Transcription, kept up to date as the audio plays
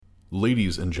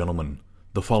Ladies and gentlemen,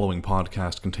 the following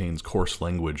podcast contains coarse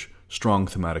language, strong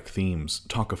thematic themes,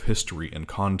 talk of history and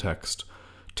context,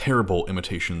 terrible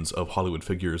imitations of Hollywood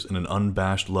figures, and an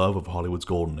unabashed love of Hollywood's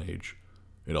golden age.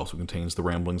 It also contains the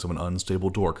ramblings of an unstable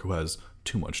dork who has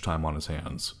too much time on his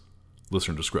hands.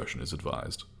 Listener discretion is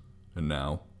advised. And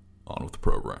now, on with the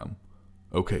program.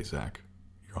 Okay, Zach,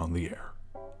 you're on the air.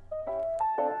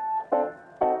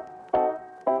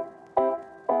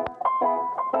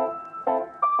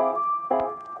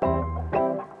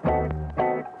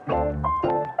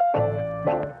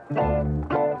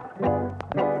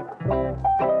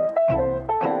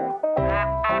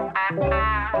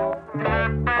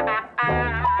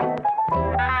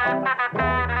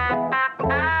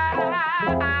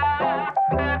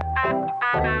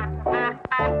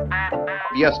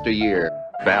 Yesteryear.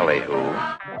 Ballyhoo.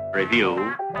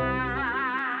 Review.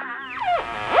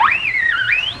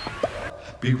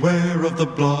 Beware of the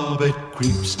blob, it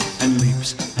creeps and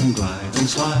leaps and glides and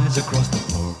slides across the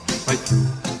floor, right through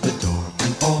the door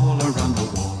and all around the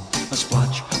wall. A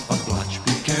splotch, a blotch,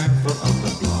 be careful of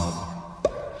the blob.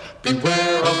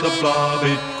 Beware of the blob,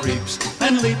 it creeps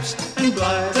and leaps and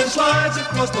glides and slides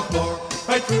across the floor,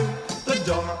 right through the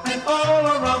door and all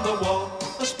around the wall.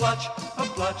 A splotch, a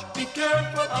blotch, be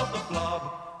careful of the blob.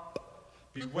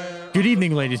 Good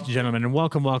evening, ladies and gentlemen, and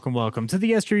welcome to the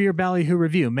Yesteryear Ballyhoo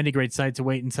Review. Many great sights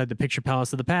await inside the picture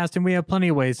palace of the past, and we have plenty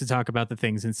of ways to talk about the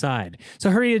things inside. So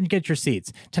hurry and get your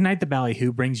seats. Tonight, the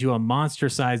Ballyhoo brings you a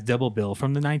monster-sized double bill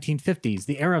from the 1950s,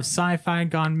 the era of sci-fi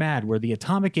gone mad, where the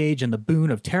atomic age and the boon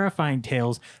of terrifying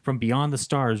tales from beyond the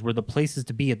stars were the places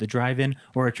to be at the drive-in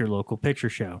or at your local picture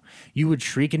show. You would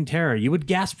shriek in terror, you would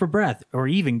gasp for breath, or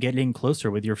even get in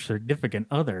closer with your significant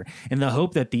other, in the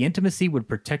hope that the intimacy would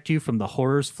protect you from the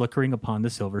horrors flickering upon the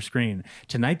silver screen.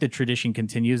 Tonight, the tradition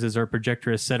continues as our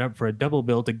projector is set up for a double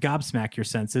bill to gobsmack your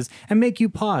senses and make you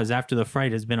pause after the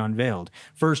fright has been unveiled.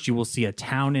 First, you will see a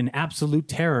town in absolute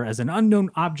terror as an unknown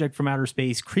object from outer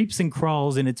space creeps and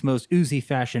crawls in its most oozy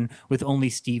fashion, with only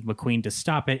Steve McQueen to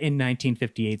stop it in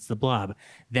 1958's The Blob.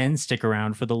 Then stick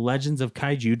around for the legends of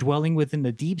kaiju dwelling within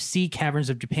the deep sea caverns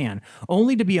of Japan,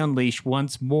 only to be unleashed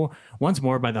once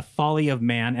more by the folly of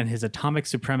man and his atomic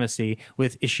supremacy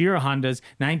with Ishiro Honda's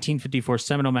 1954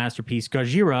 seminal masterpiece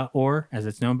Gojira, or as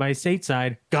it's known by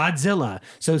stateside, Godzilla.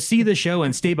 So see the show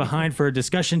and stay behind for a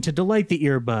discussion to delight the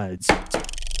earbuds.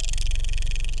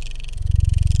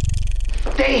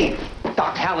 Dave!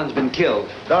 Doc Hallen's been killed.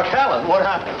 Doc Hallen, what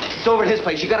happened? It's over at his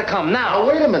place. You gotta come now. Oh,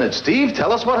 wait a minute, Steve.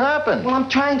 Tell us what happened. Well, I'm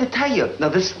trying to tell you. Now,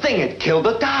 this thing had killed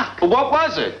the doc. Well, what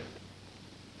was it?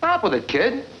 Stop with it,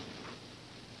 kid.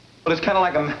 Well, it's kind of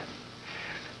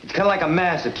like a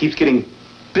mass that keeps getting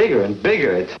bigger and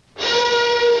bigger.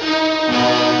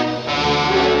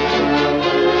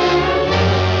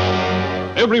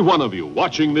 Every one of you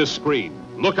watching this screen,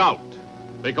 look out.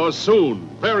 Because soon,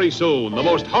 very soon, the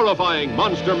most horrifying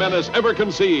monster menace ever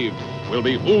conceived will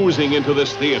be oozing into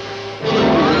this theater.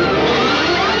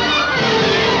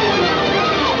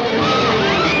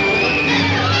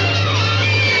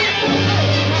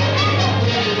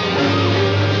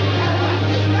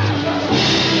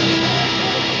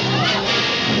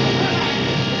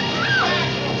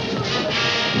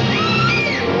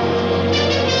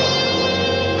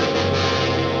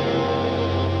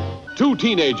 Two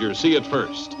teenagers see it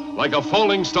first, like a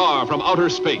falling star from outer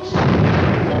space. Boy,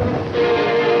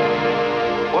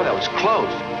 that was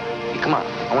close. Hey, come on.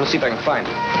 I want to see if I can find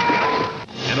it.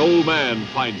 An old man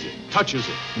finds it, touches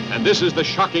it, and this is the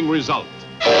shocking result.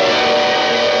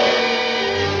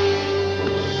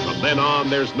 From then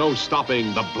on, there's no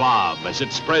stopping the blob as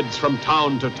it spreads from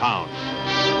town to town.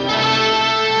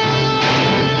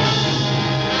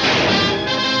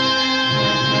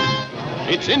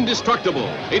 It's indestructible.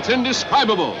 It's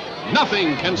indescribable.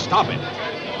 Nothing can stop it.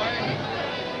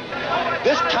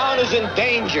 This town is in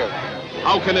danger.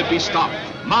 How can it be stopped?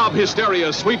 Mob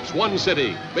hysteria sweeps one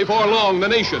city. Before long, the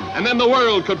nation, and then the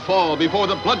world could fall before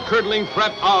the blood-curdling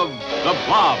threat of the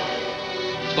Blob.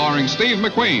 Starring Steve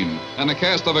McQueen and a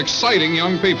cast of exciting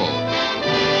young people.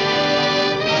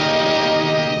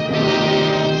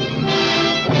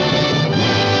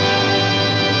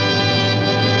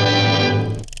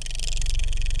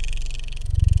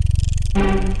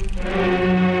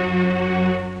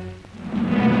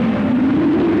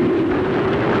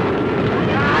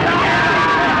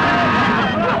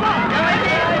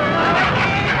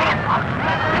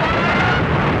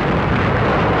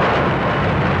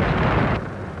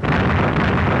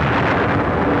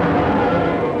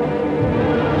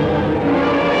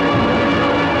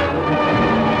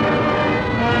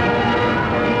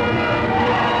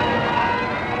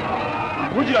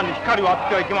ゴジラに光を当て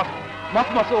てはいけません。ま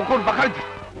すます起こるばかりです。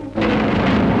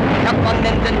100万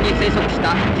年前に生息し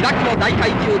た開きの大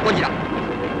怪獣ゴジラ。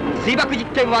水爆実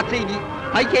験はついに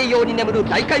太平洋に眠る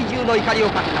大怪獣の怒りを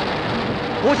買った。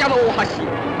放射能を発し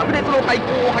白熱の海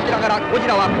溝を吐きながらゴジ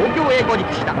ラは東京へ上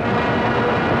陸した。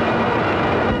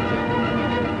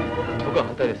僕は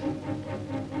反対です。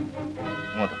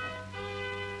まだ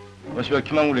私は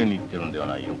気まぐれに言ってるんでは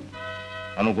ないよ。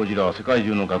あのゴジラは世界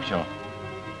中の学者が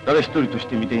誰一人とし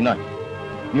て見ていない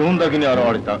日本だけに現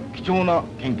れた貴重な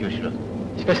研究知らず。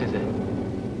しかし先生、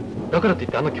だからといっ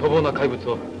てあの凶暴な怪物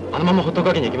をあのままほっとく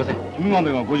わけにはいきません。君ま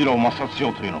でがゴジラを抹殺しよ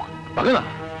うというのか。バカな、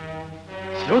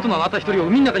素人のあなた一人を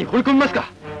海の中に放り込みますか。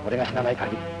俺が死なない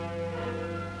限り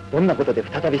どんなことで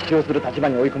再び使用する立場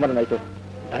に追い込まれないと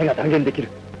誰が断言できる。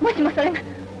もしもそれが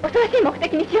恐ろしい目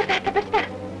的に使用されたとしたら。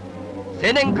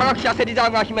青年科学者芹沢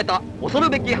が秘めた恐る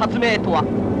べき発明とは。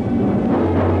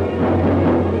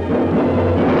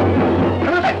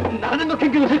離せ。長年の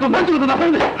研究の成果を何てことなさ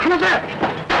るんです。離せ。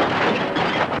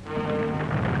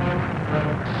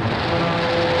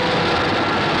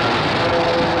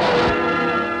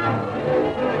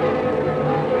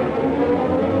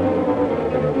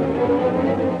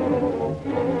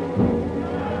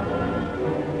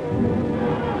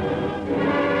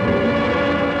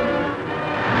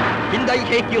近代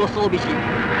兵器を装備し続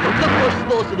々と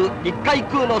出動する陸海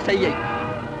空の精鋭。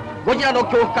ゴジラの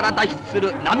恐怖から脱出す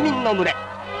る難民の群れ。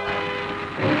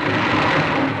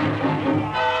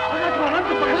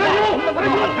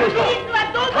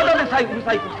ただでさえうる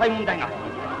さい国際問題が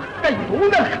一体どう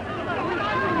なるか。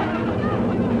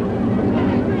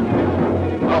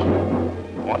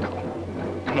終わったか。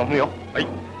頼むよ。はい。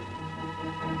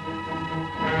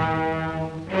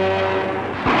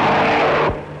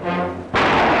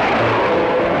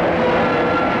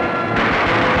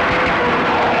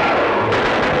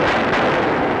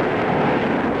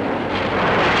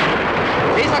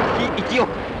制作費1億、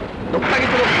6ヶ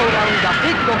月の苦闘が生んだ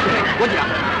世紀の巨編ゴジラ。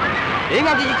映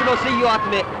画技術の粋を集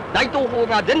め大東宝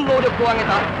が全能力を挙げ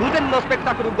た空前のスペク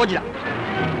タクルゴジラ。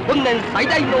本年最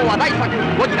大の話題作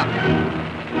ゴジラ。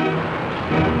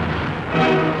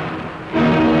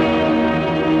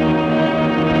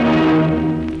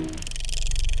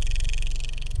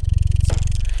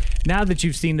Now that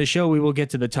you've seen the show, we will get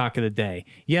to the talk of the day.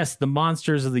 Yes, the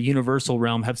monsters of the universal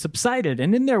realm have subsided,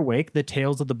 and in their wake, the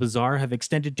tales of the bizarre have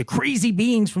extended to crazy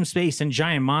beings from space and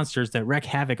giant monsters that wreak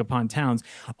havoc upon towns,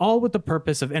 all with the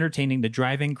purpose of entertaining the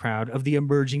driving crowd of the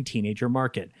emerging teenager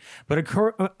market. But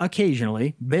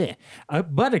occasionally, these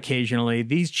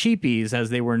cheapies, as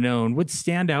they were known, would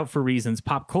stand out for reasons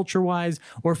pop culture-wise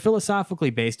or philosophically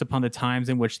based upon the times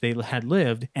in which they had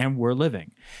lived and were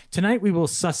living. Tonight, we will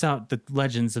suss out the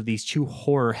legends of these two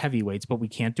horror heavyweights, but we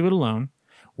can't do it alone.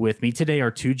 With me today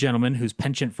are two gentlemen whose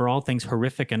penchant for all things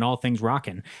horrific and all things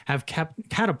rockin' have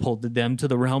catapulted them to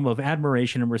the realm of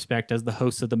admiration and respect as the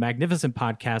hosts of the magnificent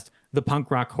podcast, the Punk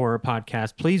Rock Horror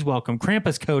Podcast. Please welcome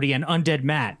Krampus Cody and Undead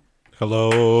Matt.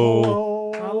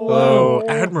 Hello. Hello.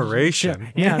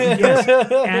 Admiration. Yeah, yes.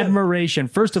 Admiration.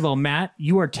 First of all, Matt,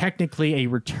 you are technically a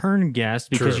return guest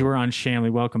because you were on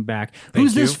Shamley. Welcome back.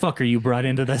 Who's this fucker you brought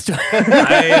into this?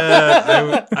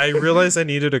 I realized I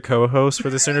needed a co-host for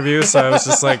this interview, so I was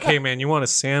just like, hey, man, you want a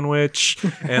sandwich?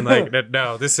 And like,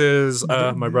 no, this is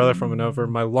my brother from another,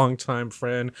 my longtime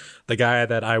friend, the guy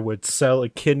that I would sell a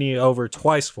kidney over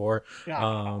twice for.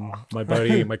 My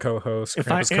buddy, my co-host,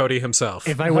 Krampus Cody himself.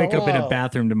 If I wake up in a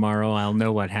bathroom tomorrow, I'll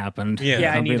know what happened.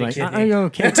 Yeah, I'll I need be a like, kidney. are you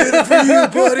okay? I did it for you,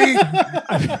 buddy.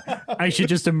 I should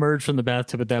just emerge from the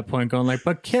bathtub at that point, going like,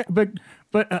 but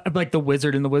like the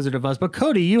Wizard in The Wizard of Oz. But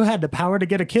Cody, you had the power to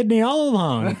get a kidney all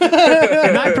along,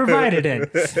 and I provided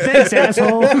it. Thanks,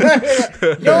 asshole.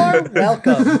 You're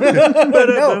welcome.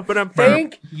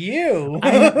 Thank you.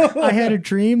 I had a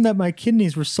dream that my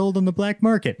kidneys were sold on the black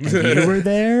market. And you were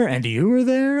there, and you were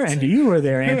there, and you were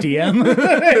there, Auntie M.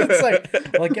 It's like,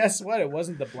 well, guess what? It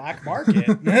wasn't the black market.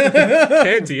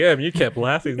 Auntie M, you kept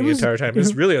laughing the entire time. It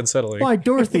was really unsettling. Why,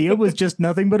 Dorothy, it was just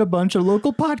nothing but a bunch of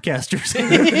local podcasters.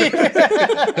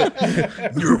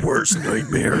 Your worst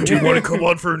nightmare. Do you want to come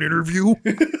on for an interview?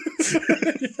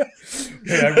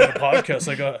 Hey, I run a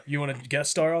podcast. You want to guest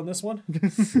star on this one?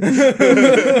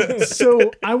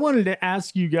 So I wanted to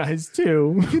ask you guys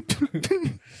too.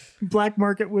 Black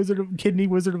Market Kidney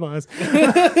Wizard of Oz.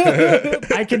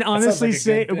 I can honestly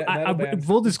say,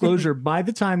 full disclosure, by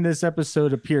the time this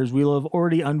episode appears, we'll have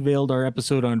already unveiled our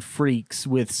episode on Freaks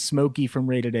with Smokey from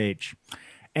Rated H.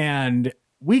 And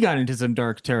we got into some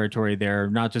dark territory there,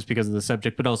 not just because of the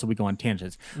subject, but also we go on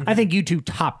tangents. I think you two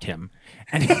topped him.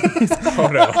 And oh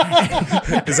no,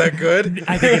 is that good?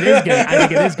 I think it is good. I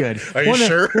think it is good. Are you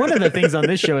sure? One of the things on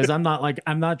this show is I'm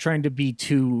not trying to be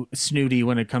too snooty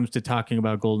when it comes to talking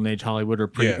about Golden Age Hollywood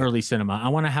or early cinema. I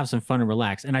want to have some fun and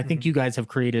relax. And I think you guys have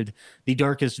created the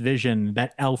darkest vision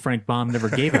that L. Frank Baum never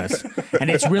gave us. And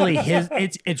it's really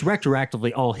it's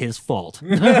retroactively all his fault.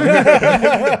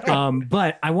 But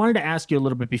I wanted to ask you a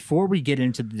little bit before we get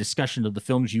into the discussion of the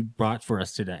films you brought for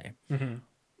us today.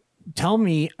 Tell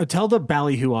the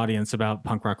Ballyhoo audience about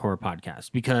Punk Rock Horror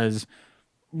Podcast, because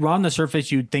on the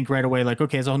surface you'd think right away like,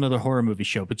 okay, it's a whole nother horror movie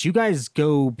show, but you guys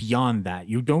go beyond that.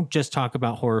 You don't just talk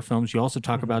about horror films, you also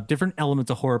talk about different elements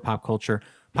of horror pop culture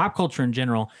in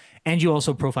general, and you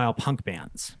also profile punk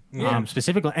bands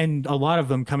specifically, and a lot of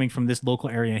them coming from this local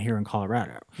area here in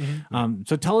Colorado.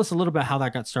 So tell us a little bit how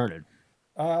that got started.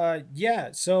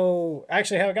 So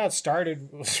actually how it got started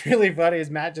was really funny.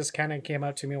 Is Matt just kind of came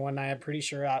up to me one night. I'm pretty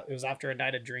sure it was after a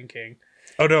night of drinking.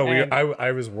 Oh no,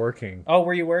 I was working. Oh,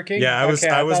 were you working? Yeah, I was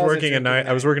working at night.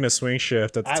 I was working a swing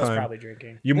shift at the time. I was probably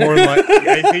drinking. You more than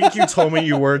I think you told me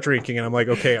you were drinking, and I'm like,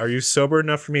 okay, are you sober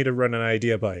enough for me to run an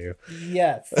idea by you?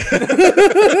 Yes.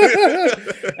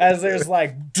 As there's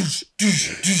like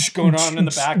going on in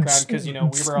the background because we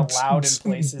were allowed in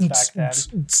places back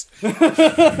then.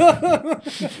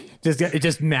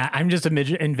 just Matt. I'm just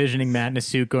envisioning Matt in a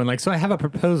suit going like, so I have a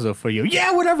proposal for you.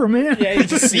 Yeah, whatever, man. Yeah, you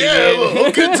just see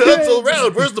good times all around.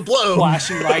 Where's the blow?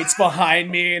 Flashing lights behind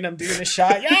me, and I'm doing a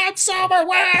shot. Yeah, it's sober.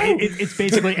 Wow. It's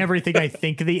basically everything I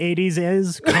think the 80s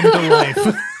is come to life.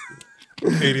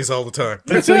 80s all the time.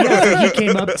 And so he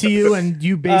came up to you, and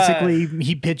you basically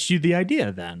he pitched you the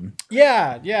idea. Then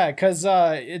because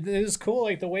it was cool.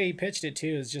 Like the way he pitched it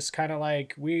too is just kind of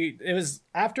like it was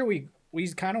after we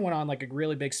kind of went on like a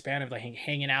really big span of like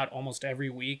hanging out almost every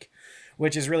week,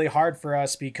 which is really hard for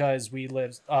us because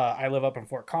I live up in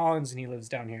Fort Collins and he lives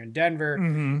down here in Denver,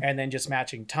 and then just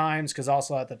matching times. Cause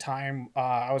also at the time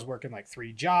I was working like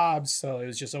 3 jobs. So it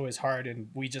was just always hard. And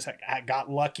we just got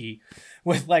lucky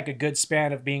with like a good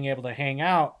span of being able to hang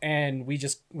out. And we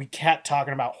kept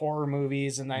talking about horror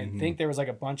movies. And I think there was like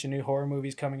a bunch of new horror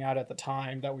movies coming out at the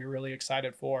time that we were really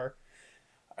excited for.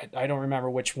 I don't remember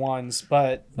which ones,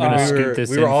 but we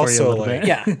were also like,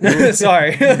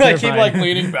 sorry, I keep like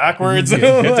leaning backwards.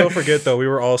 Don't forget though, we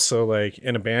were also like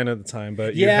in a band at the time,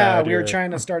 but we were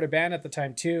trying to start a band at the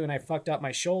time too, and I fucked up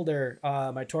my shoulder.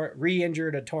 I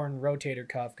re-injured a torn rotator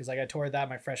cuff because I tore that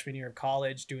my freshman year of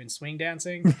college doing swing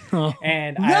dancing.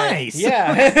 And nice,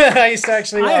 I used to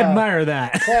actually. I admire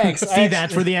that. Thanks.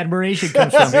 That's where the admiration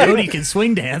comes from. Cody can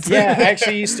swing dance. Yeah, I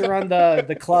actually used to run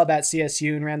the club at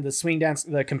CSU and ran the swing dance,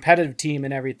 the competitive team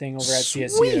and everything over at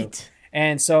CSU.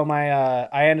 And so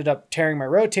I ended up tearing my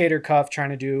rotator cuff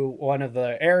trying to do one of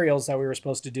the aerials that we were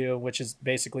supposed to do, which is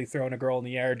basically throwing a girl in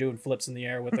the air, doing flips in the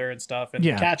air with her and stuff, and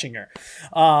catching her.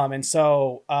 And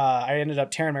so I ended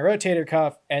up tearing my rotator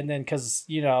cuff, and then because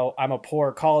I'm a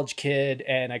poor college kid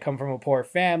and I come from a poor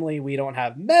family, we don't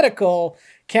have medical,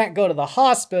 can't go to the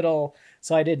hospital.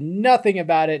 So I did nothing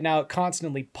about it. Now it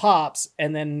constantly pops.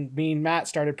 And then me and Matt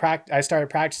started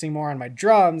practicing more on my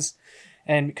drums.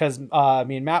 And because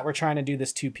me and Matt were trying to do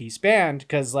this 2-piece band,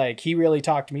 because like he really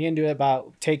talked me into it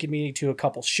about taking me to a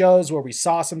couple shows where we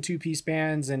saw some 2-piece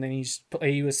bands. And then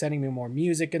he was sending me more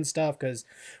music and stuff because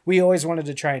we always wanted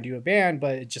to try and do a band,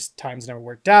 but it just times never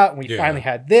worked out. And we finally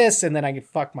had this, and then I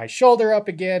fucked my shoulder up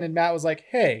again. And Matt was like,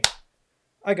 hey,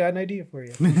 I got an idea for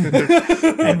you.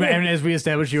 and as we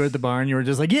established, you were at the bar and you were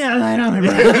just like, yeah, I know.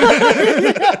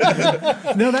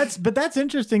 No, that's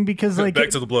interesting because like back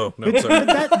to the blow. No, sorry.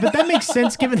 But that makes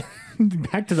sense given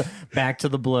back to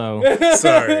the blow.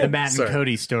 Sorry. The Matt and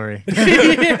Cody story.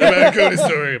 The Matt and Cody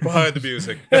story behind the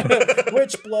music.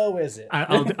 Which blow is it?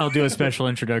 I'll do a special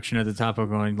introduction at the top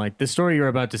of going like, the story you're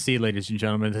about to see, ladies and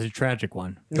gentlemen, is a tragic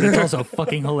one, but it's also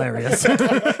fucking hilarious. It's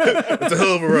a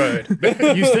hell of a ride.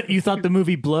 You thought the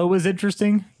movie Blow was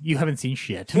interesting? You haven't seen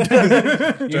shit. Johnny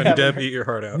Depp, eat your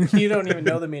heart out. You don't even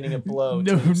know the meaning of blow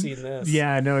until you've seen this.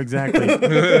 Yeah, no, exactly.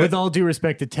 With all due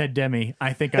respect to Ted Demme,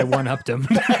 I think I one-upped him.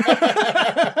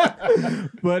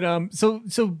 But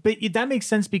but that makes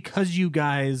sense because you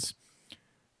guys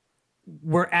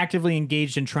were actively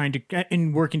engaged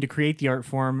in working to create the art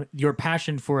form. Your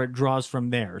passion for it draws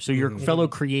from there. So your fellow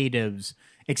creatives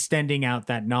extending out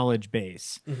that knowledge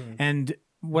base. And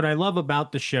what I love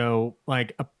about the show,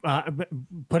 like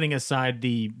putting aside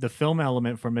the film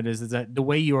element from it, is that the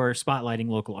way you are spotlighting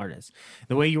local artists,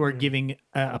 the way you are giving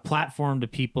a platform to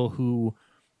people who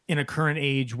in a current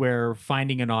age where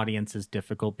finding an audience is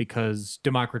difficult because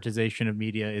democratization of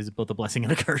media is both a blessing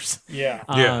and a curse.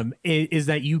 Yeah. Is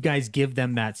that you guys give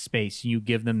them that space, you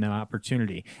give them the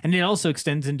opportunity. And it also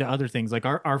extends into other things. Like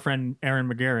our friend Erin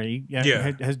McGarry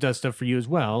has does stuff for you as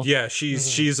well. Yeah,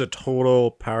 she's a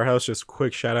total powerhouse. Just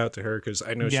quick shout out to her because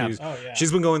I know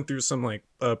she's been going through some like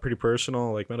pretty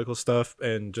personal like medical stuff,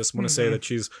 and just want to say that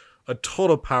she's a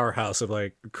total powerhouse of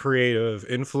like creative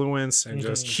influence and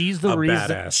just she's the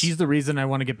reason I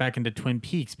want to get back into Twin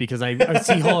Peaks, because I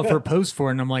see all of her posts for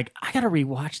it and I'm like, I gotta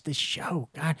rewatch this show,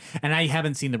 God. And I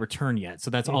haven't seen The Return yet, so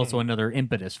that's also another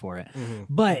impetus for it.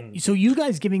 But so you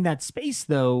guys giving that space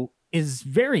though is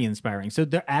very inspiring. So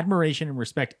the admiration and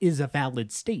respect is a valid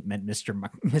statement, Mr.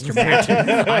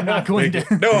 Martin. I'm not going to.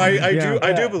 No,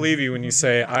 I do believe you when you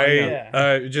say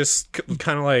just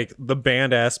kind of like the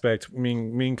band aspect. Me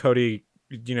and Cody,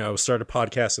 started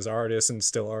podcasts as artists and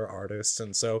still are artists,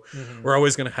 and so we're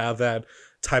always going to have that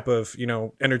type of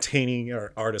entertaining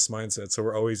or artist mindset. So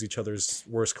we're always each other's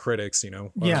worst critics.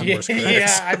 Worst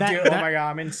critics. I do. Oh my god,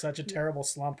 I'm in such a terrible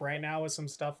slump right now with some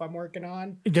stuff I'm working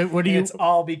on. It's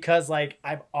all because like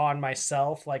I'm on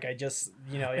myself. Like I just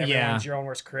everyone's your own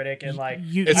worst critic, and like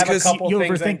it's because you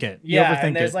overthink it.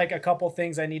 And there's like a couple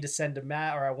things I need to send to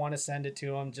Matt, or I want to send it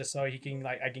to him just so he can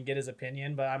I can get his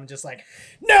opinion. But I'm just like,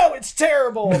 no, it's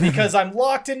terrible because I'm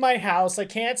locked in my house. I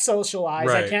can't socialize.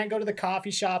 I can't go to the coffee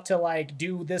shop to like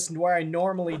do this where I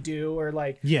normally do, or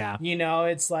like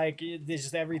it's like it's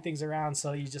just everything's around,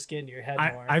 so you just get into your head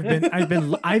more.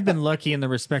 I've been lucky in the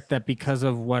respect that because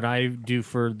of what I do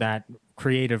for that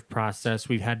creative process,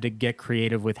 we've had to get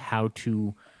creative with how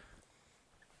to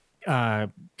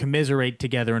commiserate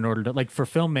together in order to, like, for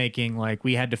filmmaking, like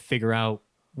we had to figure out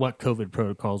what COVID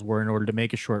protocols were in order to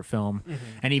make a short film.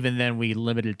 And even then we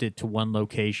limited it to one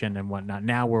location and whatnot.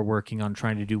 Now we're working on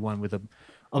trying to do one with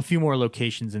a few more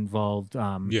locations involved.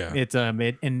 It's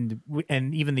and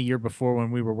even the year before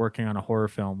when we were working on a horror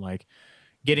film, like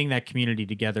getting that community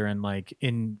together and like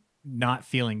in not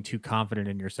feeling too confident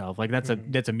in yourself, like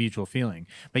that's a mutual feeling.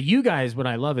 But you guys, what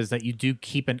I love is that you do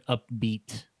keep an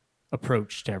upbeat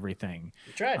approach to everything.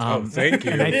 Thank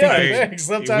you. And I think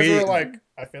sometimes we're like,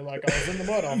 I feel like I was in the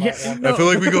mud on that one. I feel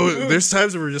like we go. There's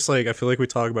times where we're just like, I feel like we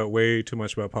talk about way too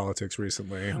much about politics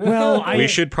recently. Well, we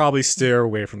should probably steer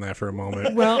away from that for a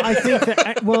moment. Well, I think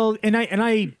that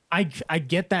I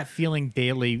get that feeling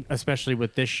daily, especially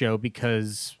with this show,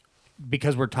 because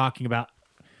we're talking about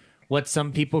what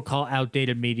some people call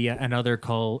outdated media and other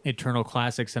call eternal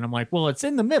classics, and I'm like, well, it's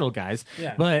in the middle, guys.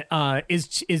 Yeah. But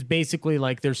is basically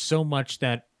like there's so much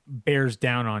that bears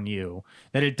down on you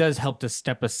that it does help to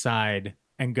step aside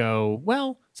and go,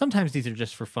 well, sometimes these are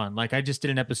just for fun. Like I just did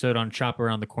an episode on Shop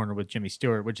Around the Corner with Jimmy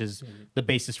Stewart, which is the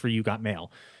basis for You Got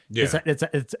Mail. Yeah.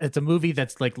 It's a movie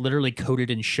that's like literally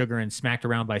coated in sugar and smacked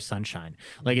around by sunshine.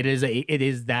 Like it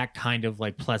is that kind of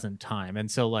like pleasant time. And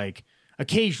so like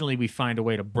occasionally we find a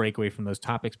way to break away from those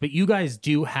topics, but you guys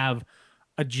do have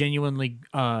a genuinely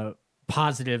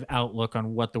positive outlook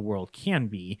on what the world can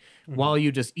be, while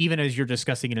you just, even as you're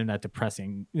discussing it in that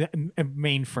depressing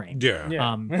mainframe.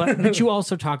 But you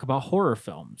also talk about horror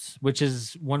films, which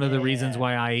is one of the reasons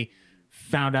why I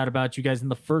found out about you guys in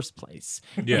the first place.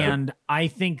 And I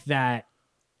think that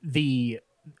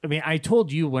I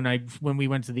told you when we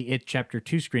went to the It Chapter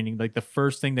 2 screening, like the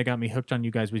first thing that got me hooked on you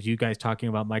guys was you guys talking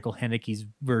about Michael Haneke's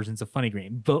versions of Funny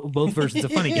Green, both versions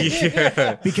of Funny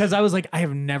Green. Because I was like, I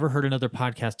have never heard another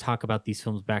podcast talk about these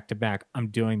films back to back. I'm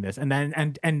doing this, and then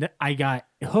and I got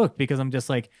hooked because I'm just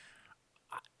like,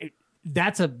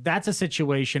 that's a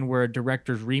situation where a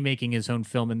director's remaking his own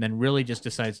film and then really just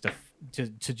decides to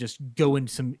just go in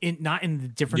not in the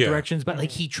different directions, but like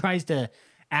he tries to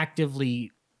actively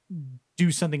do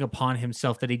something upon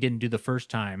himself that he didn't do the first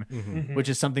time, which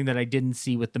is something that I didn't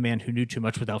see with The Man Who Knew Too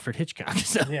Much with Alfred Hitchcock.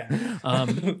 So,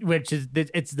 which is,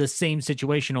 it's the same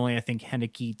situation, only I think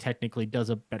Haneke technically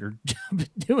does a better job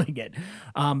at doing it.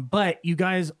 But you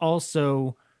guys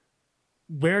also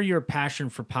wear your passion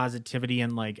for positivity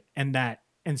and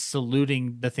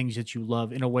saluting the things that you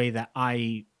love in a way that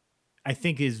I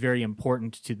think is very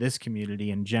important to this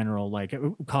community in general, like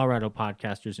Colorado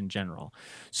podcasters in general.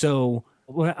 So,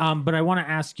 but I want to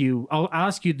ask you, I'll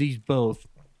ask you these both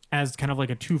as kind of like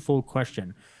a twofold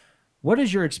question. What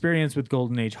is your experience with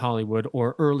Golden Age Hollywood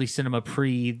or early cinema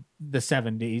pre the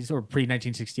 70s or pre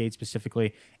 1968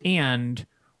 specifically? And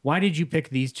why did you pick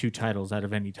these two titles out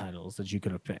of any titles that you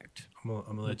could have picked? I'm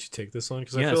gonna let you take this one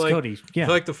because yes, I feel like Cody. Yeah. I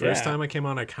feel like the first time I came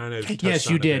on, I kind of yes,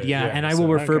 you did, and I will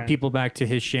refer people back to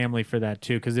his Shamley for that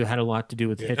too because it had a lot to do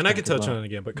with Hitchcock. And I could touch on it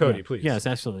again, but Cody, please. Yes,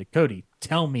 absolutely, Cody.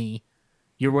 Tell me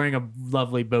You're wearing a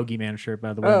lovely Bogeyman shirt,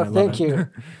 by the way. Oh, and I love thank it. you.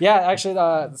 Yeah, actually,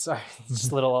 sorry,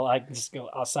 just a little, like, just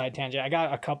go outside tangent. I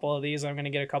got a couple of these. I'm going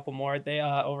to get a couple more. They,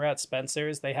 over at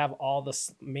Spencer's, they have all the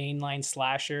mainline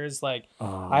slashers. Like,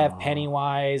 I have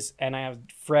Pennywise and I have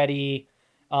Freddy.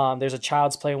 There's a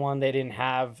Child's Play one they didn't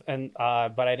have, and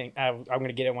but I'm going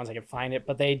to get it once I can find it.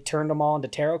 But they turned them all into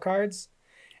tarot cards.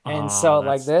 And so,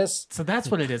 like this. So that's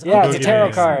what it is. Yeah, Oh, it's a tarot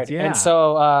yes. card. Yeah. And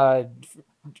so,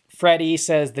 Freddy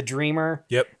says the Dreamer.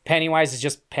 Yep. Pennywise is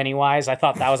just Pennywise. I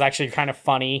thought that was actually kind of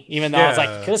funny, even though I was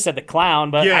like, could have said the clown,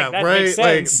 but that makes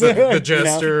sense. Like the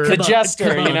jester. The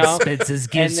jester, you know. Spencer's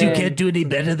gifts. You can't do any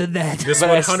better than that. This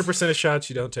 100% of shots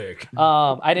you don't take.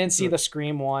 I didn't see the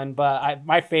Scream one, but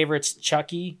my favorite's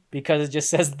Chucky because it just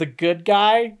says the good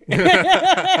guy.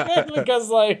 Because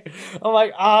like I'm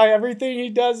like, everything he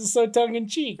does is so tongue in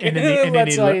cheek. And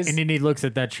then he looks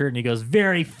at that shirt and he goes,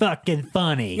 "Very fucking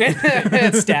funny."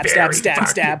 stab.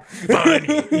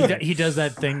 He does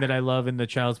that thing that I love in the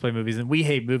Child's Play movies, and We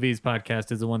Hate Movies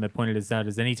podcast is the one that pointed us out.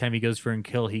 Is anytime he goes for a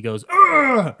kill, he goes,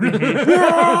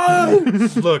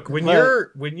 Look,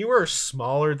 when you are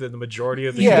smaller than the majority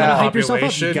of the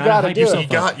population, you gotta hype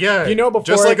yourself up. You know, before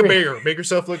just like a bear, make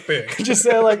yourself look big. Just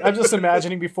say like I'm just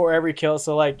imagining before every kill.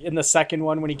 So like in the second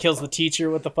one when he kills the teacher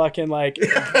with the fucking like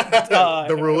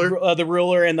the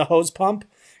ruler and the hose pump.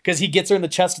 Because he gets her in the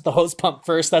chest with the hose pump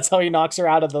first. That's how he knocks her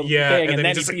out of the thing. And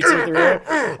then he beats her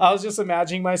through. I was just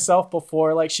imagining myself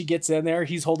before, like, she gets in there.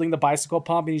 He's holding the bicycle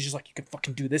pump, and he's just like, you can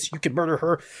fucking do this. You can murder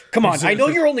her. Come on. I know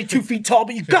you're only 2 feet tall,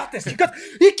 but you got this. You're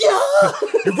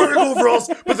wearing overalls,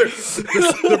 but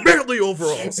they're barely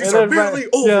overalls. These are barely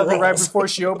overalls. Yeah, right before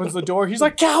she opens the door, he's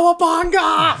like,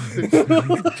 Cowabunga!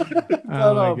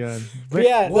 Oh, my God. But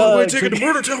yeah. We're taking the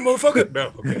murder town, motherfucker.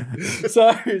 No, okay.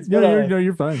 Sorry. No,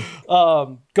 you're fine.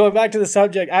 Going back to the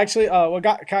subject, actually, what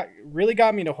really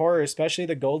got me to horror, especially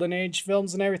the Golden Age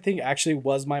films and everything, actually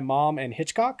was my mom and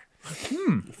Hitchcock.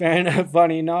 And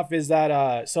funny enough is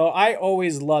that so I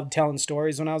always loved telling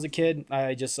stories when I was a kid.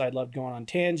 I loved going on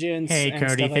tangents. Hey,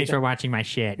 Cody, thanks for watching my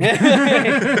shit.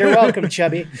 You're welcome,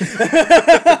 Chubby.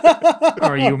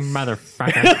 Or you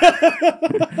motherfucker.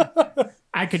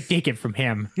 I could take it from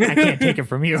him. I can't take it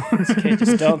from you. Okay,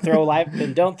 just don't throw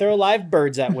live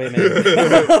birds at women.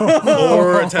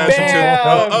 Or attach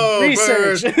them to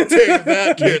research. Bird, take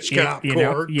that Hitchcock.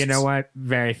 You know what?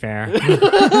 Very fair. Let's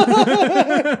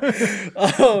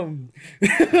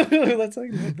talk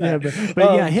about that.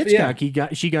 But Hitchcock.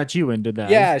 She got you into that.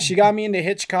 Yeah, she got me into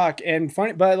Hitchcock, and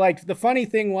funny. But like the funny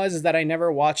thing was that I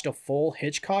never watched a full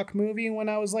Hitchcock movie when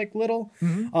I was like little.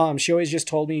 Mm-hmm. She always just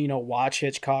told me, watch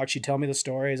Hitchcock. She'd tell me the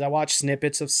stories. I watched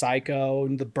snippets of Psycho,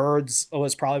 and The Birds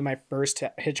was probably my first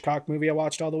Hitchcock movie I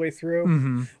watched all the way through.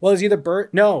 Mm-hmm. Well, it was either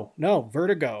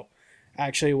Vertigo.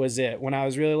 Actually was it when I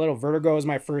was really little. Vertigo was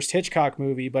my first Hitchcock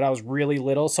movie, but I was really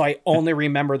little, so I only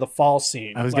remember the fall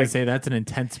scene. I was gonna say that's an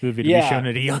intense movie to be shown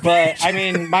at a young age. But I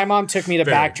mean, my mom took me to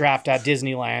Backdraft at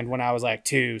Disneyland when I was like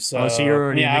 2, so you're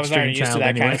already I was already used to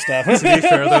that kind of stuff. To be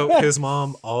fair though, his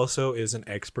mom also is an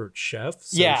expert chef,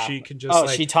 so she can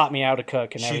just she taught me how to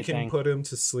cook and everything. She can put him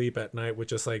to sleep at night with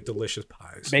just like delicious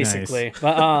pies, basically.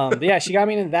 Nice. But she got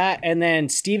me into that, and then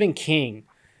Stephen King.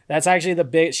 That's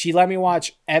actually she let me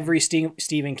watch every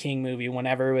Stephen King movie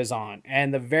whenever it was on.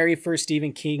 And the very first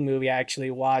Stephen King movie I actually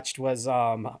watched was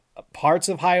parts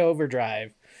of High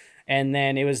Overdrive. And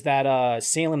then it was that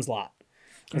Salem's Lot.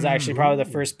 It was actually probably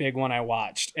the first big one I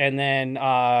watched. And then,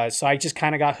 so I just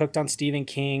kind of got hooked on Stephen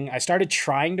King. I started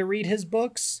trying to read his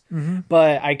books,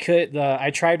 but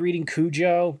I tried reading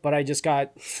Cujo, but I just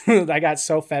got, I got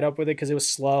so fed up with it because it was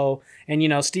slow. And,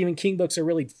 Stephen King books are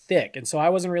really thick. And so I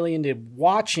wasn't really into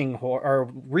watching horror or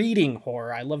reading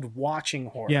horror. I loved watching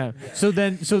horror. Yeah. So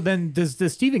then does the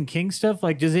Stephen King stuff,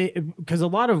 like, does it, because a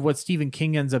lot of what Stephen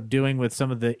King ends up doing with some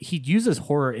of he uses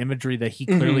horror imagery that he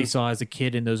clearly saw as a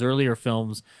kid in those earlier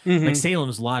films. Like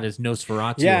Salem's Lot is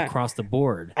Nosferatu across the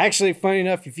board. Actually, funny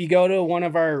enough, if you go to one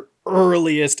of our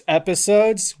earliest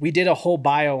episodes, we did a whole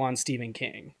bio on Stephen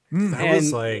King. That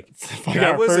was like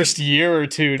our first year or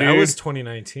two, dude. That was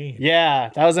 2019. Yeah,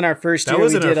 that was in our first year. That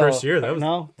was in our first year.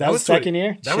 That was second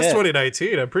year. That was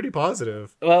 2019. I'm pretty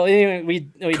positive. Well, anyway,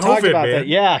 we talked about that.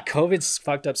 Yeah, COVID's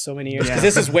fucked up so many years. Yeah.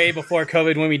 This is way before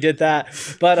COVID when we did that.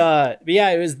 But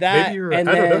yeah, it was that. Maybe you're. I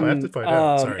don't know. I have to find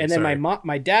out. Sorry. And then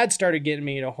my dad started getting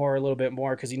me into horror a little bit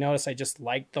more because he noticed I just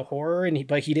liked the horror,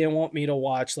 but he didn't want me to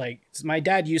watch my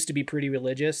dad used to be pretty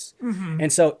religious,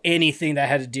 and so anything that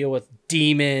had to deal with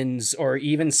demons or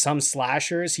even some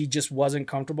slashers he just wasn't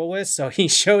comfortable with. So he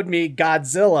showed me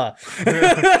Godzilla.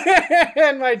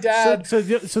 And my dad. So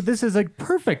this is a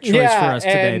perfect choice for us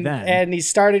today then. And he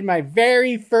started my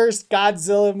very first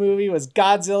Godzilla movie was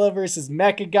Godzilla versus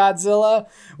Mechagodzilla,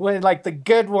 when like the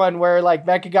good one where like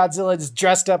Mechagodzilla is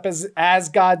dressed up as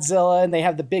Godzilla and they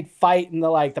have the big fight in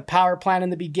the power plant in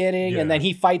the beginning, and then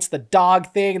he fights the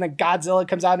dog thing, and then Godzilla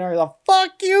comes out and he's like,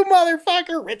 "Fuck you,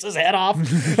 motherfucker!" rips his head off.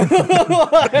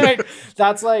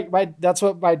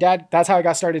 That's how I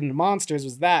got started into monsters,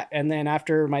 was that. And then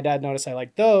after my dad noticed I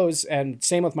liked those, and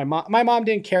same with my mom. My mom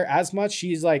didn't care as much.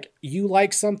 She's like, "You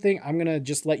like something, I'm gonna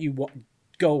just let you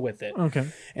go with it." Okay.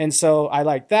 And so I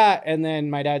liked that. And then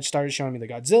my dad started showing me the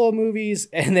Godzilla movies,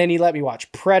 and then he let me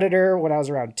watch Predator when I was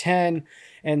around 10.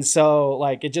 And so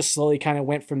like it just slowly kind of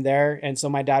went from there. And so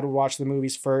my dad would watch the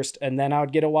movies first, and then I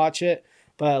would get to watch it.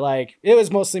 But like it was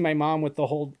mostly my mom with the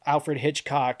whole Alfred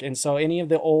Hitchcock. And so any of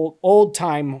the old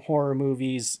time horror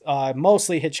movies,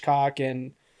 mostly Hitchcock,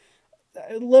 and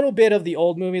a little bit of the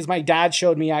old movies. My dad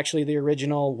showed me actually the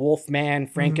original Wolfman,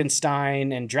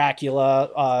 Frankenstein, and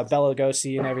Dracula, Bela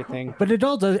Lugosi, and everything. But it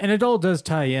all does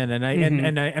tie in, and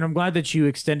I'm glad that you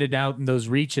extended out in those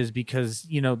reaches, because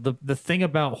the thing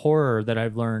about horror that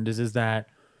I've learned is that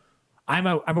I'm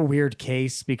a weird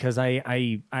case, because I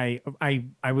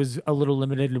was a little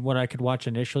limited in what I could watch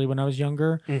initially when I was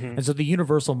younger, and so the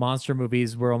Universal monster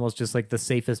movies were almost just like the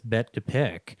safest bet to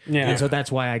pick. Yeah. And so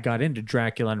that's why I got into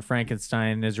Dracula and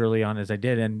Frankenstein as early on as I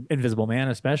did, and Invisible Man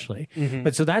especially.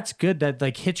 But so that's good that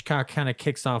like Hitchcock kind of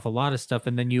kicks off a lot of stuff,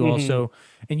 and then you also,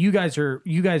 and you guys are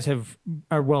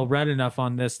well read enough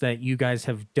on this that you guys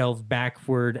have delved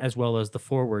backward as well as the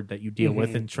forward that you deal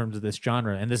with in terms of this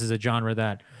genre, and this is a genre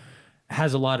that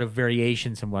has a lot of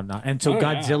variations and whatnot. And so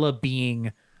Godzilla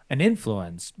being an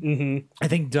influence, I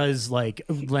think does like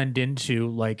lend into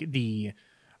like the,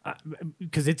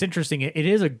 because it's interesting. It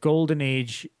is a golden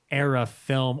age era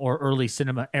film, or early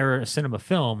cinema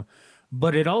film,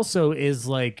 but it also is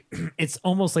like, it's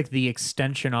almost like the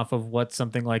extension off of what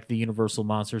something like the Universal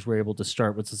monsters were able to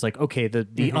start, which is like, okay,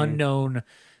 the unknown,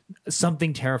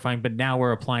 something terrifying, but now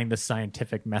we're applying the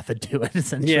scientific method to it,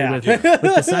 essentially, with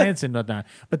the science and whatnot.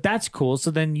 But that's cool. So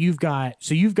then you've got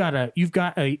a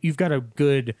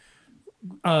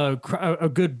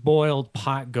good boiled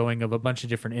pot going of a bunch of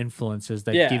different influences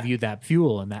that give you that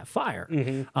fuel and that fire.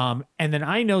 And then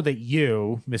I know that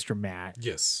you, Mr. Matt,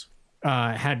 yes,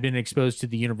 had been exposed to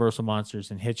the Universal monsters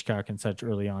and Hitchcock and such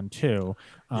early on too.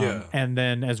 And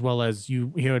then as well as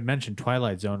you had mentioned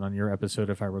Twilight Zone on your episode,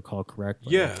 if I recall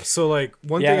correctly. Yeah. So like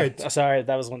one thing sorry,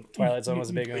 that was when Twilight Zone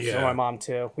was a big one for my mom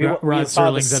too. Rod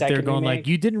Serling's up there going like,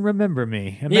 "You didn't remember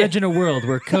me. Imagine a world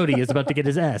where Cody is about to get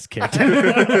his ass kicked."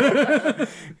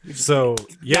 So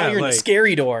now you're in the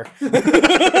scary door.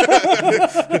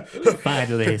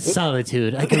 Finally,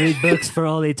 solitude. I can read books for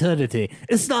all eternity.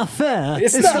 It's not fair.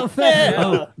 It's not fair.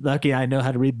 Oh, lucky I know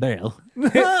how to read Braille.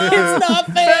 It's not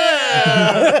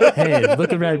fair. Hey,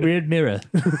 look at that weird mirror.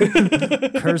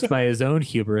 Cursed by his own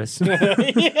hubris.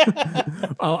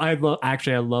 Oh, I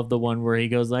love the one where he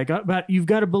goes like, "But you've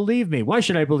got to believe me. Why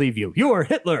should I believe you? You are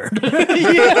Hitler."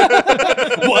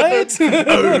 What?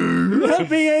 Help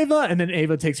me, Ava. And then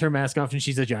Ava takes her mask off and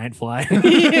she's a giant fly.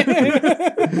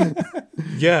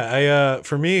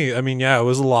 For me, I mean, it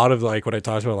was a lot of like what I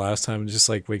talked about last time, just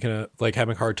like waking up, like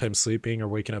having a hard time sleeping or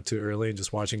waking up too early and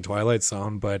just watching Twilight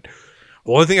Zone. But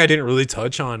one thing I didn't really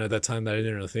touch on at that time that I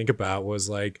didn't really think about was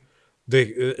like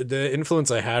the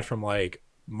influence I had from like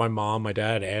my mom, my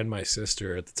dad, and my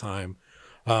sister at the time.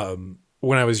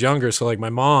 When I was younger. So like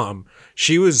my mom,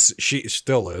 she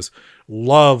still is,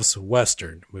 loves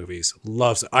Western movies.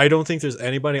 I don't think there's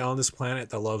anybody on this planet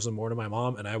that loves them more than my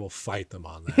mom, and I will fight them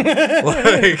on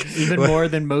that. Even more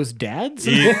than most dads?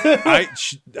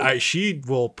 She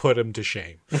will put him to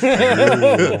shame.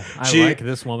 I like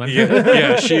this woman.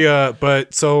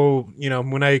 But so,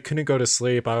 when I couldn't go to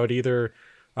sleep,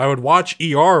 I would watch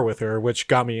ER with her, which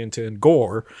got me into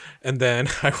gore, and then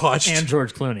I watched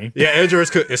George Clooney. Yeah, and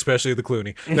George, especially the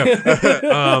Clooney. No,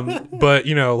 but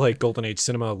like Golden Age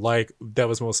cinema, like that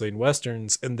was mostly in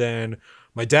westerns. And then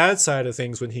my dad's side of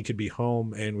things, when he could be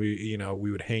home and we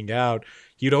would hang out,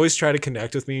 he'd always try to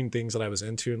connect with me and things that I was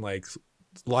into, and like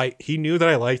he knew that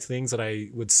I liked things that I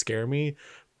would scare me,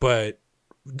 but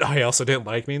I also didn't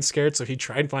like being scared. So he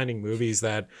tried finding movies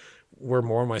that were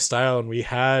more my style, and we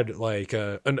had like we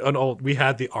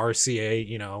had the RCA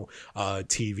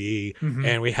TV,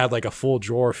 and we had like a full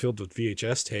drawer filled with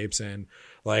VHS tapes, and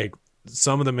like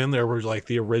some of them in there were like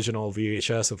the original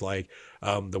VHS of like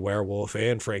the Werewolf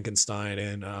and Frankenstein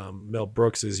and Mel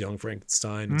Brooks's Young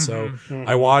Frankenstein. And so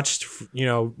I watched, you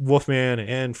know, Wolfman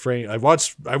and I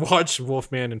watched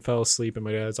Wolfman and fell asleep in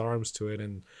my dad's arms to it,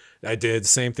 and I did the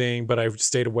same thing, but I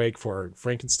stayed awake for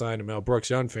Frankenstein and Mel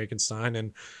Brooks' Young Frankenstein.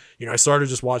 And, you know, I started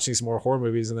just watching some more horror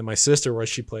movies, and then my sister, where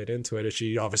she played into it, and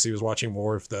she obviously was watching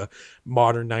more of the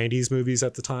modern 90s movies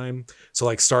at the time. So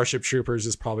like Starship Troopers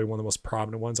is probably one of the most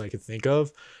prominent ones I could think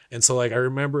of. And so like I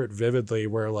remember it vividly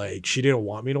where like she didn't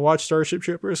want me to watch Starship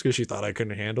Troopers because she thought I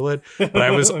couldn't handle it, but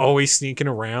I was always sneaking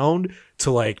around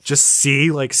to like just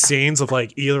see like scenes of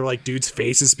like either like dudes'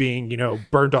 faces being, you know,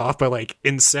 burned off by like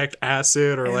insect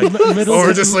acid or like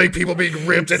or just like people being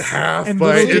ripped in half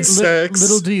by insects.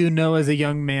 Little do you know, as a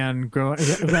young man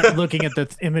looking at the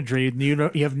imagery,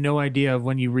 you have no idea of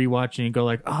when you rewatch and you go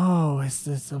like, oh, it's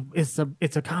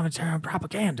a commentary on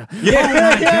propaganda.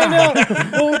 Yeah, no.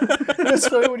 That's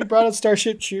funny when you brought up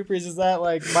Starship Troopers. Is that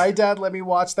like my dad let me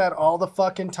watch that all the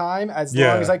fucking time as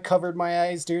long as I covered my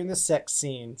eyes during the sex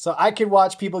scene, so I could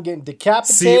watch people getting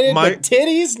decapitated. But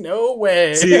titties, no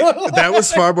way. See, that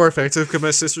was far more effective because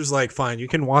my sister's like, fine, you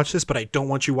can watch this, but I don't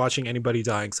want you watching anybody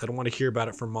dying because I don't want to hear about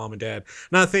it from mom and dad.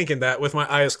 Not thinking that with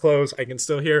my eyes closed, I can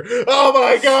still hear, oh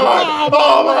my god,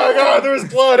 oh my god, there's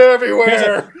blood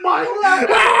everywhere. My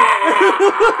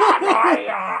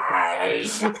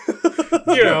eyes.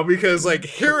 You know, because like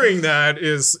hearing that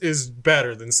is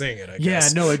better than seeing it, I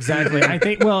guess. Yeah, no, exactly. I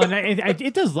think, well, and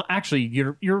it does actually,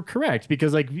 you're correct,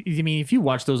 because like, I mean, if you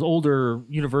watch those older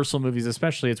Universal movies,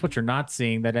 especially, it's what you're not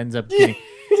seeing that ends up getting,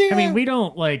 I mean, we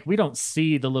don't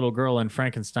see the little girl in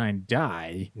Frankenstein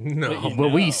die. No. But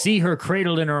we see her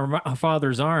cradled in her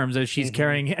father's arms as he's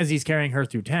carrying her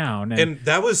through town. And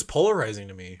that was polarizing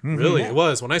to me. Really, it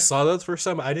was. When I saw that the first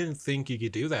time, I didn't think you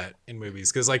could do that in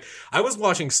movies. Because like I was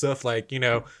watching stuff like, you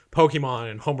know, Pokemon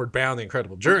and Homeward Bound: The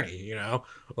Incredible Journey, you know,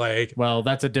 like, well,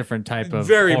 that's a different type of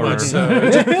very horror. much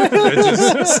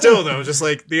so. Still though, just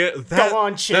like that. Go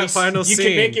on, Chase. That final you scene,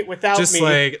 can make it without just me.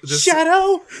 Like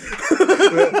Shadow.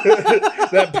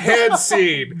 that pad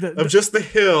scene of just the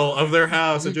hill of their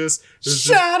house and just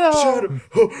Shadow.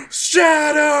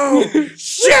 Shadow.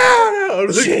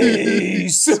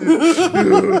 Jeez.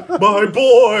 My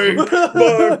boy.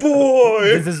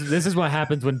 This is what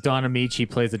happens when Don Amici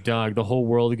plays a dog. The whole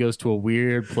world goes to a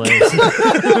weird place.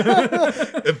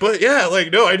 But yeah,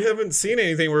 like, no, I haven't seen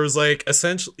anything where it was like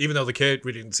essentially, even though we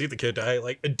didn't see the kid die,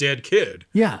 like a dead kid.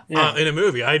 Yeah. In a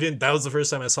movie. That was the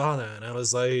first time I saw that, and I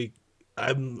was like,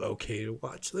 I'm okay to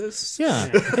watch this. Yeah.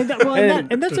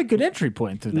 And that's a good entry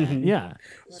point to that. Yeah.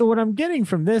 So what I'm getting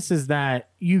from this is that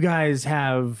you guys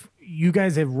have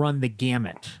run the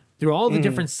gamut through all the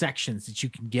different sections that you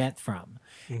can get from.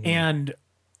 And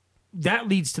that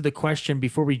leads to the question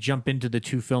before we jump into the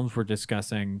two films we're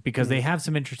discussing, because they have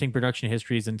some interesting production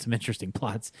histories and some interesting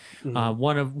plots.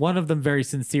 One of them very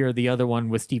sincere, the other one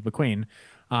with Steve McQueen,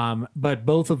 but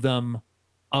both of them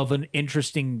of an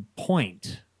interesting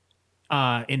point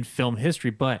in film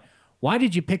history. But why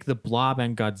did you pick The Blob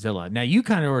and Godzilla? Now you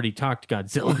kind of already talked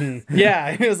Godzilla.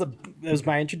 Yeah, it was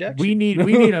my introduction. We need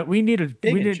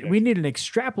an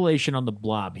extrapolation on The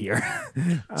Blob here.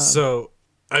 So,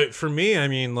 for me, I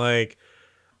mean, like,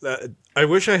 I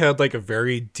wish I had like a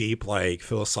very deep, like,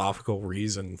 philosophical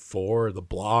reason for The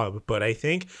Blob, but I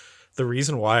think the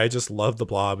reason why I just love The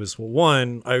Blob is, well,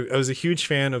 one, I was a huge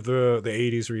fan of the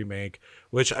 80s remake,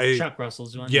 which Chuck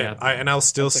Russell's one. Yeah, and I'll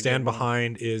still stand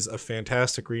behind, is a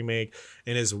fantastic remake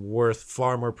and is worth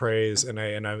far more praise. And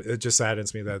it just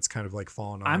saddens me that it's kind of like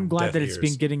fallen on. I'm glad that ears. it's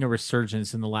been getting a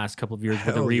resurgence in the last couple of years with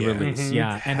the Hell yeah. re-release.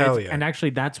 Yeah, and and actually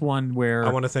that's one where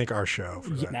I want to thank our show for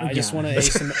that. Now I just want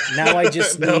to now I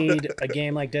just need a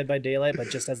game like Dead by Daylight, but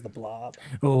just as The Blob.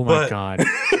 Oh my god!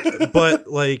 But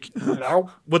like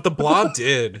what The Blob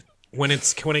did when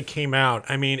it came out,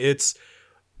 I mean, it's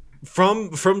from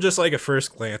just like a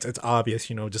first glance, it's obvious,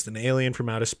 you know, just an alien from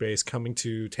outer space coming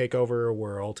to take over a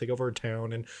world, take over a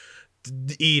town, and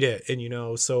eat it. And, you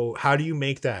know, so how do you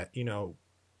make that, you know,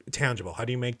 tangible? How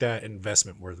do you make that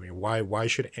investment worthy? Why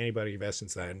should anybody invest in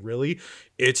that? And really,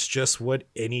 it's just what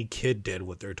any kid did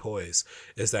with their toys,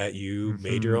 is that you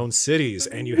made your own cities,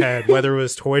 and you had, whether it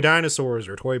was toy dinosaurs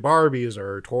or toy Barbies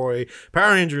or toy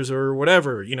Power Rangers or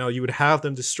whatever, you know, you would have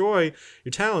them destroy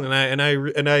your town. And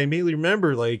I immediately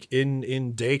remember, like, in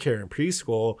daycare and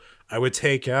preschool, I would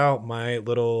take out my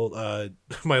little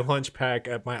my lunch pack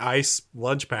at my ice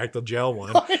lunch pack, the gel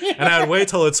one, and I would wait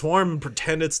till it's warm and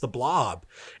pretend it's The Blob.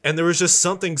 And there was just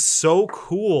something so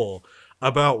cool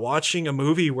about watching a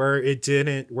movie where it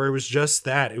was just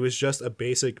that. It was just a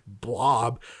basic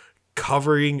blob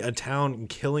covering a town and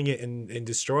killing it and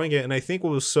destroying it. And I think what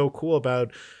was so cool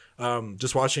about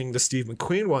just watching the Steve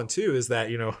McQueen one too is that,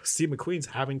 you know, Steve McQueen's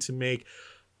having to make,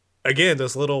 again,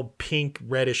 this little pink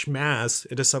reddish mass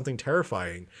into something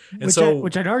terrifying, and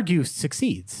which I'd argue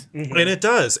succeeds, and it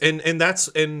does, and that's,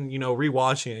 and you know,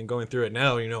 rewatching it and going through it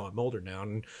now, you know, I'm older now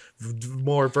and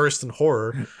more versed in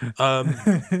horror.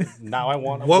 Now I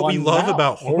want what we love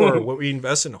about horror, what we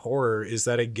invest in horror, is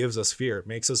that it gives us fear. It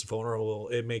makes us vulnerable.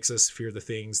 It makes us fear the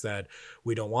things that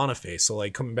we don't want to face. So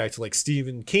like coming back to like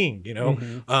Stephen King, you know,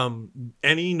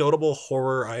 any notable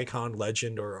horror icon,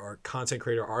 legend, or content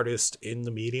creator, artist in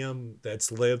the medium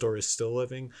that's lived or is still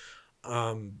living,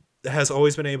 has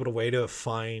always been able to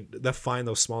find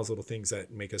those small little things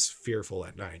that make us fearful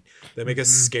at night, that make us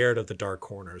scared of the dark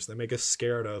corners, that make us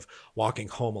scared of walking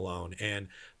home alone, and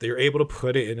they're able to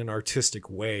put it in an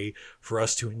artistic way for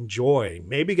us to enjoy,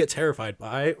 maybe get terrified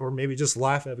by it, or maybe just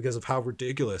laugh at because of how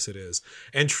ridiculous it is.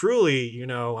 And truly, you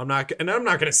know, I'm not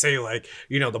going to say like,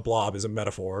 you know, The Blob is a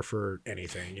metaphor for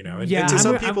anything, you know, and to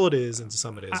some people it is, and to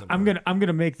some it isn't. I'm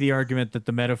gonna make the argument that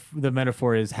the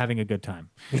metaphor is having a good time.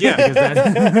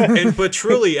 Yeah. But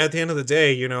truly, at the end of the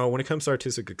day, you know, when it comes to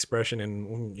artistic expression,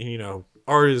 and you know,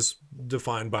 art is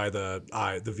defined by the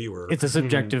eye, the viewer. It's a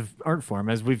subjective art form,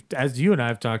 as you and I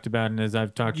have talked about, and as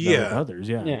I've talked about with others.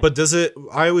 Yeah. But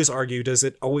I always argue, does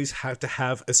it always have to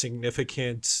have a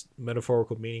significant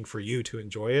metaphorical meaning for you to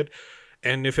enjoy it?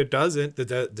 And if it doesn't,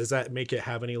 does that make it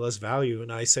have any less value?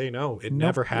 And I say no, it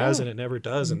never has, and it never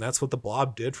does. And that's what The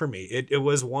Blob did for me. It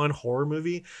was one horror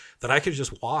movie that I could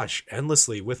just watch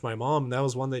endlessly with my mom. And that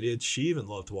was one that she even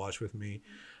loved to watch with me.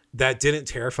 That didn't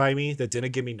terrify me, that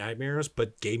didn't give me nightmares,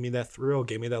 but gave me that thrill,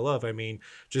 gave me that love. I mean,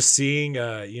 just seeing,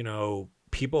 you know,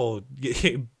 people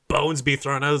bones be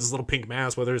thrown out of this little pink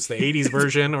mask, whether it's the 80s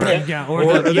version or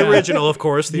the original, of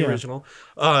course, the original.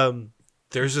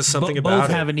 There's just something about it.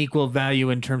 Both have an equal value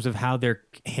in terms of how they're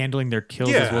handling their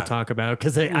kills, as we'll talk about.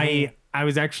 Because I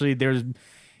was actually there's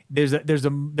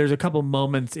a couple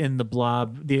moments in The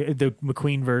Blob, the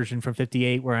McQueen version from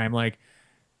 '58, where I'm like,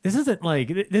 this isn't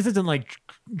like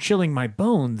chilling my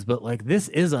bones, but like this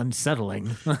is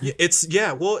unsettling. And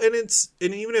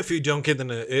even if you don't get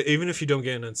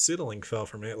an unsettling feel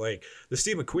from it, like the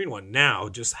Steve McQueen one now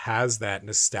just has that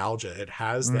nostalgia. It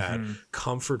has that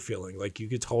comfort feeling. Like you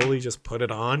could totally just put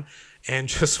it on and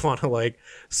just want to like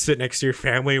sit next to your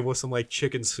family with some like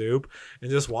chicken soup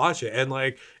and just watch it. And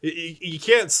like you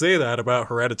can't say that about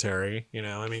Hereditary, you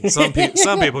know. I mean, some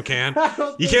people can.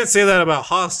 You can't say that about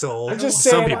Hostel.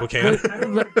 Some people can.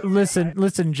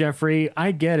 Listen, Jeffrey,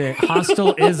 I get it.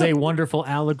 Hostel is a wonderful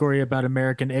allegory about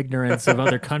American ignorance of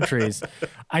other countries.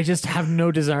 I just have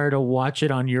no desire to watch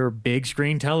it on your big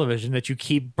screen television that you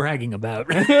keep bragging about.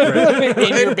 In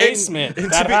your basement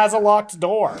that has a locked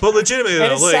door. But legitimately,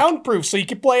 and it's soundproof, so you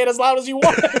can play it as loud as you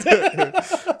want.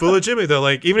 But legitimately, though,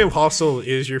 like even if Hostel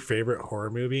is your favorite horror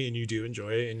movie and you do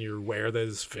enjoy it and you're aware that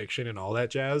it's fiction and all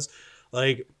that jazz,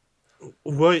 like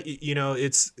what, you know,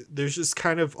 there's just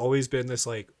kind of always been this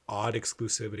like odd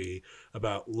exclusivity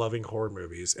about loving horror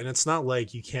movies, and it's not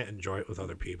like you can't enjoy it with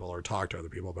other people or talk to other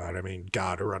people about it. I mean,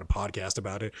 God, or run a podcast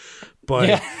about it,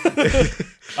 but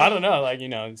I don't know, like, you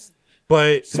know,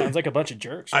 but sounds like a bunch of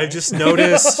jerks. Right? I've just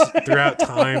noticed throughout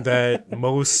time that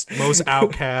most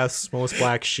outcasts, most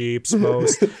black sheeps,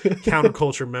 most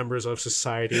counterculture members of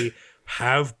society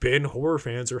have been horror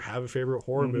fans or have a favorite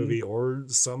horror movie, or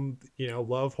some, you know,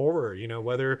 love horror, you know,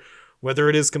 whether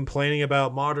it is complaining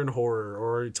about modern horror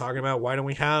or talking about why don't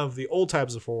we have the old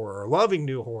types of horror or loving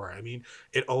new horror. I mean,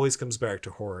 it always comes back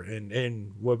to horror,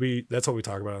 and that's what we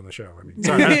talk about on the show. I mean,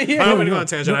 sorry, I'm going on a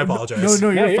tangent. I apologize.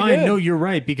 No, you're fine. Good. No, you're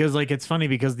right, because like it's funny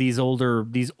because these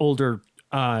older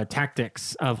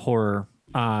tactics of horror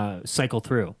cycle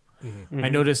through. I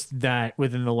noticed that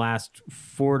within the last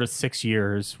 4 to 6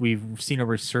 years, we've seen a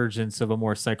resurgence of a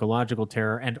more psychological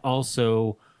terror and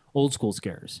also old school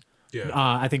scares. Yeah.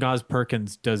 I think Oz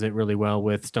Perkins does it really well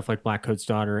with stuff like Black Coat's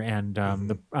Daughter and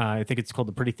I think it's called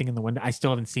The Pretty Thing in the Window. I still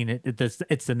haven't seen it. It's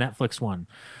the Netflix one.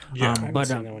 Yeah, I haven't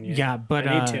seen that one yet. Yeah, but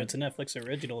I need to. It's a Netflix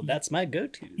original. That's my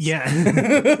go-to.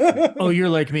 Yeah. Oh, you're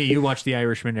like me. You watch The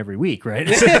Irishman every week, right?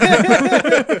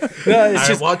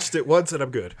 I watched it once and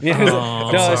I'm good. Yeah,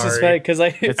 it's just funny because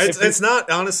it's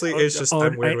not, honestly. It's just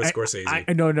I'm weird with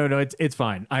Scorsese. No. It's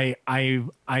fine.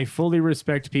 I fully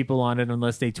respect people on it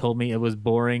unless they told me it was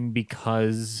boring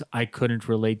because I couldn't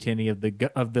relate to any of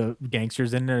the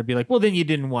gangsters in it. I'd be like, well, then you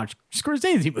didn't watch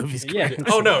Scorsese movies. Yeah.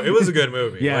 Oh no, it was a good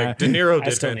movie. Yeah. Like De Niro I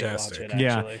did still need to fantastic. watch it,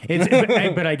 Yeah,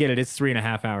 actually. but I get it. It's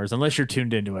 3.5 hours. Unless you're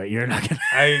tuned into it, you're not gonna.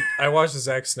 I watched the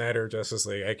Zack Snyder Justice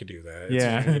League. I could do that.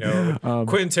 Yeah. You know,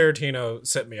 Quentin Tarantino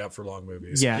set me up for long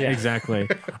movies. Yeah, exactly.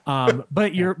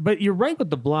 But you're right with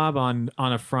the Blob on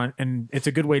a front, and it's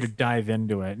a good way to dive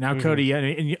into it. Now, Cody,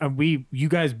 and you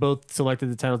guys both selected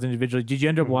the titles individually. Did you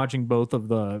end up watching both of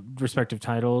the respective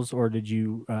titles, or did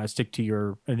you stick to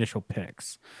your initial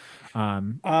picks?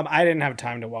 I didn't have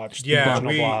time to watch the Yeah,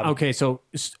 original Blob. Okay, so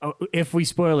if we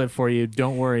spoil it for you,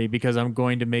 don't worry, because I'm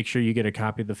going to make sure you get a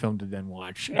copy of the film to then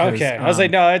watch. Okay, I was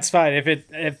like, no, it's fine.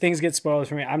 If things get spoiled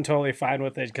for me, I'm totally fine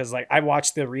with it because like I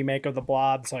watched the remake of the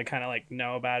Blob, so I kind of like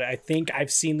know about it. I think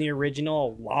I've seen the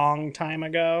original a long time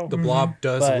ago. The Blob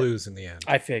does But lose in the end.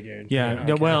 I figured. Yeah.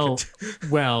 Okay.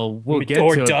 Well, we'll get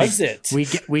or to does it.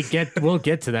 We'll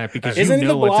get to that because isn't you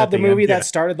know the what's Blob at the movie end. that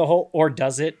started the whole or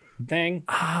does it thing?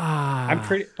 I'm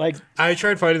pretty like I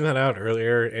tried finding that out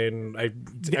earlier, and I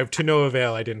to no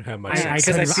avail. I didn't have much. I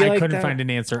sense. couldn't find an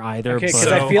answer either. Okay, because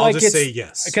So I feel I'll like just it's say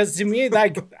yes. Because to me,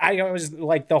 like I was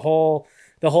like the whole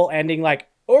ending, like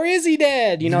or is he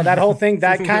dead? You know that whole thing.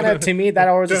 That kind of to me that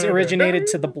always just originated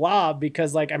to the Blob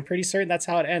because like I'm pretty certain that's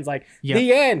how it ends. Like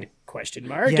the end. Question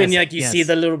mark, Yes, and like you yes. see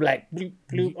the little like bloop,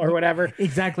 bloop, or whatever.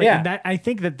 Exactly. Yeah. And that I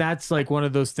think that's like one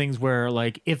of those things where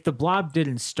like if the Blob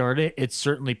didn't start it, it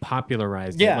certainly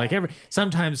popularized it. Yeah. Like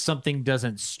sometimes something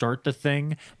doesn't start the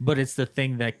thing, but it's the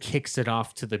thing that kicks it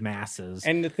off to the masses.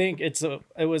 And to think it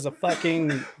was a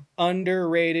fucking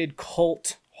underrated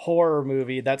cult horror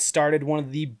movie that started one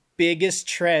of the biggest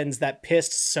trends that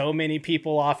pissed so many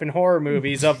people off in horror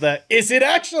movies of the is it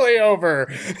actually over?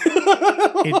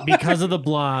 Because of the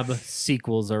Blob,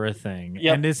 sequels are a thing.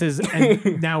 Yep. And this is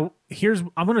and now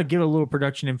I'm going to give a little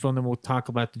production info and then we'll talk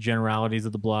about the generalities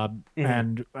of the Blob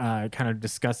and kind of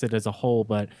discuss it as a whole.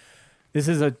 But this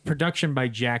is a production by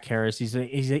Jack Harris. He's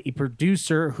a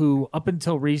producer who up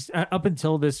until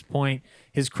this point,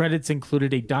 his credits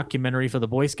included a documentary for the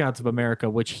Boy Scouts of America,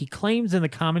 which he claims in the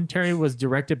commentary was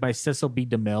directed by Cecil B.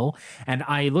 DeMille. And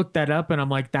I looked that up and I'm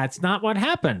like, that's not what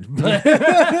happened.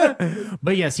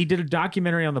 But yes, he did a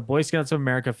documentary on the Boy Scouts of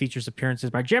America, features appearances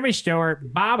by Jimmy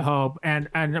Stewart, Bob Hope, and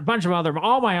a bunch of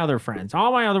all my other friends,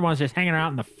 all my other ones just hanging out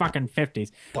in the fucking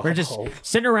 50s. We're just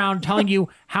sitting around telling you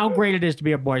how great it is to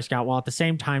be a Boy Scout while at the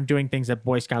same time doing things that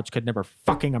Boy Scouts could never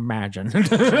fucking imagine.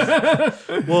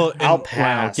 Well, I'll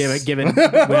pass.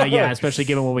 Yeah, especially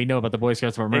given what we know about the Boy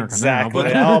Scouts of America Exactly.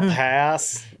 now. I'll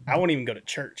pass. I won't even go to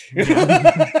church.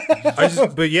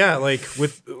 But yeah, like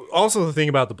with also the thing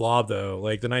about the Blob though,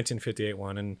 like the 1958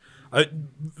 one, and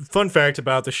fun fact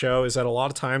about the show is that a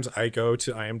lot of times I go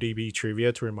to IMDb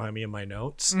trivia to remind me of my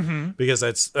notes because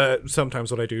that's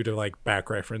sometimes what I do to like back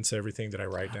reference everything that I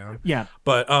write down. Yeah,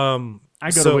 but I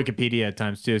go to Wikipedia at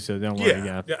times too, so don't worry.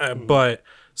 Yeah. But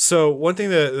so one thing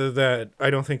that I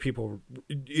don't think people,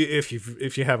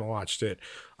 if you haven't watched it,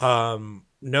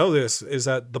 know this is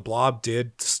that the Blob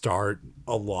did start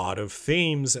a lot of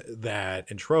themes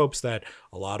and tropes that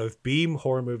a lot of B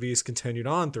horror movies continued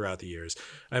on throughout the years.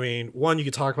 I mean, one, you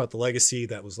could talk about the legacy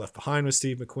that was left behind with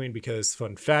Steve McQueen, because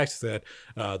fun fact that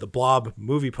the Blob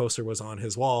movie poster was on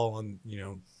his wall on,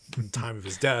 in the time of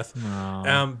his death.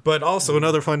 But also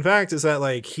another fun fact is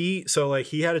that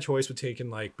he had a choice with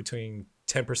taking between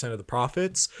 10% of the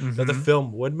profits that the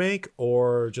film would make,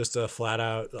 or just a flat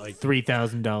out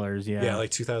 $3,000. Yeah, like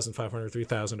 $2,500,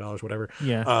 $3,000, whatever.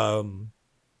 Yeah.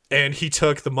 And he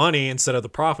took the money instead of the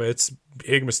profits.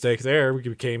 Big mistake there. It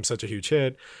became such a huge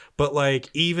hit. But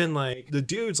even the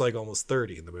dude's almost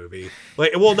 30 in the movie.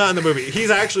 Well, not in the movie. He's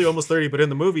actually almost 30, but in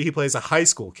the movie he plays a high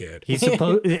school kid. He's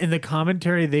supposed in the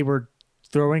commentary they were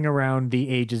throwing around the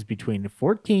ages between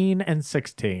 14 and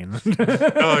 16.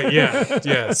 Oh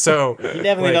yeah. So you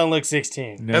definitely don't look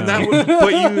 16. No. And that would,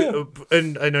 but you,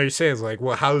 and I know you're saying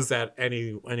well, how is that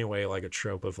anyway a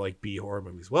trope of B horror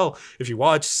movies? Well, if you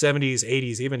watch 70s,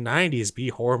 80s, even 90s B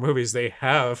horror movies, they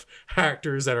have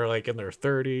actors that are in their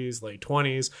 30s, late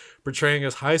 20s, portraying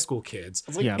as high school kids.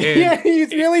 Yeah, you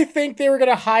really think they were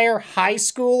gonna hire high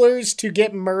schoolers to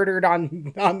get murdered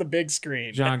on the big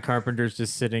screen? John Carpenter's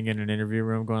just sitting in an interview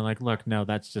room going look, no,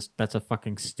 that's a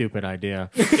fucking stupid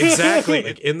idea. Exactly.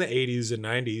 In the 80s and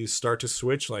 90s, start to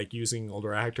switch using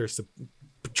older actors to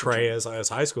portray as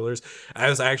high schoolers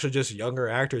as actually just younger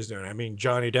actors doing it. I mean,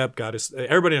 Johnny Depp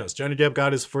everybody knows Johnny Depp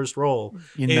got his first role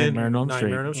in Nightmare on Elm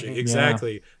Street.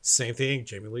 Exactly. Yeah. Same thing.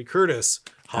 Jamie Lee Curtis,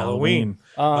 Halloween.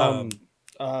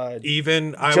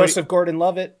 Even Joseph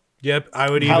Gordon-Levitt Yep, I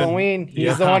would Halloween. even.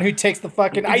 He's the one who takes the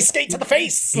fucking ice skate to the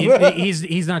face.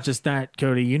 He's not just that,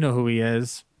 Cody. You know who he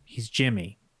is. He's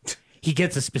Jimmy. He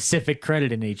gets a specific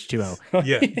credit in H2O.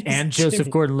 Yeah. And Joseph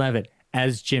Gordon-Levitt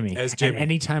as Jimmy. As Jimmy. And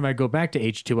anytime I go back to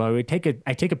H2O,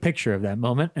 I take a picture of that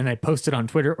moment and I post it on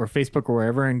Twitter or Facebook or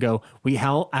wherever and go, we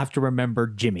all have to remember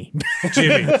Jimmy.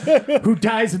 Jimmy. Who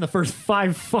dies in the first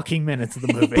 5 fucking minutes of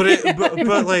the movie.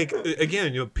 But like,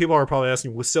 again, people are probably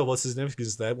asking, well, still, what's the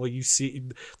significance of that? Well, you see,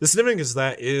 the significance of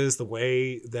that is the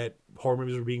way that horror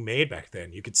movies were being made back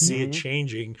then. You could see it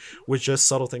changing with just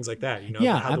subtle things like that. You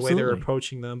know, how the way they were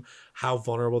approaching them, how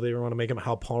vulnerable they want to make them,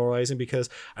 how polarizing. Because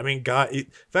I mean,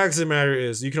 facts of the matter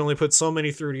is, you can only put so many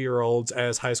 30-year-olds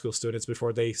as high school students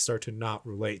before they start to not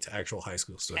relate to actual high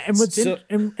school students.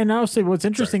 And and I'll say what's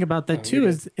interesting about that too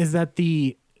is that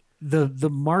the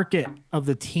market of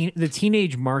the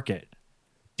teenage market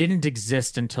didn't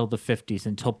exist until the 50s,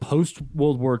 until post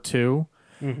World War II.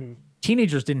 Mm-hmm.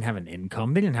 Teenagers didn't have an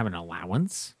income. They didn't have an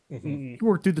allowance. You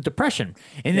worked through the Depression.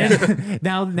 And then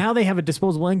now they have a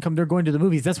disposable income. They're going to the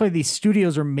movies. That's why these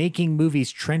studios are making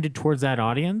movies trended towards that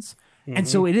audience. And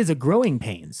so it is a growing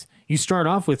pains. You start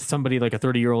off with somebody like a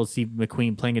 30-year-old Steve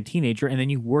McQueen playing a teenager, and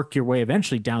then you work your way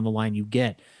eventually down the line. You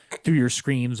get through your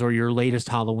Screams or your latest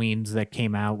Halloweens that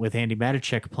came out with Andy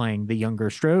Matichek playing the younger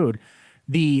Strode.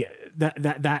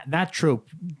 That trope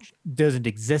doesn't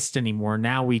exist anymore.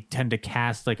 Now we tend to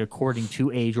cast like according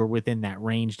to age or within that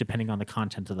range, depending on the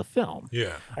content of the film.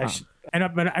 Yeah.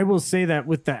 But I will say that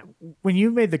with that, when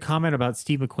you made the comment about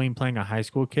Steve McQueen playing a high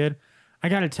school kid, I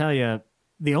got to tell you,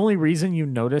 the only reason you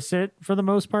notice it for the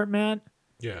most part, Matt.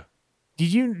 Yeah.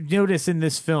 Did you notice in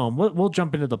this film? We'll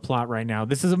jump into the plot right now.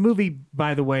 This is a movie,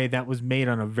 by the way, that was made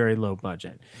on a very low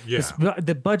budget. Yeah.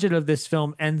 The budget of this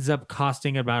film ends up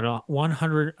costing about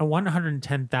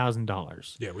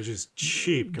 $110,000. Yeah, which is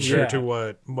cheap compared to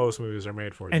what most movies are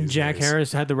made for. And these Jack days.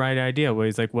 Harris had the right idea, where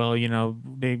he's like, well, you know,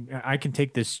 I can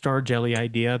take this Star Jelly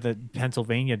idea that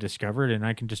Pennsylvania discovered, and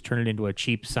I can just turn it into a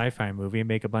cheap sci-fi movie and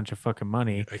make a bunch of fucking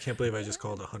money. I can't believe I just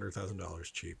called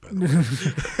 $100,000 cheap. By the way.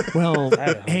 Well,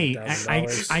 hey,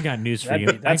 I got news for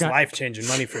you. That's life-changing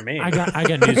money for me. I got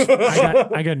news.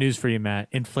 I got news for you, Matt.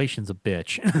 Inflation's a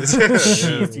bitch.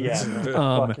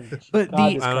 But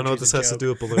I don't know what this has to do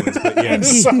with balloons, but yeah,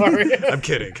 sorry, I'm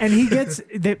kidding.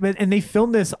 And they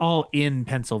filmed this all in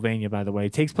Pennsylvania, by the way.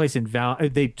 It takes place in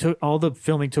all the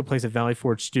filming took place at Valley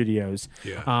Forge Studios.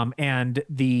 Yeah. And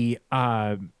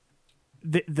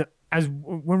as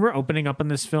when we're opening up in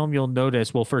this film, you'll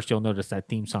notice that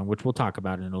theme song, which we'll talk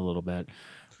about in a little bit.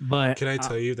 But can I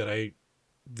tell you that I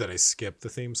skipped the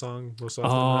theme song most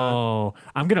often? Oh,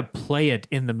 I'm gonna play it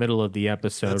in the middle of the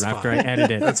episode after I edit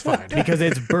it. That's fine because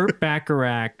it's Burt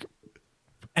Bacharach,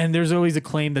 and there's always a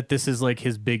claim that this is like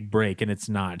his big break, and it's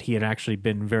not. He had actually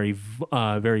been very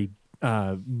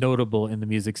notable in the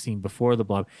music scene before The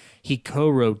Blob. He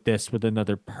co-wrote this with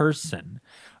another person,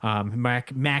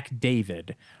 Mac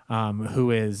David,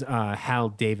 who is Hal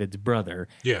David's brother.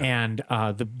 Yeah. And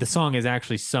the song is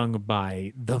actually sung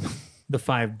by the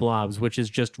Five Blobs, which is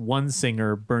just one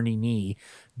singer, Bernie Nee,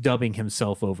 dubbing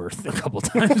himself over a couple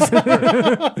times.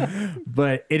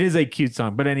 But it is a cute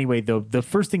song. But anyway, though, the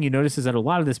first thing you notice is that a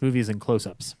lot of this movie is in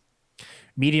close-ups.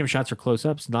 Medium shots are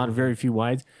close-ups, not very few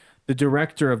wides. The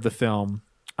director of the film,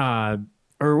 Irvin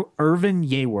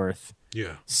Yeworth,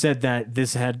 said that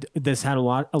this had a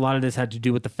lot of this had to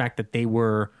do with the fact that they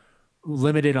were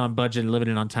limited on budget,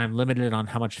 limited on time, limited on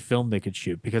how much film they could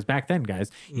shoot. Because back then,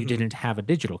 guys, you didn't have a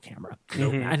digital camera.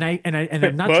 Nope. And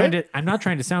I'm not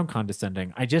trying to sound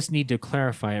condescending. I just need to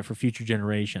clarify it for future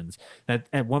generations that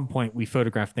at one point we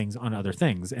photographed things on other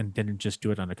things and didn't just do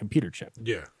it on a computer chip.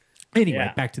 Yeah.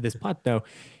 Anyway, back to this plot though.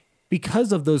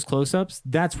 Because of those close-ups,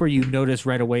 that's where you notice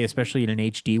right away, especially in an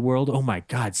HD world, oh my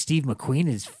God, Steve McQueen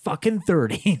is fucking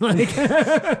 30.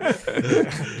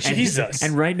 Jesus.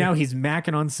 And right now he's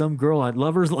macking on some girl at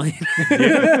Lover's Lane.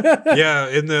 Yeah,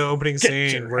 in the opening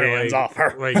scene where hands off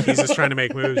her. like he's just trying to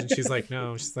make moves and she's like,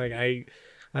 no, she's like,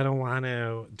 I don't want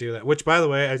to do that. Which, by the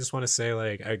way, I just want to say,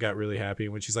 like, I got really happy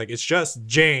when she's like, it's just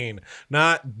Jane,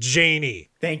 not Janie.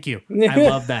 Thank you. I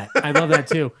love that. I love that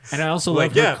too. And I also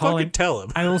love her calling. Tell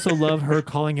him. I also love her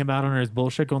calling him out on his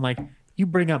bullshit, going like, you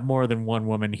bring up more than one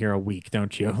woman here a week,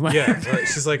 don't you? Yeah.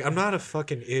 She's like, I'm not a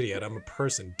fucking idiot. I'm a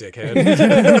person, dickhead.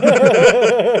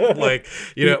 Like,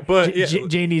 you know, but yeah.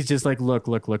 Janie's just like, look,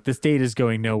 this date is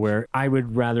going nowhere. I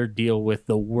would rather deal with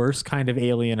the worst kind of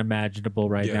alien imaginable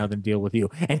right now than deal with you.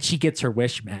 And she gets her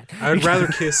wish, Matt. I would rather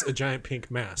kiss a giant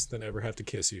pink mask than ever have to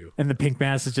kiss you. And the pink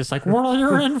mask is just like, well,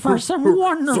 you're in for some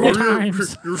wonderful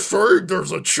times. You're saying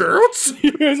there's a chance?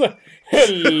 He's like,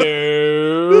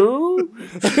 hello.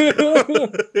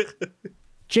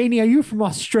 Janie, are you from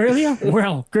Australia?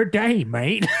 Well, good day,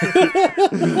 mate.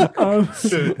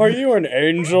 Are you an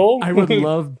angel? I would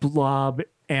love Blob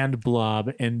and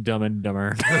Blob in Dumb and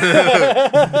Dumber.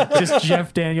 Just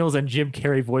Jeff Daniels and Jim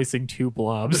Carrey voicing two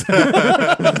blobs.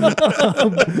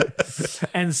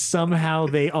 And somehow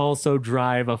they also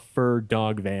drive a fur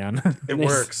dog van. It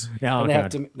works. Oh,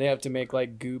 and they have to make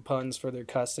like goo puns for their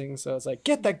cussing. So it's like,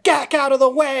 get the gack out of the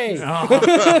way. Are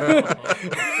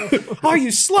you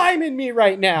sliming me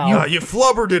right now? You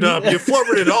flubbered it up. You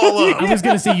flubbered it all up. I was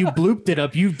going to say you blooped it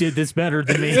up. You did this better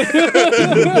than me.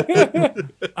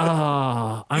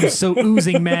 I'm so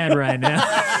oozing mad right now.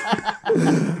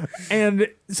 And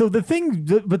so the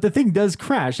thing does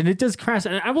crash, and it does crash.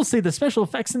 And I will say the special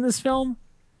effects in this film,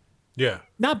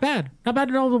 not bad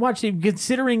at all to watch.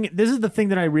 Considering this is the thing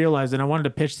that I realized, and I wanted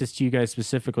to pitch this to you guys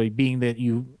specifically, being that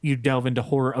you delve into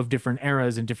horror of different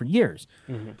eras and different years.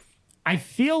 Mm-hmm. I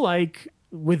feel like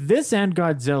with this and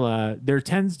Godzilla, there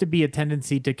tends to be a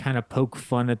tendency to kind of poke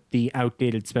fun at the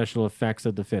outdated special effects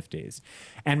of the 50s.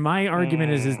 And my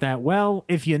argument is that, well,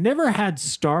 if you never had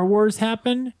Star Wars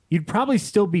happen, you'd probably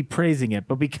still be praising it.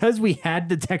 But because we had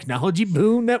the technology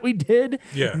boom that we did,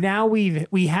 now we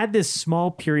had this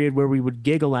small period where we would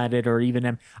giggle at it, or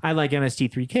even, I like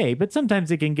MST3K, but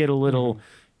sometimes it can get a little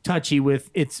touchy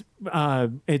with its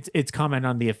comment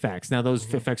on the effects. Now,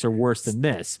 those effects are worse than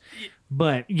this.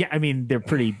 But yeah, I mean, they're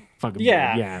pretty fucking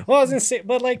weird. Yeah. Well, I was gonna say,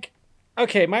 but like,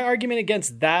 okay, my argument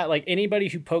against that, like anybody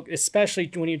who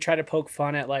especially when you try to poke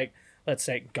fun at, like, let's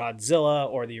say Godzilla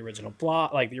or the original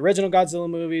Blob, like the original Godzilla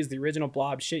movies, the original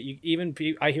Blob shit.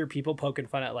 I hear people poking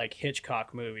fun at like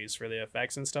Hitchcock movies for the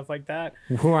effects and stuff like that.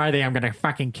 Who are they? I'm gonna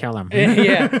fucking kill them.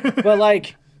 Yeah, but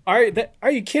like, are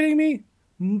you kidding me?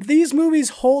 These movies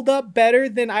hold up better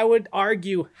than, I would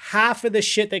argue, half of the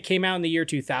shit that came out in the year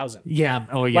 2000. Yeah.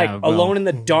 Oh, yeah. Like Alone in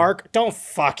the Dark. Don't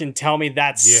fucking tell me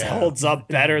that holds up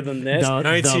better than this.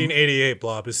 1988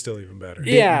 Blob is still even better.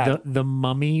 Yeah. The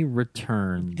Mummy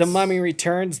Returns. The Mummy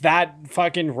Returns. That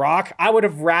fucking Rock. I would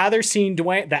have rather seen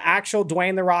the actual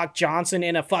Dwayne The Rock Johnson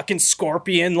in a fucking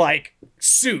scorpion like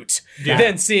suit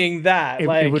than seeing that. It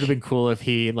would have been cool if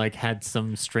he like had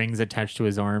some strings attached to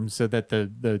his arms so that the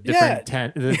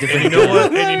different and you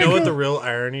know what the real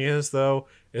irony is, though,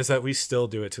 is that we still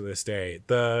do it to this day.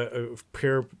 The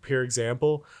pure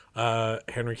example,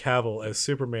 Henry Cavill as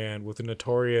Superman with a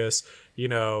notorious,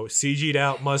 CG'd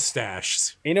out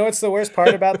mustache. You know what's the worst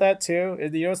part about that too?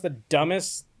 You know what's the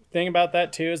dumbest thing about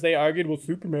that too? Is they argued, well,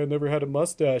 Superman never had a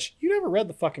mustache. You never read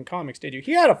the fucking comics, did you?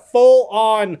 He had a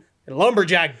full-on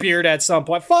lumberjack beard at some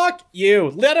point. Fuck you.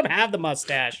 Let him have the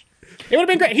mustache. It would have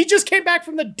been great. He just came back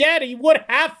from the dead. He would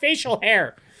have facial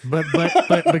hair. But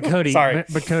Cody, sorry.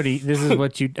 But Cody, this is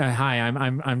what you. Hi,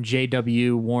 I'm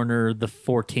J.W. Warner the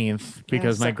 14th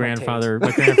because my great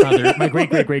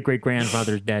great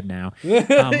grandfather's dead now.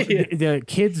 The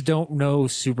kids don't know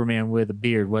Superman with a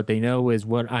beard. What they know is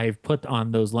what I've put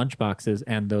on those lunchboxes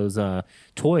and those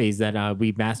toys that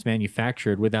we mass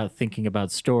manufactured without thinking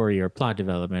about story or plot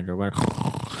development or what.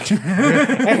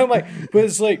 And I'm like,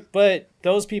 but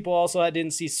those people also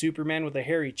didn't see Superman with a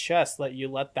hairy chest.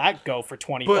 Let that go for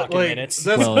 20 fucking minutes.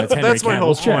 That's my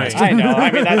whole point. I know.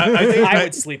 I mean, I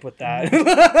would sleep with that.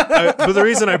 But the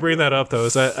reason I bring that up, though,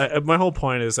 is that my whole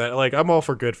point is that, like, I'm all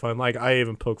for good fun. Like, I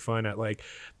even poke fun at, like,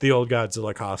 the old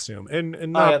Godzilla costume,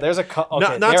 and not, there's a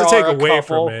not to take away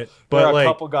from it, but there are like a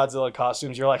couple Godzilla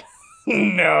costumes. You're like,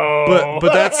 no,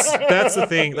 but that's the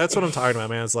thing. That's what I'm talking about,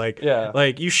 man. It's like,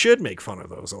 like you should make fun of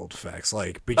those old effects,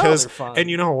 like, because and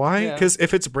you know why? Because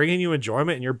if it's bringing you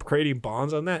enjoyment and you're creating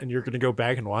bonds on that, and you're going to go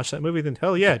back and watch that movie, then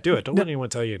hell yeah, do it. Don't let anyone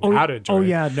tell you how to enjoy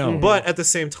it. But at the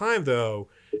same time, though,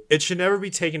 it should never be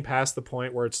taken past the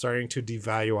point where it's starting to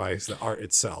devaluize the art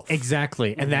itself.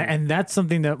 Exactly, and that's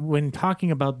something that when talking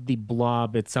about the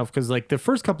Blob itself, because like the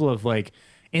first couple of like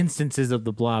instances of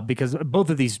the Blob, because both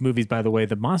of these movies, by the way,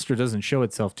 the monster doesn't show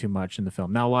itself too much in the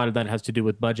film. Now, a lot of that has to do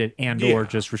with budget and or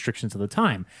just restrictions of the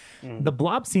time. The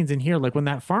Blob scenes in here, like when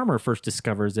that farmer first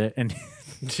discovers it, and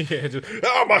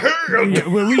my hand.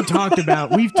 We've talked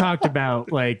about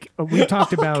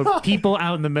people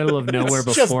out in the middle of nowhere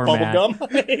before, Matt.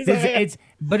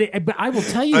 But I will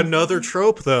tell you another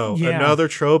trope, though. Another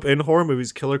trope in horror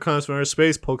movies. Killer comes from outer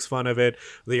space, pokes fun of it.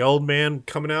 The old man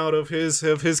coming out of his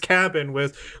cabin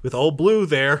with old Blue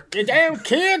there. You damn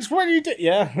kids, what are you doing?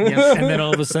 Yeah. And then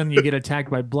all of a sudden you get attacked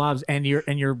by blobs and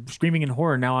you're screaming in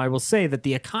horror. Now I will say that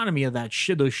the economy of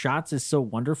those shots is so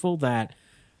wonderful that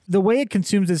the way it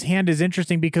consumes his hand is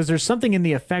interesting because there's something in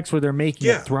the effects where they're making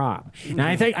it throb. And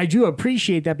I think I do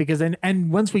appreciate that because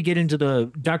and once we get into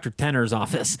the Dr. Tenner's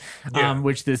office,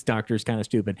 which this doctor is kind of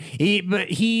stupid.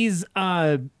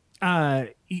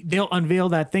 They'll unveil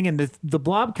that thing and the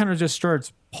blob kind of just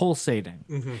starts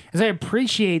pulsating. As I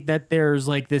appreciate that there's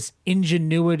like this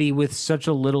ingenuity with such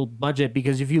a little budget,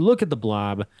 because if you look at the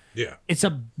blob, it's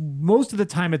most of the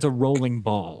time it's a rolling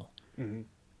ball.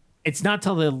 It's not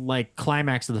till the like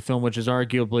climax of the film, which is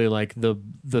arguably like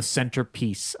the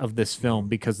centerpiece of this film,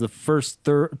 because the first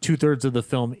 2/3 of the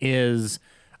film is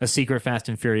a secret Fast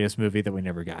and Furious movie that we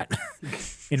never got,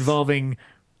 involving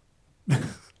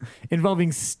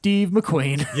Steve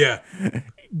McQueen.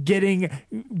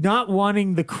 Not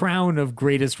wanting the crown of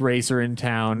greatest racer in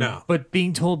town, but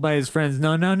being told by his friends,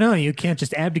 no, you can't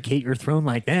just abdicate your throne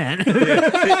like that.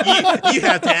 You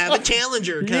have to have a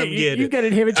challenger come get it. You got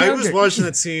to have a challenger. I was watching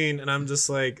that scene and I'm just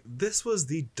like, this was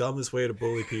the dumbest way to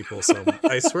bully people. So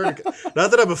I swear to God,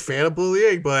 not that I'm a fan of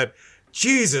bullying, but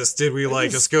Jesus, did we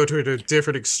like just go to a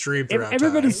different extreme throughout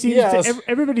everybody time.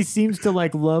 Everybody seems to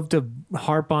like love to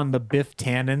harp on the Biff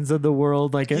Tannens of the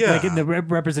world, like in the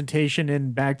representation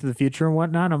in Back to the Future and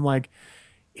whatnot. I'm like,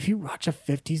 if you watch a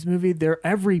 50s movie, they're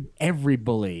every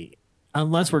bully,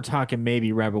 unless we're talking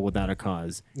maybe Rebel Without a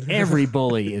Cause, every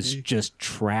bully is just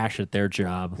trash at their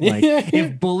job. Like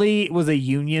if bully was a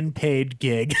union paid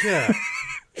gig,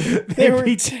 they'd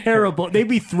be terrible. They'd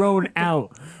be thrown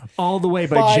out all the way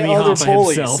by Jimmy Hoffa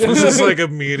himself. This is like a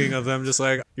meeting of them just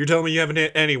like, you're telling me you haven't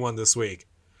hit anyone this week.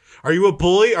 Are you a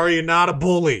bully or are you not a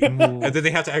bully? And then they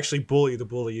have to actually bully the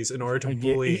bullies in order to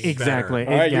bully exactly.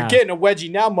 All right, you're getting a wedgie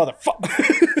now, motherfucker.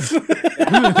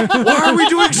 Why are we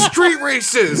doing street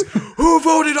races? Who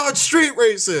voted on street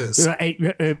races?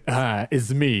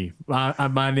 It's me.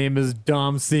 My name is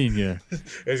Dom Senior.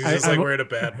 He's just like wearing a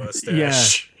bad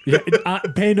mustache.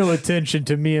 Pay no attention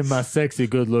to me and my sexy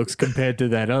good looks compared to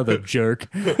that other jerk.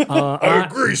 I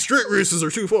agree. Street races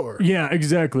are too far. Yeah,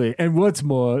 exactly. And what's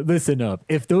more, listen up.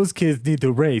 If those kids need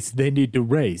to race, they need to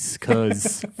race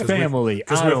because family.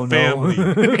 I don't know.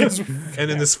 And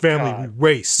in this family, we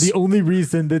race. The only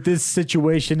reason that this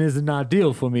situation is an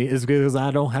ideal for me is because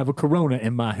I don't have a Corona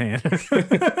in my hand.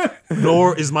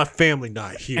 Nor is my family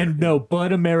not here. And no,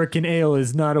 Bud American Ale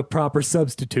is not a proper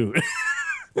substitute.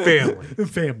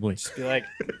 Family. Just be like,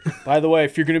 by the way,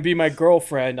 if you're going to be my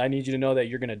girlfriend, I need you to know that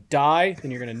you're going to die, then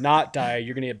you're going to not die,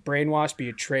 you're going to get brainwashed, be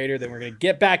a traitor, then we're going to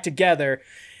get back together,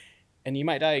 and you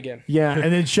might die again. Yeah,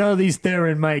 and then Charlize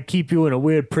Theron might keep you in a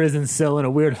weird prison cell in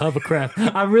a weird hovercraft.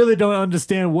 I really don't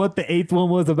understand what the 8th one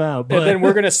was about. But... And then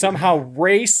we're going to somehow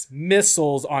race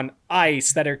missiles on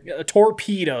ice that are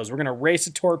torpedoes. We're going to race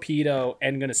a torpedo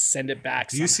and going to send it back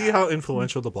Do you see how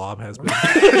influential the Blob has been?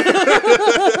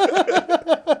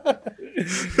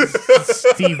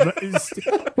 Steve,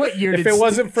 what year if it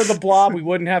wasn't for the Blob, we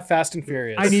wouldn't have Fast and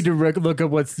Furious. I need to look up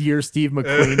what year Steve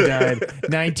McQueen died.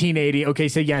 1980. Okay,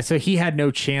 so he had no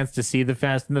chance to see the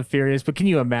Fast and the Furious, but can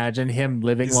you imagine him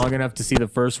living long enough to see the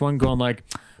first one going like,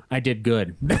 I did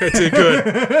good. I did good.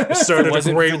 I started a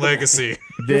great legacy.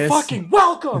 You're fucking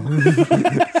welcome.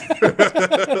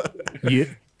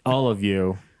 All of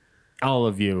you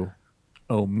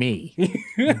owe me.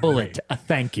 Bullet, a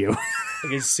thank you. I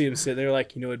can see him sit there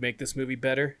like, you know what would make this movie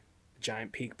better? A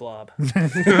giant pink blob.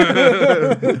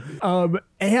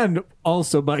 And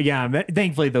also, but yeah,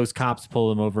 thankfully those cops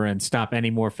pull him over and stop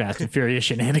any more Fast and Furious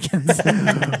shenanigans.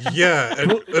 Yeah,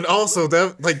 and also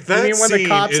that You mean when the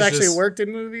cops actually worked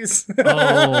in movies?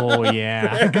 Oh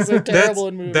yeah, because they're terrible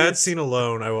in movies. That scene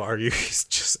alone, I will argue, is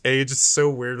just aged so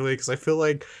weirdly because I feel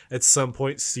like at some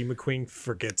point Steve McQueen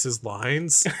forgets his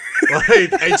lines. Like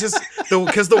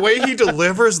because the way he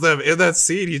delivers them in that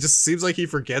scene, he just seems like he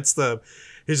forgets them.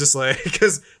 He's just like,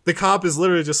 because the cop is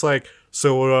literally just like,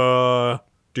 so,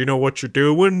 do you know what you're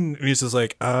doing? And he's just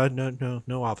like,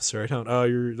 no, officer, I don't.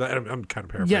 I'm kind of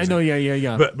paraphrasing.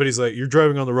 Yeah. But he's like, you're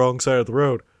driving on the wrong side of the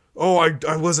road. Oh,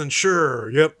 I wasn't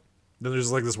sure. Yep. Then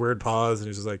there's like this weird pause, and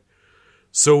he's just like,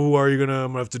 so I'm gonna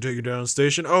have to take you down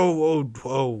station. Oh,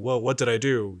 well, what did I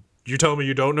do? You tell me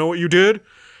you don't know what you did?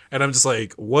 And I'm just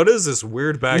like, what is this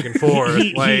weird back and forth?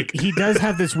 He does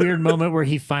have this weird moment where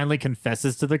he finally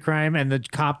confesses to the crime, and the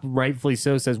cop, rightfully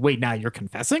so, says, "Wait, now you're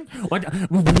confessing? What?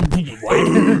 You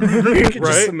can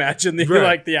just imagine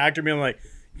the actor being like,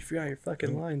 "You forgot your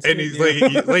fucking lines." And he's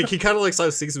like, he kind of like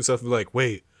starts thinking to himself and be like,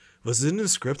 "Wait, was it in the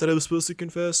script that I was supposed to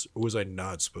confess, or was I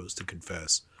not supposed to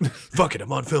confess? Fuck it,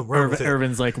 I'm on film. Run with it.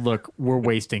 Irvin's like, look, we're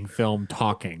wasting film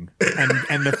talking,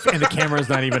 and the camera's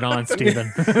not even on,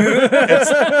 Steven.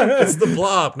 It's the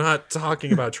Blob, not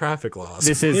talking about traffic laws.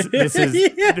 This is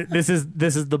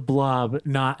the Blob,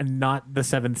 not the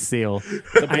Seventh Seal.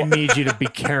 I need you to be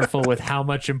careful with how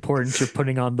much importance you're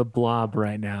putting on the Blob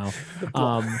right now.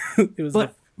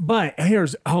 But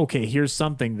here's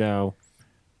something though.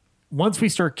 Once we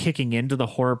start kicking into the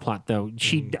horror plot, though,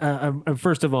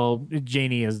 first of all,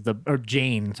 Jane is the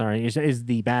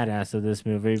badass of this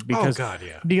movie because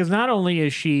because not only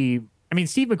is she, I mean,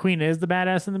 Steve McQueen is the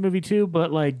badass in the movie too,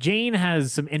 but like Jane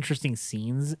has some interesting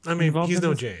scenes. I mean, he's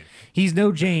no Jane. He's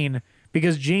no Jane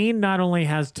because Jane not only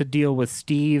has to deal with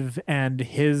Steve and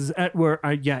his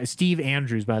Steve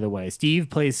Andrews, by the way. Steve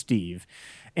plays Steve,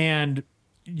 and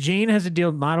Jane has to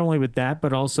deal not only with that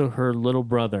but also her little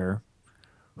brother,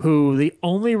 who the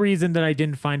only reason that I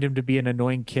didn't find him to be an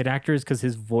annoying kid actor is because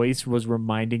his voice was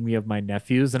reminding me of my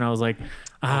nephews. And I was like,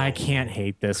 I can't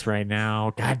hate this right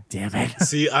now. God damn it.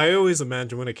 See, I always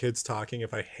imagine when a kid's talking,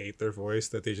 if I hate their voice,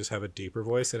 that they just have a deeper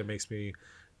voice and it makes me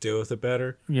deal with it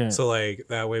better. Yeah. So like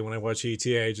that way when I watch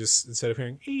E.T., I just, instead of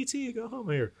hearing E.T., go home,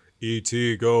 I hear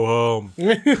E.T., go home.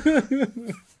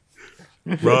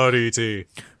 Run, E.T.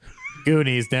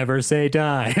 Goonies never say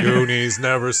die. Goonies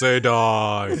never say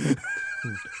die.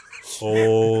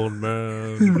 Old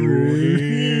man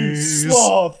Goonies.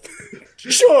 Sloth.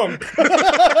 Chunk.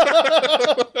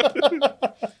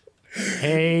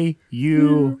 Hey,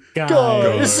 you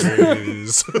guys.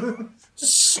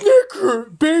 Snicker,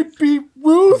 baby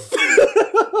Ruth.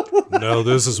 Now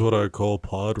this is what I call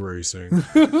pod racing.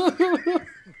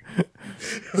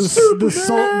 The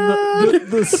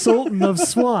Sultan of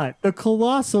SWAT, the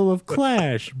Colossal of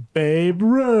Clash, Babe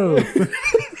Ruth.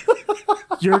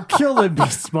 You're killing me,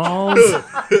 Smalls.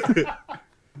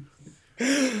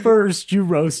 First, you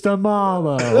roast a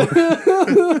mallow.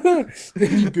 Then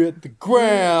you get the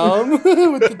ground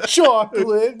with the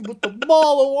chocolate, with the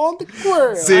mallow on the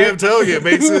ground. See, I'm telling you, it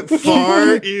makes it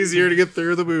far easier to get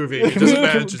through the movie. Just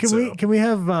imagine can we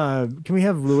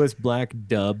have Lewis Black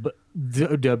dub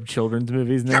children's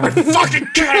movies now? You're fucking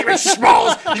kidding me,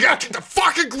 Smalls! You gotta take the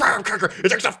fucking graham cracker. It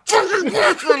takes a fucking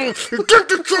marshmallow. You take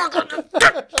the chocolate.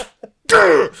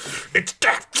 It's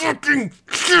that fucking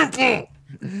simple.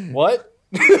 What?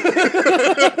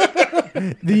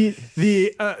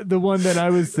 The one that I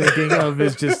was thinking of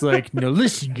is just like, no,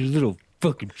 listen, you little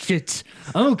fucking shits.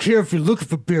 I don't care if you're looking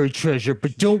for buried treasure,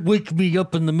 but don't wake me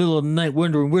up in the middle of the night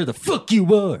wondering where the fuck you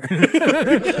are.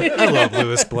 I love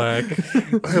Lewis Black.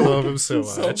 I love him so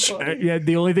much.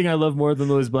 The only thing I love more than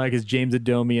Lewis Black is James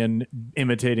Adomian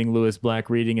imitating Lewis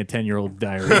Black reading a 10-year-old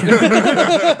diary.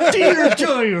 Dear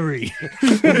diary.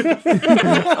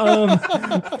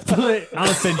 But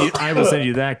I will send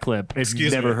you that clip if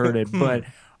you've never heard it. But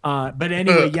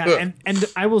anyway, yeah, and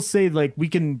I will say, like, we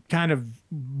can kind of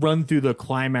run through the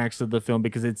climax of the film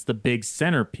because it's the big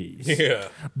centerpiece. Yeah.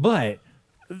 But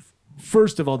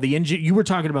first of all, you were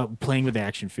talking about playing with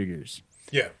action figures.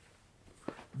 Yeah.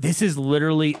 This is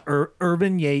literally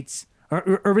Irvin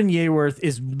Yeaworth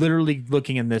is literally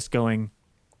looking at this going,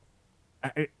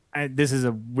 this is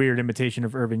a weird imitation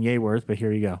of Irvin Yeaworth, but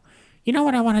here you go. You know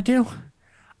what I want to do?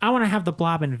 I want to have the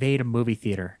Blob invade a movie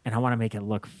theater, and I want to make it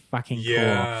look fucking cool.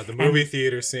 Yeah, the movie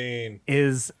theater scene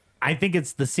is, I think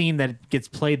it's the scene that gets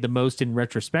played the most in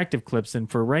retrospective clips, and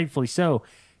for rightfully so.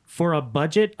 For a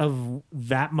budget of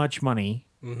that much money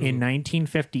in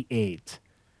 1958,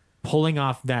 pulling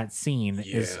off that scene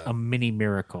is a mini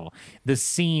miracle. The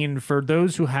scene, for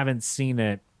those who haven't seen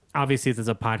it, obviously if there's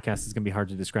a podcast, it's going to be hard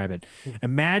to describe it.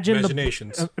 Imagine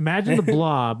the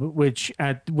Blob, which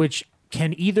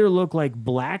can either look like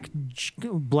black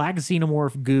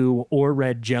xenomorph goo or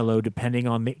red jello, depending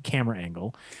on the camera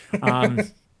angle,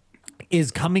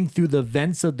 is coming through the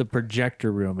vents of the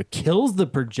projector room. It kills the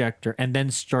projector and then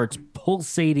starts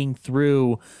pulsating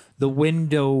through the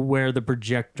window where the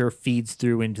projector feeds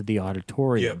through into the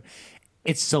auditorium. Yep.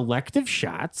 It's selective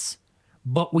shots,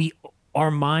 but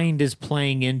our mind is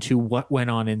playing into what went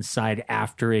on inside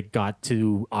after it got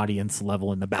to audience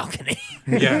level in the balcony.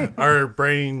 Yeah, our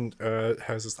brain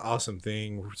has this awesome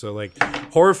thing. So, like,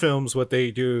 horror films, what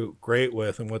they do great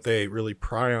with and what they really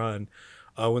pry on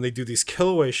when they do these kill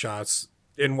away shots,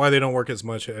 and why they don't work as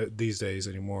much these days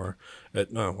anymore.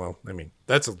 That's a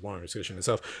long discussion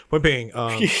itself. Point being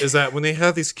is that when they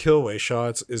have these kill away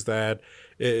shots, is that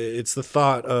it's the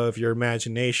thought of your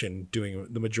imagination doing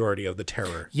the majority of the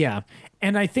terror. Yeah.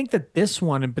 And I think that this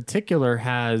one in particular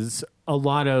has a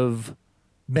lot of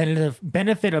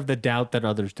benefit of the doubt that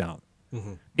others don't.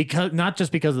 because not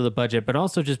just because of the budget, but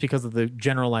also just because of the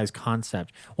generalized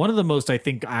concept. One of the most, I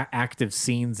think, active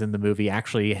scenes in the movie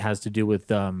actually has to do with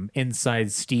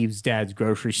inside Steve's dad's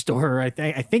grocery store. I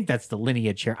think that's the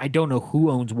lineage here. I don't know who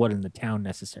owns what in the town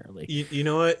necessarily. You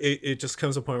know what? It just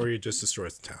comes to a point where he just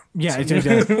destroys the town. Yeah,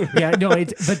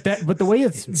 but the way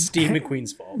it's Steve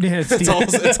McQueen's fault. Yeah,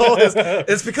 It's all his.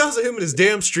 It's because of him and his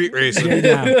damn street racing.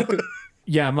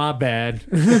 Yeah, my bad.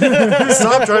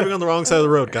 Stop driving on the wrong side of the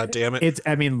road, God damn it.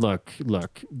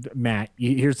 Look, Matt,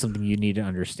 here's something you need to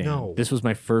understand. No. This was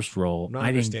my first role.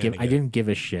 I didn't give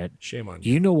a shit. Shame on you. Do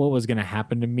you know what was going to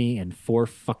happen to me in 4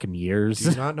 fucking years? Do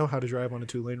you not know how to drive on a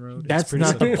 2-lane road? That's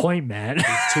not the point, Matt.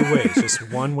 It's 2 ways,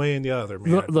 just one way and the other,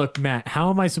 man. Look, Matt, how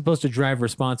am I supposed to drive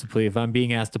responsibly if I'm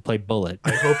being asked to play bullet?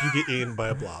 I hope you get eaten by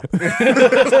a blob.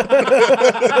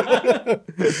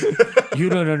 You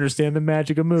don't understand the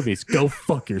magic of movies. Go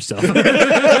fuck yourself. But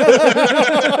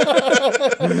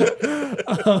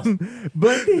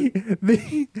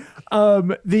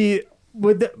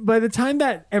by the time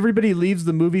that everybody leaves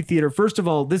the movie theater, first of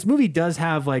all, this movie does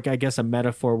have, like, I guess, a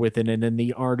metaphor within it, and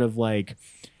the art of, like,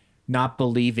 not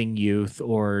believing youth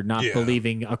or not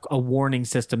believing a warning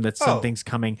system that something's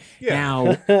coming.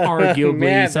 Now, arguably,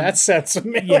 Man, that sets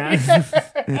me. Yeah.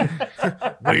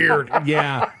 Weird.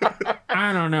 Yeah.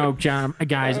 I don't know, John.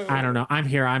 Guys, I don't know. I'm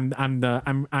here.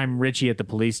 I'm Richie at the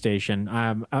police station.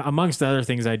 Amongst the other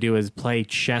things I do is play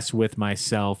chess with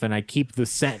myself, and I keep the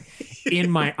set in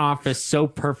my office so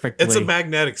perfectly. It's a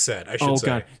magnetic set, I should say.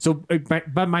 God. So,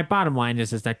 but my bottom line is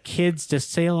that kids just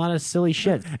say a lot of silly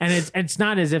shit, and it's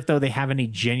not as if though they have any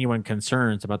genuine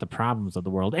concerns about the problems of the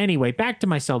world. Anyway, back to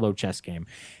my solo chess game.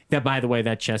 That, by the way,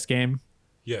 that chess game.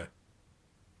 Yeah.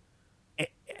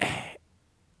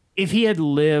 If he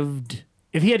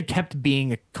had kept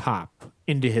being a cop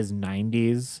into his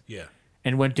 90s,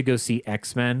 and went to go see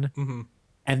X-Men,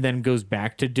 and then goes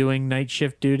back to doing night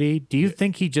shift duty, do you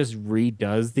think he just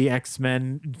redoes the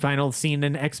X-Men final scene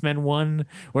in X-Men 1,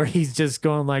 where he's just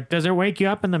going like, does it wake you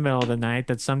up in the middle of the night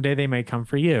that someday they may come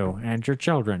for you and your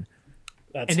children?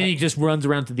 And then he just runs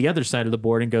around to the other side of the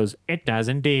board and goes, it does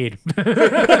indeed.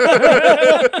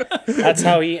 That's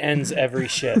how he ends every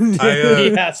shift. He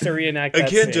has to reenact that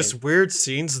again, scene. just weird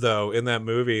scenes though in that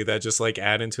movie that just like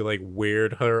add into like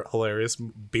weird, hilarious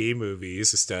B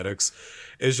movies aesthetics.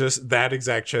 It's just that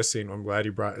exact chess scene. I'm glad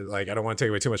you brought. Like, I don't want to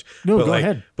take away too much. No, but go like,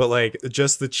 ahead. But like,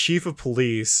 just the chief of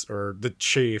police or the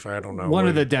chief, I don't know, One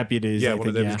of the deputies. Yeah, one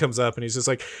of the deputies comes up and he's just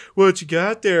like, "What you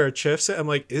got there, Chief?" I'm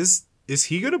like, "Is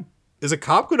he gonna?" Is a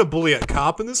cop going to bully a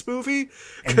cop in this movie?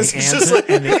 Because he's just like,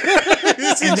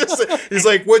 he's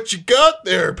like, "What you got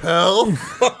there, pal?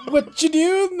 What you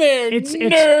doing there,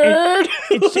 nerd?"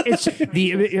 It's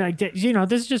the like,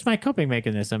 this is just my coping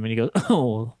mechanism, and he goes,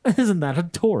 "Oh, isn't that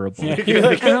adorable?" Maybe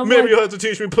you'll have to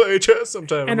teach me to play chess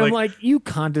sometime. And I'm like, you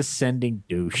condescending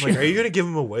douche. I'm like, are you gonna give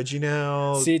him a wedgie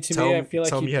now? See, to me, I feel like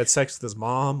tell him you had sex with his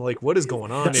mom. Like, what is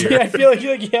going on here? Yeah, I feel like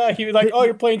he was like, "Oh,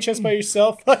 you're playing chess by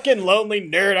yourself, fucking lonely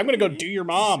nerd. I'm gonna go do your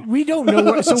mom." We don't know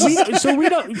what, so we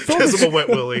don't. Kiss him a wet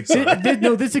willy.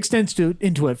 No, this extends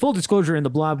into it. Full disclosure, in the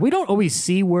Blob, we don't always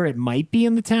see where it might be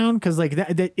in the town because like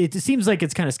that it seems like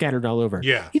it's kind of scattered all over.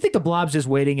 Yeah. You think the Blob's just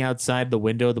waiting outside the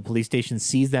window of the police station,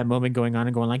 sees that moment going on,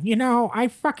 and going like, I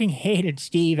fucking hated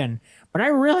Steven, but I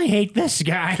really hate this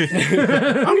guy.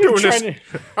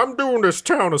 I'm doing this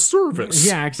town a service.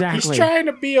 Yeah, exactly. He's trying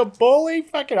to be a bully.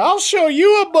 Fucking, I'll show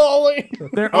you a bully.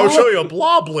 I'll show you a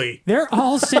blobly. They're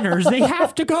all sinners. They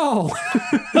have to go.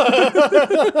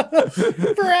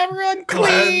 Forever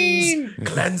unclean.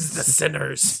 Cleanse the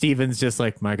sinners. Steven's just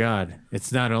like, my God,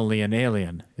 it's not only an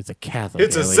alien, it's a Catholic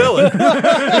It's alien. a zealot.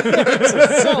 It's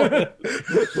a zealot.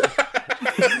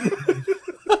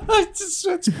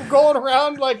 It's going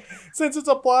around like, since it's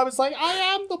a blob, it's like, I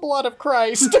am the blood of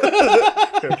Christ.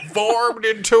 Formed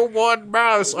into one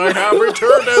mass, I have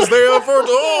returned as they have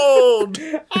foretold.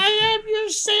 I am your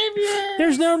savior.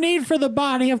 There's no need for the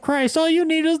body of Christ. All you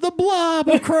need is the blob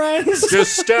of Christ.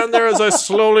 Just stand there as I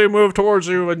slowly move towards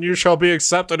you, and you shall be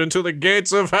accepted into the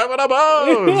gates of heaven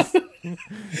above.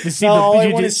 All I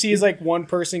want to see is like one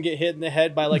person get hit in the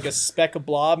head by like a speck of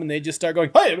blob, and they just start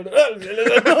going, "Hey!"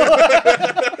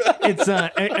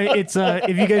 It's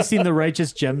have you guys seen The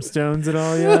Righteous Gemstones at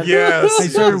all yet? Yes.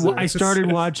 I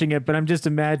started watching it, but I'm just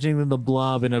imagining the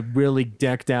blob in a really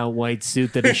decked out white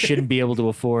suit that he shouldn't be able to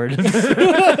afford.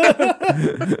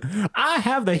 I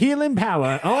have the healing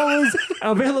power, always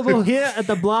available here at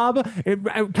the Blob.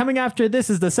 Coming after this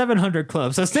is the 700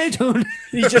 Club, so stay tuned.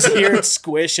 You just hear it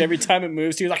squish every time it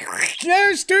moves. You're like,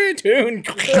 yeah, stay tuned.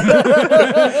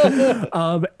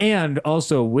 And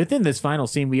also within this final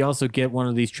scene, we also get one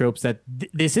of these tropes that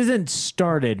this isn't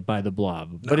started by the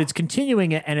Blob, but it's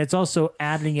continuing it, and it's also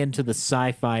adding into the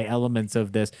sci-fi elements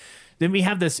of this. Then we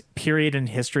have this period in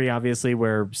history, obviously,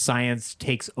 where science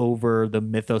takes over the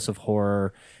mythos of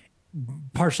horror,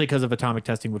 partially because of atomic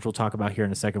testing, which we'll talk about here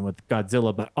in a second with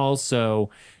Godzilla, but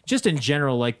also just in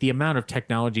general, like the amount of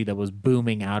technology that was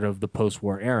booming out of the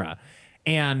post-war era.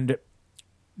 And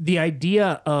the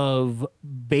idea of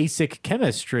basic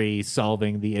chemistry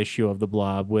solving the issue of the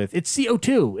Blob with it's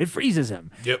CO2, it freezes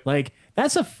him. Yep. Like,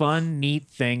 that's a fun, neat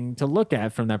thing to look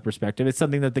at from that perspective. It's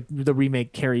something that the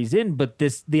remake carries in, but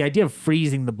the idea of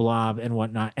freezing the Blob and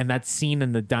whatnot, and that scene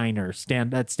in the diner,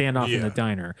 standoff in the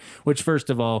diner, which first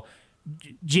of all,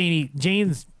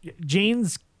 Jane's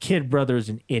kid brother is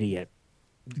an idiot,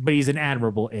 but he's an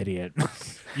admirable idiot.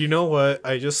 You know what?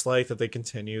 I just like that they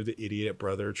continue the idiot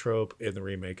brother trope in the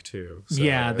remake too. So.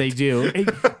 Yeah, they do.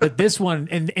 But this one,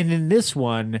 and in this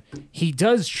one, he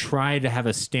does try to have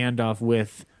a standoff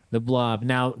with the Blob.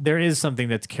 Now, there is something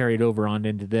that's carried over on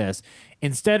into this.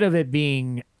 Instead of it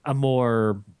being a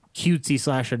more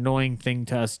cutesy / annoying thing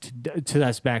to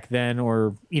us back then,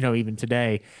 or even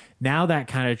today, now that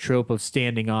kind of trope of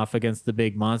standing off against the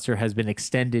big monster has been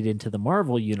extended into the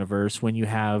Marvel universe. When you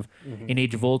have in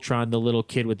Age of Ultron the little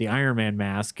kid with the Iron Man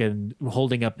mask and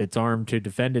holding up its arm to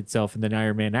defend itself, and then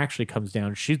Iron Man actually comes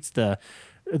down, shoots the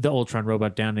Ultron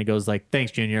robot down, and he goes like,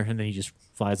 "Thanks, Junior," and then he just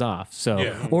flies off.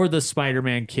 So, or the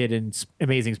Spider-Man kid in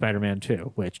Amazing Spider-Man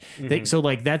 2, which so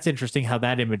like that's interesting how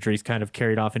that imagery is kind of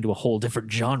carried off into a whole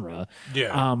different genre.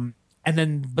 Yeah. And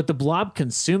then, but the Blob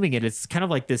consuming it's kind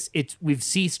of like this. We've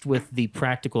ceased with the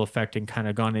practical effect and kind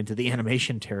of gone into the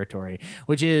animation territory,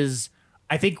 which is,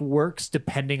 I think, works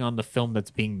depending on the film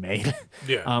that's being made.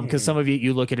 Yeah. Because some of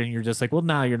you look at it and you're just like, well,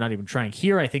 no, you're not even trying.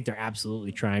 Here, I think they're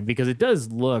absolutely trying, because it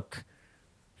does look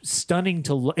stunning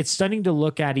to look. It's stunning to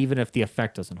look at, even if the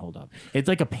effect doesn't hold up. It's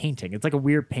like a painting. It's like a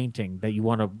weird painting that you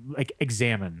want to like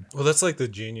examine. Well, that's like the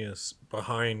genius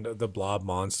behind the Blob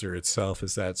monster itself,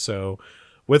 is that so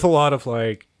with a lot of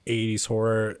like 80s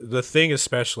horror, the Thing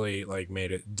especially like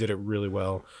did it really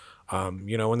well.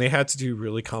 When they had to do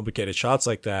really complicated shots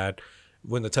like that,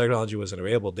 when the technology wasn't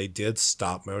available, they did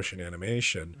stop motion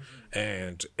animation.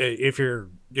 And if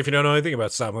you don't know anything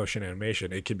about stop motion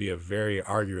animation, it can be a very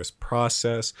arduous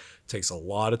process. It takes a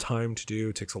lot of time to do,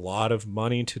 it takes a lot of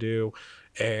money to do,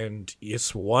 and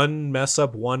it's one mess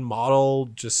up, one model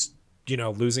just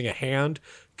losing a hand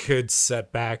could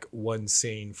set back one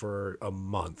scene for a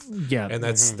month. Yeah. And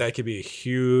that could be a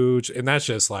huge, and that's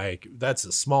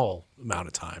a small amount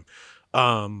of time.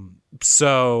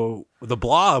 So the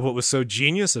Blob, what was so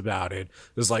genius about it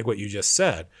was like what you just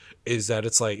said, is that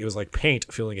it was like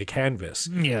paint filling a canvas.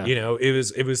 Yeah.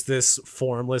 It was this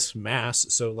formless mass.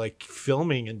 So like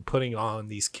filming and putting on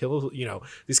these kill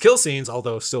scenes,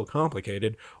 although still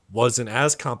complicated, wasn't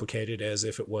as complicated as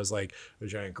if it was like a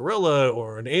giant gorilla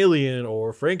or an alien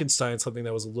or Frankenstein, something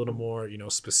that was a little more,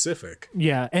 specific.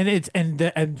 Yeah,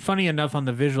 and funny enough, on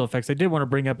the visual effects, I did want to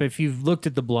bring up, if you've looked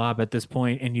at the Blob at this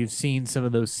point and you've seen some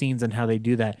of those scenes and how they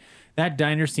do that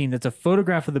diner scene, that's a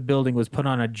photograph of the building, was put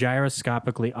on a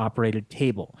gyroscopically operated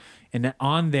table, and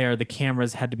on there the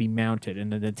cameras had to be mounted,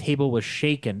 and then the table was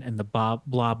shaken and the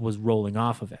blob was rolling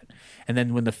off of it, and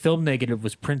then when the film negative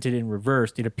was printed in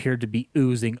reversed, it appeared to be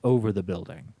oozing over the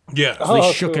building. Yeah. So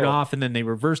they shook it off and then they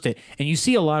reversed it. And you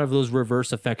see a lot of those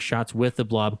reverse effect shots with the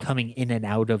Blob coming in and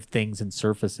out of things and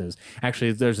surfaces.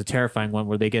 Actually, there's a terrifying one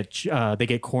where they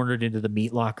get cornered into the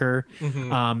meat locker.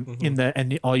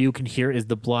 And all you can hear is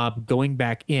the Blob going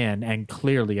back in and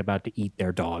clearly about to eat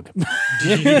their dog.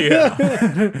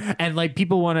 Yeah. And like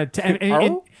people want to,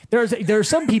 and there are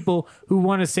some people who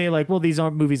want to say like, well, these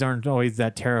movies aren't always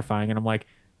that terrifying. And I'm like,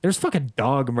 there's fucking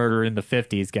dog murder in the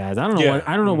 50s, guys. I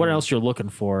don't know what else you're looking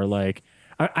for. Like,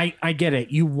 I get it.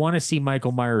 You want to see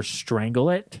Michael Myers strangle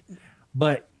it,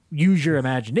 but use your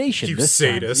imagination. You this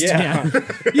sadist. Yeah.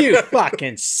 You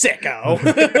fucking sicko.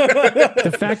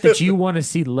 The fact that you want to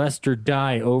see Lester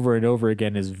die over and over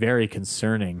again is very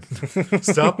concerning.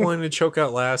 Stop wanting to choke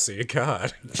out Lassie.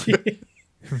 God.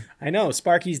 I know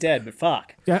Sparky's dead, but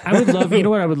fuck. Yeah, I would love. You know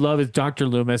what I would love is Dr.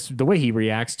 Loomis. The way he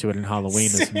reacts to it in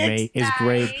Halloween is great.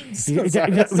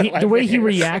 The way he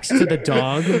reacts to the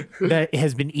dog that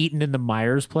has been eaten in the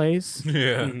Myers place.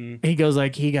 Yeah. He goes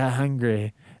like he got hungry.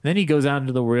 And then he goes out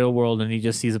into the real world and he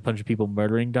just sees a bunch of people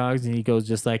murdering dogs, and he goes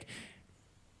just like,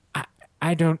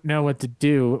 I don't know what to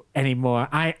do anymore.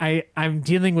 I'm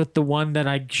dealing with the one that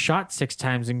I shot 6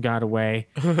 times and got away.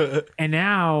 And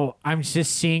now I'm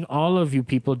just seeing all of you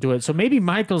people do it. So maybe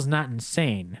Michael's not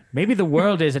insane. Maybe the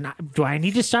world is. And do I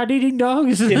need to start eating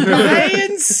dogs? Am I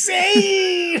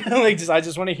insane? I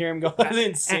just want to hear him go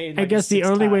insane. I guess the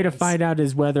only way to find out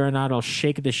is whether or not I'll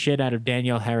shake the shit out of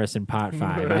Danielle Harris in part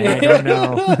 5. I don't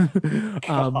know.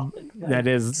 That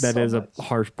is a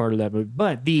harsh part of that movie.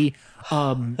 But the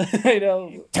I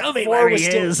know. Tell me where he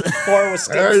is. 4 was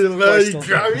still.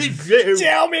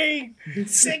 Tell me.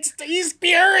 6, he's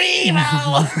pure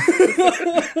evil.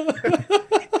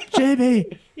 Jamie,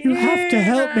 you have to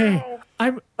help me.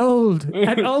 I'm old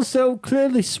and also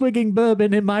clearly swigging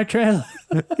bourbon in my trailer.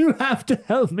 You have to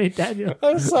help me, Daniel.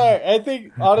 I'm sorry. I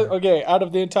think out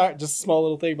of the entire, just a small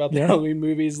little thing about the Halloween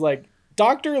movies, like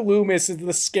Dr. Loomis is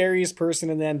the scariest person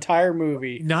in the entire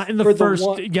movie. Not in the first,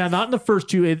 not in the first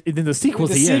 2. In the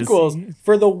sequels, is.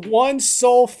 For the one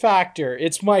sole factor,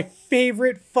 it's my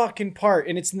favorite fucking part,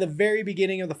 and it's in the very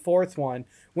beginning of the 4th one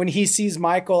when he sees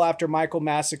Michael after Michael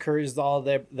massacres all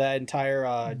the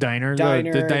entire diner,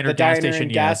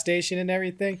 gas station and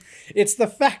everything. It's the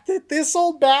fact that this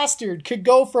old bastard could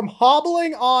go from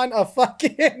hobbling on a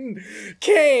fucking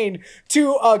cane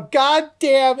to a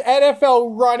goddamn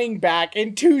NFL running back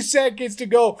in 2 seconds to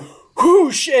go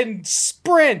whoosh and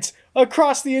sprint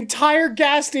across the entire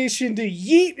gas station to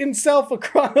yeet himself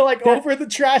across over the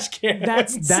trash can.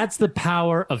 That's the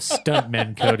power of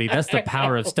stuntmen, Cody. That's the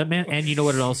power of stuntmen. And you know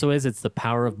what it also is? It's the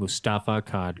power of Mustafa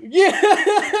Akkad. Yeah.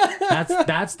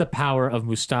 That's the power of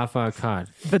Mustafa Akkad.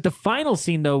 But the final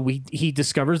scene, though, he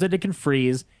discovers that it can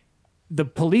freeze. The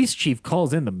police chief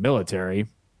calls in the military.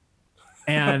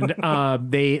 And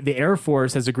the Air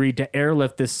Force has agreed to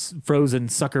airlift this frozen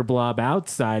sucker blob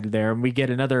outside there, and we get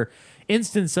another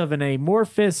instance of an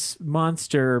amorphous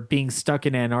monster being stuck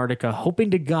in Antarctica,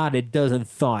 hoping to God it doesn't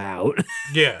thaw out.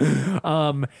 Yeah.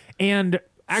 And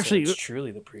actually, so it's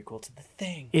truly the prequel to The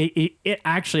Thing. It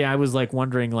actually, I was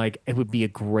wondering, it would be a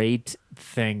great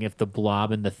thing if the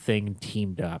Blob and the Thing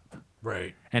teamed up.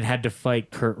 Right. And had to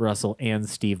fight Kurt Russell and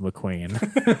Steve McQueen.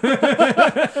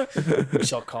 We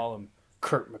shall call him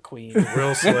Kurt McQueen.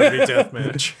 Real celebrity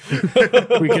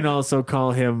deathmatch. We can also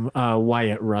call him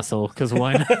Wyatt Russell, because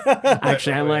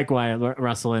actually I like Wyatt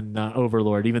Russell in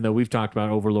Overlord, even though we've talked about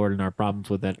Overlord and our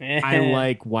problems with it. I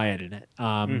like Wyatt in it.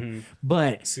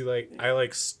 But see, I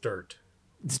like Sturt.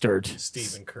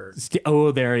 Stephen Kurt.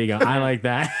 Oh, there you go. I like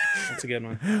that. That's a good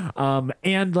one.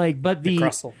 And but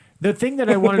the thing that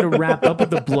I wanted to wrap up with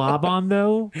the Blob on,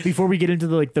 though, before we get into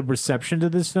the reception to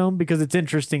this film, because it's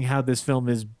interesting how this film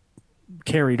is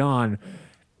carried on,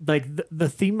 the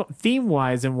theme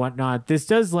wise and whatnot, this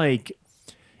does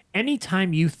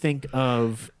anytime you think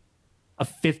of a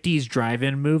 50s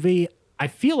drive-in movie, I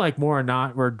feel like more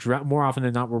often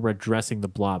than not we're addressing the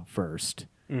Blob first.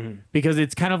 Because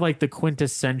it's kind of the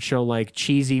quintessential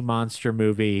cheesy monster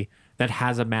movie that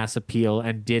has a mass appeal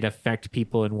and did affect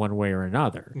people in one way or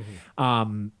another.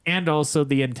 And also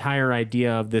the entire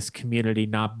idea of this community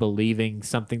not believing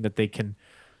something that they can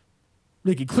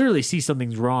clearly see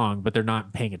something's wrong, but they're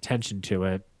not paying attention to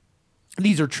it.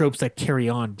 These are tropes that carry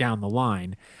on down the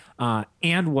line.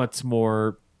 And what's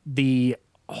more, the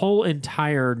whole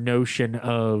entire notion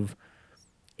of,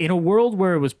 in a world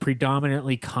where it was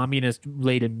predominantly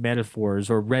communist-related metaphors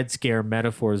or Red Scare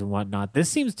metaphors and whatnot, this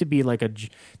seems to be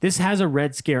this has a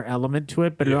Red Scare element to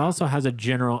it, but it also has a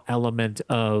general element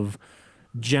of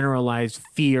generalized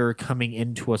fear coming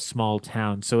into a small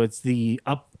town. So it's the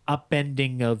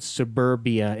upending of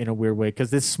suburbia in a weird way,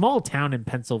 because this small town in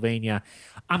Pennsylvania,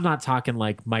 I'm not talking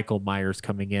Michael Myers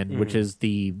coming in, which is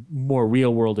the more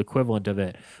real world equivalent of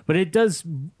it, but it does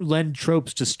lend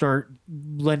tropes to start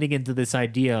blending into this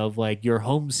idea of your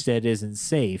homestead isn't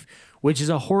safe, which is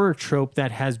a horror trope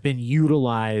that has been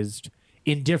utilized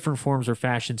in different forms or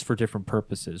fashions for different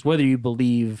purposes, whether you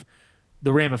believe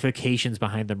the ramifications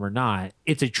behind them or not.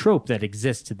 It's a trope that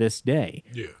exists to this day.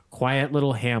 Yeah. Quiet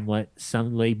little hamlet,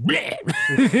 suddenly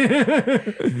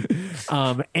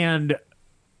and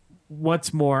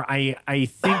what's more, I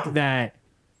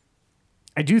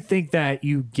do think that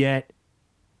you get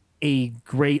a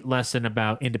great lesson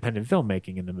about independent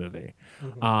filmmaking in the movie.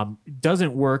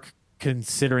 Doesn't work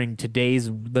considering today's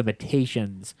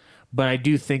limitations, but I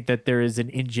do think that there is an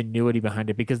ingenuity behind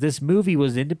it, because this movie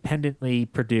was independently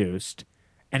produced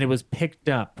and it was picked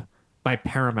up by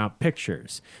Paramount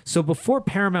Pictures. So before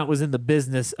Paramount was in the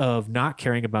business of not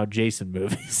caring about Jason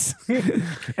movies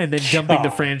and then dumping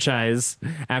the franchise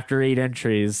after 8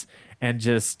 entries and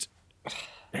just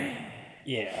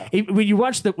Yeah. When you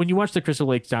watch the Crystal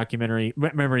Lake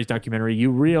Memories documentary,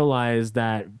 you realize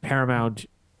that Paramount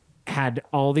had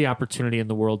all the opportunity in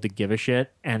the world to give a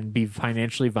shit and be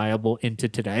financially viable into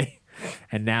today.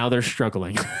 And now they're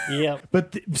struggling. Yep.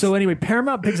 But so anyway,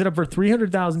 Paramount picks it up for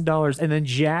 $300,000, and then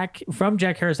Jack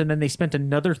Harrison. Then they spent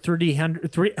another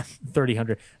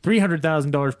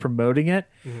 $300,000 promoting it.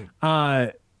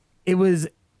 It was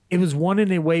one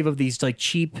in a wave of these like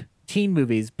cheap teen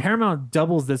movies. Paramount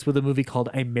doubles this with a movie called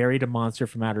I Married a Monster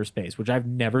from Outer Space, which I've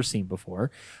never seen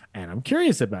before, and I'm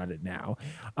curious about it now.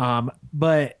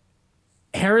 But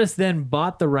Harris then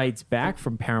bought the rights back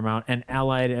from Paramount and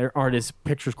Allied Artists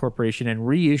Pictures Corporation and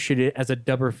reissued it as a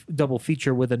double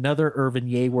feature with another Irvin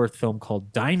Yeaworth film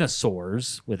called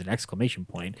Dinosaurs with an exclamation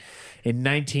point in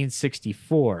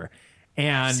 1964.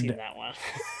 And I've seen that one.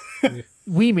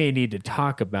 we may need to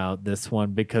talk about this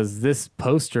one because this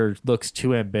poster looks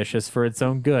too ambitious for its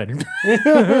own good.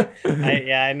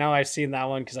 I know I've seen that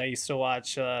one because I used to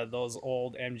watch those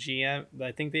old MGM,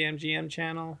 I think the MGM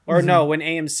channel. Or no, when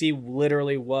AMC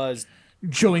literally was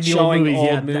showing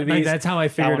old movies. That's how I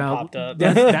figured that one out. popped up.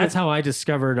 That's how I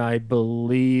discovered, I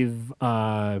believe,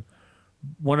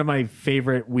 one of my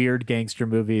favorite weird gangster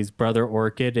movies, Brother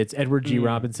Orchid. It's Edward G.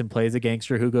 Robinson plays a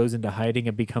gangster who goes into hiding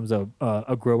and becomes a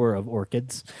grower of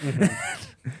orchids. And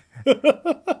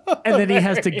then he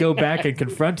has to go back and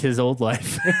confront his old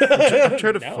life. I'm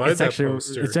trying to find that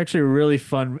poster. It's actually a really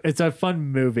fun. It's a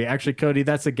fun movie. Actually, Cody,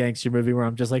 that's a gangster movie where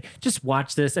I'm just like, just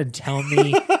watch this and tell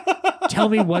me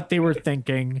what they were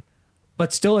thinking.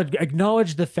 But still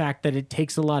acknowledge the fact that it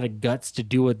takes a lot of guts to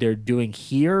do what they're doing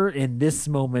here in this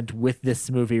moment with this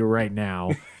movie right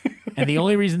now. And the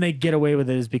only reason they get away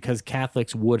with it is because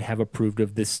Catholics would have approved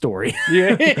of this story.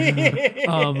 Yeah.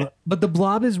 But The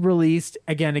Blob is released.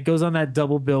 Again, it goes on that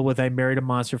double bill with I Married a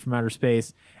Monster from Outer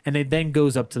Space. And it then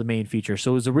goes up to the main feature.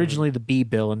 So it was originally the B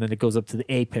bill, and then it goes up to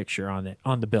the A picture on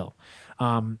the bill.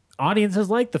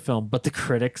 Audiences liked the film, but the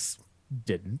critics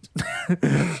didn't.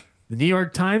 The New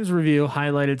York Times review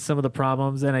highlighted some of the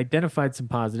problems and identified some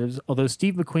positives, although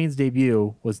Steve McQueen's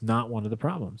debut was not one of the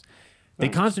problems. They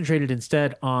concentrated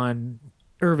instead on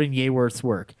Irvin Yeaworth's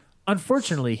work.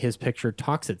 Unfortunately, his picture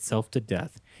talks itself to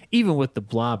death, even with the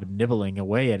blob nibbling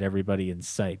away at everybody in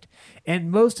sight. And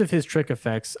most of his trick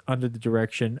effects under the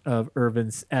direction of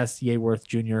Irvin S. Yeaworth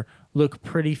Jr. look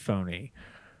pretty phony.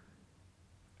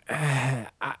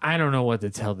 I don't know what to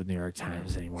tell the New York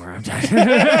Times anymore.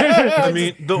 I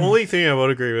mean, the only thing I would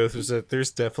agree with is that there's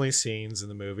definitely scenes in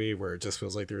the movie where it just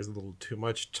feels like there's a little too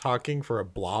much talking for a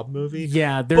blob movie.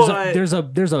 Yeah, there's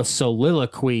a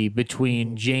soliloquy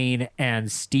between Jane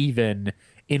and Steven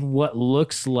in what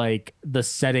looks like the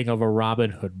setting of a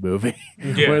Robin Hood movie,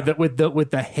 where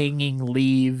with the hanging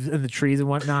leaves and the trees and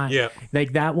whatnot. Yeah,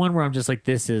 like that one where I'm just like,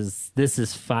 this is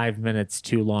 5 minutes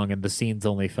too long, and the scene's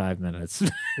only 5 minutes.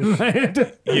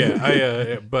 But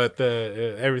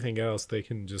everything else they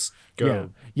can just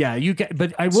go. Yeah, you can.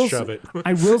 But I will shove it.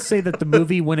 I will say that the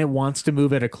movie, when it wants to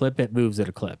move at a clip, it moves at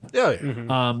a clip. Yeah.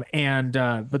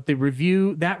 Mm-hmm. But the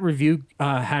review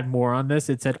had more on this.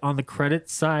 It said on the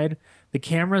credits side, the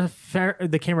camera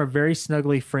very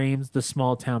snugly frames the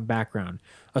small town background.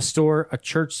 A store, a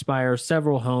church spire,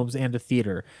 several homes, and a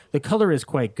theater. The color is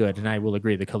quite good, and I will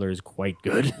agree the color is quite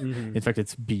good. Mm-hmm. In fact,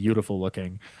 it's beautiful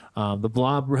looking. The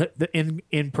blob,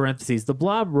 in parentheses, the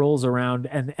blob rolls around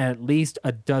and at least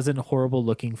a dozen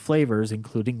horrible-looking flavors,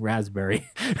 including raspberry.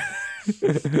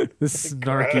 This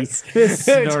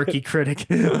snarky critic.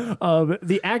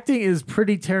 The acting is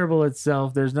pretty terrible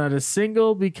itself. There's not a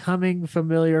single becoming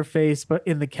familiar face but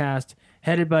in the cast,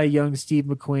 headed by young Steve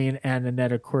McQueen and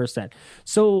Annetta Corsett.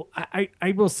 So I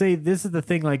will say this is the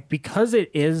thing, like, because it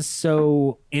is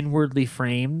so inwardly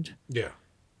framed,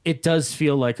 it does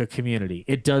feel like a community.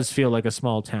 It does feel like a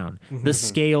small town. Mm-hmm. The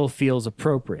scale feels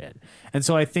appropriate. And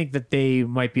so I think that they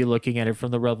might be looking at it from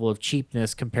the level of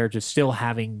cheapness compared to still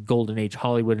having Golden Age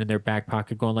Hollywood in their back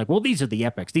pocket going like, well, these are the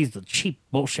epics. These are the cheap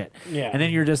bullshit. Yeah. And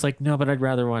then you're just like, no, but I'd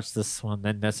rather watch this one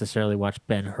than necessarily watch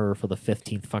Ben-Hur for the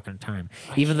 15th fucking time.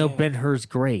 Even though Ben-Hur's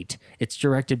great, it's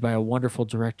directed by a wonderful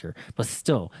director. But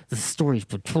still, the story's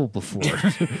been told before.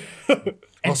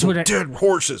 Also, dead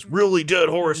horses, really dead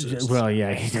horses. Well, yeah.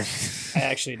 I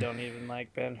actually don't even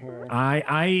like Ben-Hur.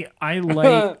 I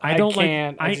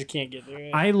just can't get through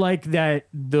it. I like that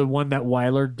the one that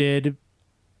Weiler did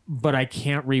but I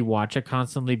can't rewatch it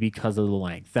constantly because of the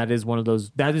length. That is one of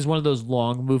those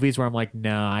long movies where I'm like,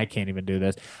 no, I can't even do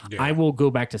this. Yeah. I will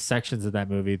go back to sections of that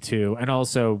movie too. And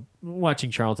also watching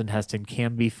Charlton Heston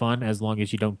can be fun as long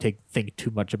as you don't think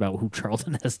too much about who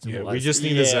Charlton Heston was. We just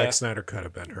need a Zack Snyder cut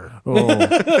of Ben-Hur. Oh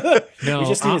no! We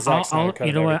just need a Zack Snyder cut you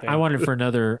of know what? everything. I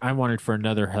wanted for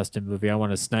another Heston movie. I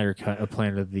want a Snyder cut of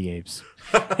Planet of the Apes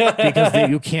because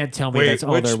you can't tell me Wait, that's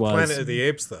all which there was. Planet of the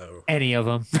Apes though? Any of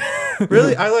them.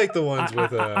 Really, I like the ones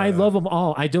with. I love them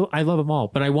all. I love them all,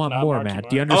 but I want more,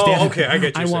 Matt. Do you understand? Oh, okay, I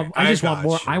get you. I just want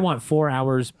more. I want 4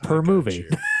 hours per movie.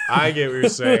 I get what you're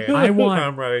saying. I want.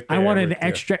 I'm right I there want an with you.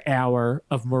 extra hour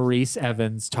of Maurice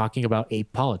Evans talking about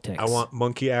ape politics. I want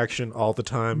monkey action all the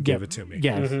time. Give it to me.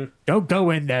 Yeah. Don't go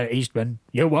in there, Eastman.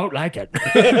 You won't like it.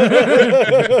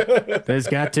 There's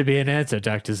got to be an answer,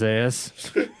 Dr. Zayas.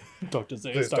 Dr.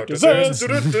 Zayas, Dr. Zayas.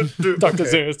 Dr.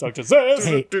 Zayas, Dr. Zayas.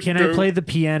 Hey, can I play the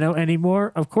piano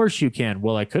anymore? Of course you can.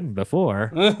 Well, I couldn't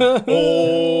before.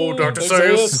 Oh, Dr.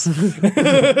 Zayas.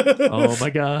 Oh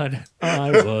my God. I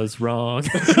was wrong.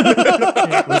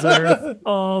 It was Earth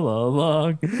all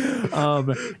along.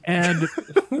 And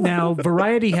now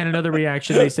Variety had another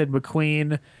reaction. They said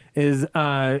McQueen is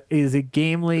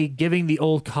gamely giving the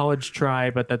old college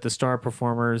try, but that the star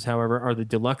performers, however, are the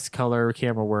deluxe color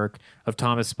camera work of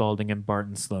Thomas Spalding and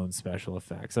Barton Sloan's special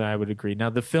effects. I would agree. Now,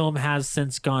 the film has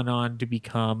since gone on to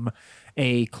become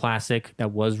a classic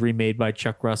that was remade by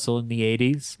Chuck Russell in the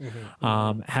 80s,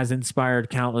 has inspired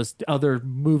countless other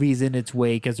movies in its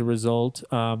wake as a result.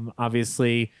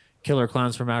 Obviously, Killer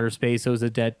Clowns from Outer Space owes a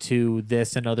debt to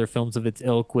this and other films of its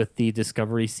ilk with the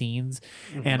discovery scenes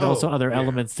and also other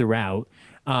elements throughout.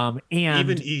 And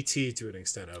even E.T. to an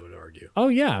extent, I would argue. Oh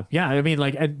yeah. I mean,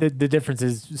 like the difference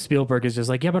is Spielberg is just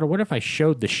like, yeah, but what if I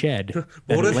showed the shed? that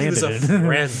What it if he was a landed in?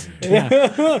 friend?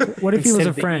 Yeah. What if he was Instead a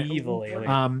of the friend? evil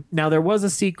alien. Now there was a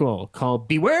sequel called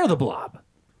Beware the Blob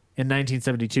in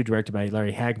 1972, directed by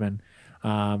Larry Hagman.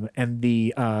 And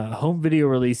the home video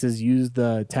releases used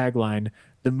the tagline,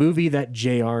 "The movie that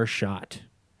JR shot,"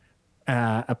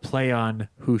 a play on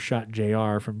Who Shot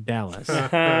JR from Dallas.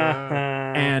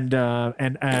 and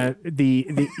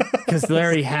because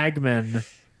Larry Hagman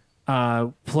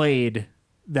played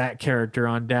that character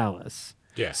on Dallas.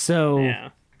 Yeah. So,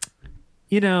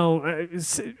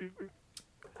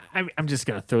 I'm just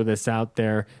gonna throw this out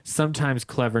there. Sometimes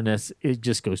cleverness, it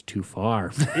just goes too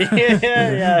far.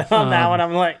 yeah. On that one,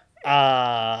 I'm like,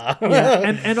 yeah,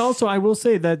 and also I will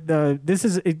say that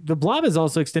the Blob is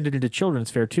also extended into children's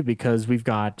fare too, because we've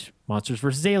got Monsters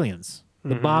vs. Aliens,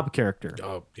 the Bob character.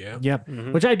 Oh yeah. Yep.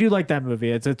 Which I do like that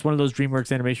movie. It's one of those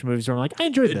DreamWorks animation movies where I'm like, I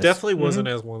enjoyed this. It definitely wasn't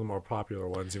as one of the more popular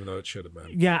ones, even though it should have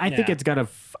been. Yeah, I think it's got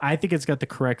the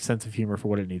correct sense of humor for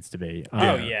what it needs to be.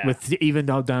 With even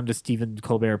down to Stephen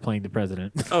Colbert playing the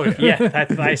president. Oh yeah. yeah,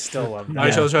 I still love that.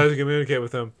 I shall try to communicate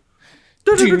with him.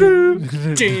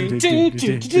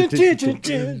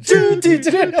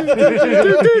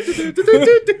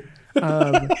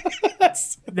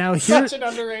 Now Such an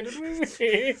underrated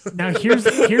movie. Now here's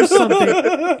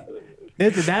something.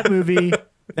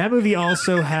 That movie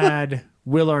also had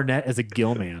Will Arnett as a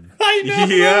gill man. I know.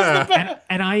 Yeah.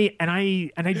 And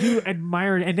I do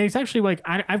admire it. And it's actually like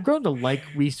I've grown to like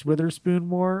Reese Witherspoon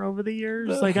more over the years.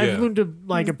 Like I've grown to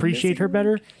like appreciate her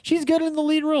better. She's good in the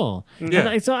lead role. Yeah.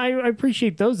 And so I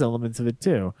appreciate those elements of it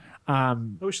too. I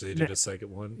wish they did a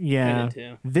second one. Yeah, I did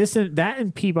too. this and that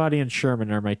and Peabody and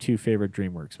Sherman are my two favorite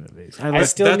DreamWorks movies. I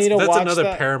still need to that's watch another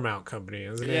that. Paramount company,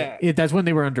 isn't it? Yeah. That's when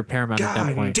they were under Paramount at that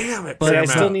God point. damn it! But I Paramount.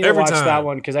 still need to Every watch time. that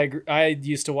one because I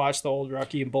used to watch the old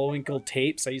Rocky and Bullwinkle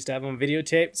tapes. I used to have them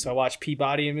videotaped, so I watched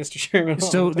Peabody and Mr. Sherman.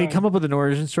 So they come up with an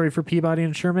origin story for Peabody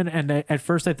and Sherman, and at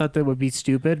first I thought that would be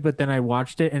stupid, but then I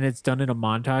watched it and it's done in a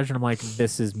montage, and I'm like,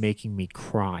 this is making me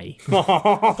cry.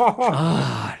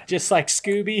 Just like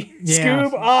Scooby. Yeah.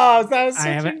 Scoob. Oh, that was such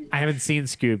I haven't seen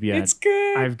Scoob yet. It's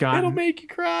good. It'll It'll make you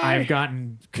cry. I've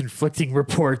gotten conflicting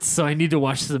reports, so I need to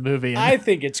watch the movie. I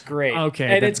think it's great. Okay,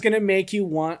 And then- it's going to make you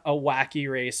want a Wacky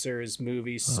Racers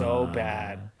movie so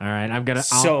bad. All right, I'm gonna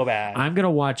bad. I'm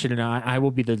gonna watch it, and I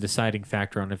will be the deciding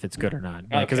factor on if it's good or not.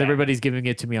 Because Okay. everybody's giving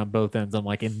it to me on both ends. I'm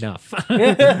like, enough.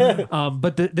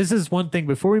 But this is one thing.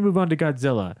 Before we move on to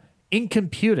Godzilla, in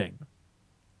computing,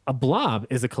 a blob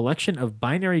is a collection of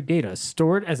binary data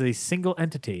stored as a single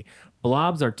entity.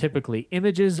 Blobs are typically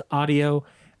images, audio,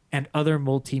 and other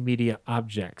multimedia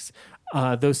objects,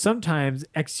 though sometimes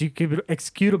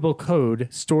executable code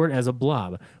stored as a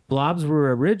blob. Blobs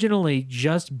were originally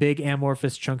just big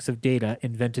amorphous chunks of data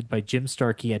invented by Jim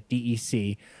Starkey at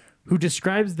DEC, who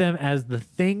describes them as the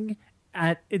thing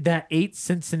that ate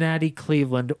Cincinnati,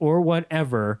 Cleveland, or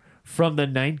whatever from the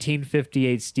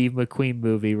 1958 Steve McQueen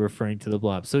movie referring to the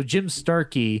Blob. So Jim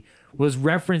Starkey was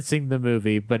referencing the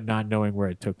movie but not knowing where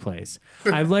it took place.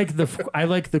 I like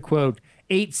the quote,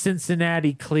 8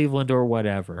 Cincinnati, Cleveland, or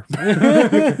whatever.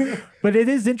 But it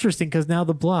is interesting because now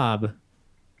the Blob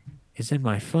is in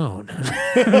my phone.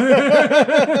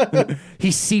 He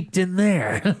seeped in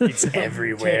there. It's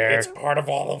everywhere. It's part of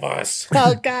all of us.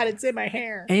 Oh God, it's in my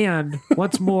hair. And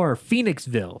what's more,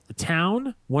 Phoenixville, the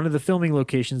town, one of the filming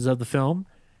locations of the film,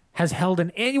 has held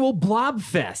an annual Blob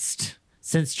Fest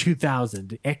since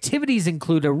 2000. Activities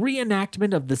include a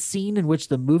reenactment of the scene in which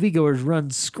the moviegoers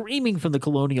run screaming from the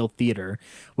Colonial Theater,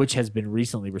 which has been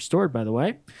recently restored, by the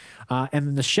way. And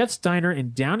then the Chef's Diner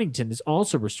in Downington is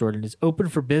also restored and is open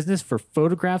for business for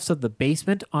photographs of the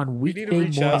basement on weekday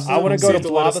mornings. I want to go to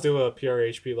let us do a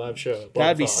PRHP live show.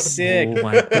 That'd be sick. Oh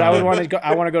my But I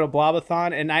God. want to go to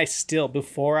Blobathon, and I still,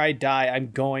 before I die,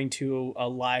 I'm going to a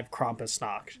live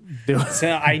Krampusnacht. So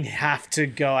I have to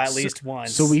go at least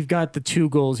once. So we've got the 2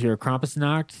 goals here,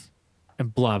 Krampusnacht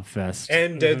and Blobfest.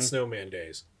 And Dead Snowman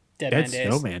Days. Dead Man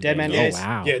Days. Dead Man Days. Oh,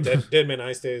 wow. Yeah, Dead Man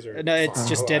Ice Days. Or No, it's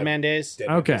just Dead Man Days. Dead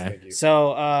Man Days, thank you.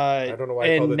 So I don't know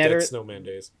why I call it Dead Snowman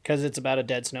Days. Because it's about a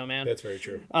dead snowman. That's very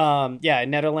true. Yeah, in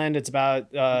Netherlands, it's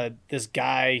about this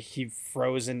guy, he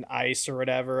froze in ice or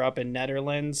whatever up in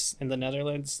the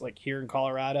Netherlands, like here in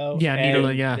Colorado. Yeah, And-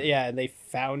 Netherlands, yeah. Yeah, and they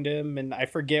found him, and I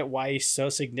forget why he's so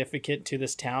significant to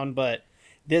this town, but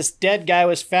this dead guy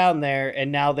was found there,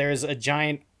 and now there's a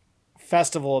giant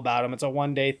festival about him. It's a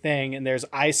one-day thing, and there's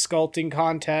ice sculpting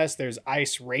contests, there's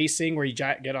ice racing where you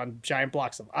get on giant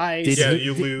blocks of ice.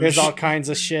 You lose. There's all kinds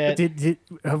of shit. Did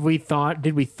we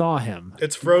thaw him?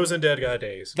 It's Frozen Dead Guy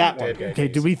Days. That one. Dead Guy Okay,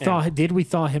 Days. did we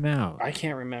thaw him out? I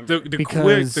can't remember. The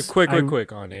Because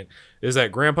quick on it is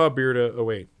that Grandpa Beardo. Oh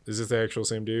wait, is this the actual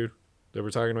same dude that we're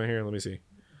talking about here? Let me see.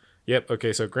 Yep.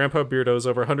 Okay. So Grandpa Beardo is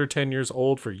over 110 years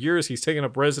old. For years, he's taken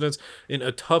up residence in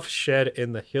a tough shed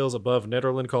in the hills above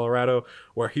Nederland, Colorado,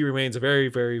 where he remains very,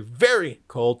 very, very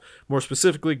cold. More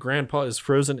specifically, Grandpa is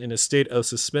frozen in a state of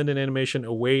suspended animation,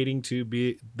 awaiting to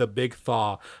be the big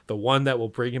thaw, the one that will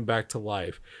bring him back to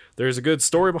life. There's a good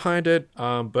story behind it,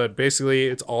 but basically,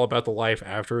 it's all about the life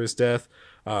after his death.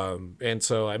 And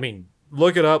so, I mean,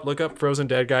 look it up. Look up Frozen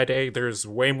Dead Guy Day. There's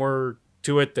way more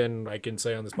to it than I can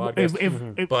say on this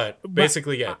podcast. But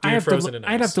basically, yeah, dude frozen in ice.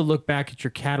 I'd have to look back at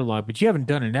your catalog, but you haven't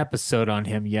done an episode on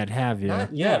him yet, have you?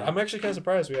 Yeah, I'm actually kind of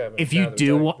surprised we haven't. If you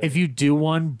do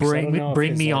one, bring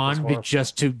me on horrible.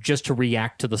 just to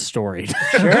react to the story.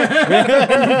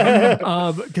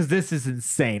 Because this is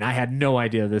insane. I had no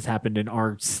idea this happened in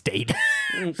our state.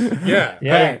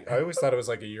 Yeah. I always thought it was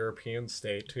like a European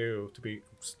state too. To be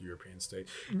European state,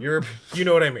 Europe. You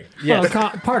know what I mean? Yeah. Well,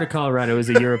 part of Colorado is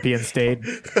a European state.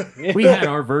 We had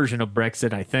our version of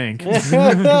Brexit, I think.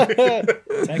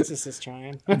 Texas is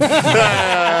trying.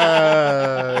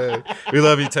 We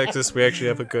love you, Texas. We actually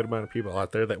have a good amount of people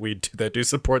out there that do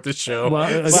support this show.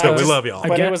 Well, so we love y'all.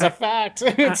 But it was a fact.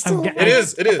 It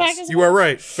is. You are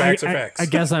right. Facts are facts. I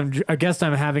guess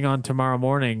I'm having on tomorrow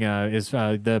morning is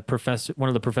one of the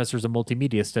professors of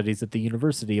multimedia studies at the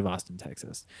University of Austin,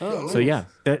 Texas. Oh, so yeah,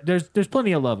 there's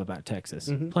plenty of love about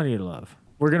Texas. Plenty of love.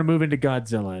 We're gonna move into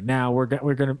Godzilla now.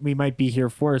 We might be here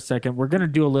for a second. We're gonna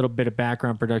do a little bit of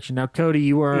background production now. Cody,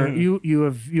 you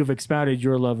have expounded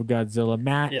your love of Godzilla.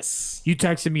 Matt, yes, you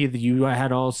texted me that you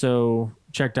had also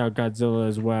checked out Godzilla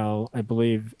as well, I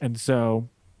believe, and so.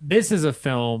 This is a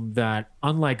film that,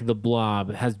 unlike The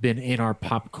Blob, has been in our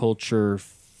pop culture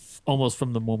almost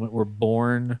from the moment we're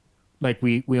born. Like,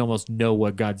 we almost know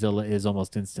what Godzilla is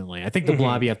almost instantly. I think The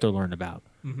Blob you have to learn about.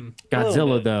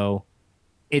 Godzilla, though,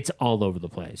 it's all over the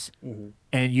place.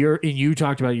 And you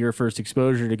talked about your first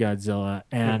exposure to Godzilla,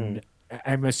 and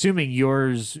I'm assuming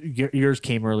yours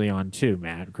came early on too,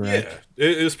 Matt, correct? Yeah,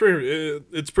 it's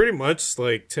pretty much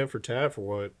like tit for tat for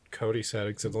what Cody said,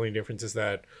 except the only difference is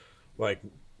that, like,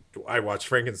 I watched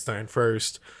Frankenstein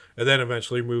first, and then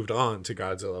eventually moved on to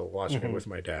Godzilla, watching it with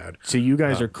my dad. So you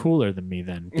guys are cooler than me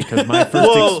then, because my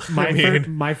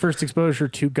first exposure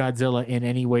to Godzilla in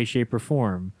any way, shape, or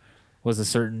form was a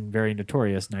certain very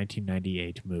notorious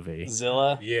 1998 movie,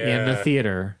 Zilla, in the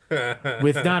theater,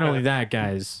 with not only that,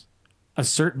 guys, a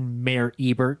certain Mayor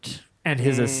Ebert and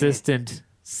his assistant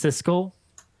Siskel.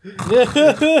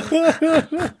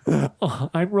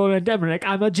 I'm Roland Emmerich.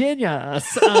 I'm a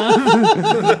genius.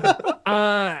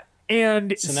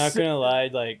 And so not gonna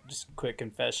lie, like, just a quick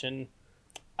confession,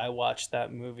 I watched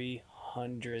that movie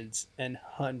hundreds and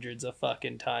hundreds of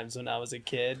fucking times when I was a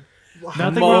kid.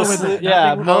 Nothing wrong with it.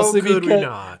 Yeah,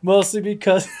 mostly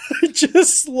because I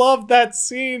just love that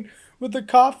scene with the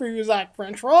coffee. He was like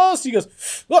French roast. He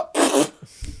goes, look.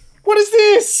 what is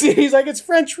this? He's like, it's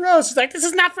French roast. He's like, this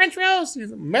is not French roast.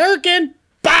 He's American.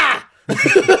 Bah!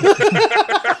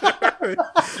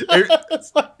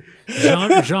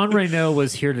 Jean Reno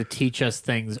was here to teach us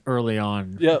things early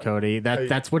on, Cody.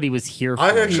 That's what he was here for.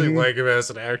 I actually like him as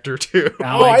an actor too.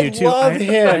 I love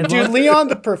him. Dude, Leon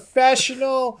the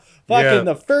Professional. Fucking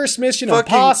the first Mission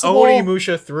Impossible.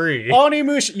 Onimusha 3.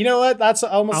 Onimusha. You know what? That's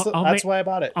almost that's why I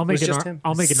bought it. I'll make an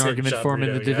argument for him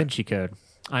in the Da Vinci Code.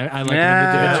 I like him in the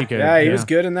Da Vinci Code. Yeah, he was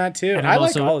good in that too. And I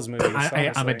also, like all his movies.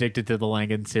 I'm addicted to the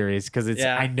Langan series because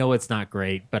I know it's not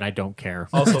great, but I don't care.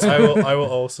 Also, I will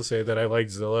also say that I like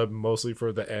Zilla mostly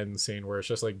for the end scene where it's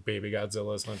just like baby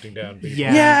Godzilla's hunting down baby.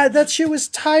 Yeah, that shit was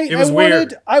tight. It was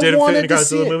weird. Didn't wanted fit in a to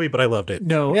see Godzilla it. movie, but I loved it.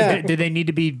 No, did they need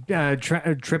to be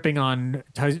tripping on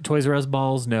Toys R Us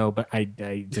balls? No, but I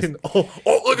just oh,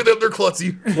 look at them, they're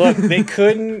klutzy. Look, they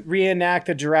couldn't reenact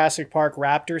the Jurassic Park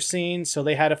raptor scene, so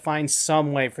they had to find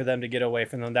some way for them to get away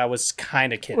from them. That was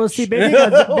kind of kiddish. Well, see, baby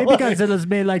Godzilla's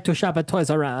may like to shop at Toys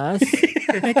R Us.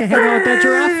 They can hang out with their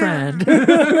giraffe friend.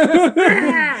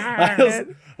 I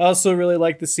also really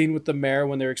like the scene with the mayor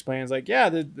when they're explaining, it's like,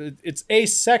 it's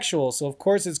asexual, so of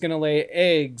course it's going to lay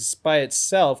eggs by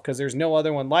itself because there's no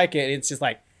other one like it. And it's just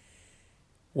like,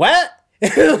 what?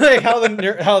 Like how the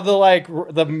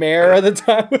mayor at the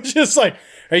time was just like,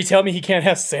 are you telling me he can't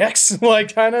have sex?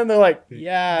 Like kind of, and they're like,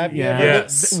 yes,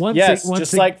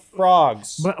 just like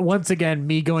frogs. But once again,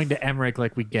 me going to Emmerich,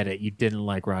 like, we get it. You didn't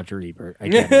like Roger Ebert. I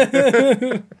get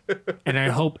it. and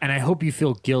I hope you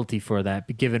feel guilty for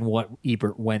that, given what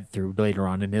Ebert went through later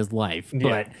on in his life.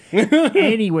 But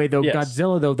anyway, though,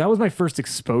 Godzilla, though, that was my first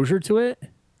exposure to it.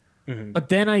 Mm-hmm. But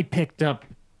then I picked up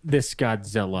this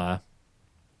Godzilla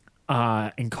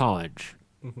in college.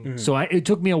 Mm-hmm. So it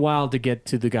took me a while to get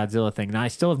to the Godzilla thing. And I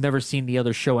still have never seen the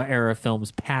other Showa era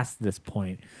films past this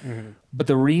point. Mm-hmm. But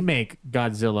the remake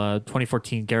Godzilla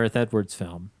 2014 Gareth Edwards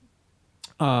film,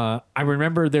 I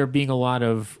remember there being a lot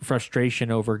of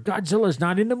frustration over Godzilla's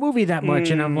not in the movie that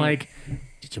much. And I'm like,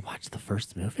 did you watch the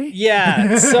first movie?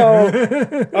 Yeah.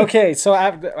 So, okay. So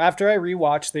after I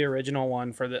rewatched the original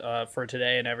one for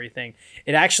today and everything,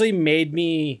 it actually made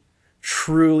me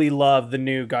truly love the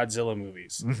new Godzilla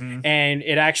movies. Mm-hmm. And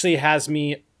it actually has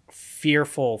me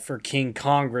fearful for King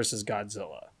Kong versus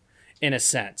Godzilla in a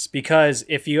sense, because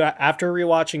if you, after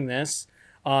rewatching this,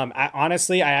 I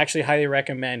actually highly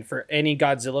recommend for any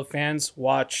Godzilla fans,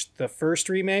 watch the first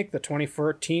remake, the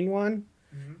 2014 one,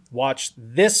 watch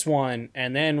this one,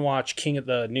 and then watch King of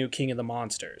the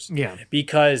Monsters. Yeah.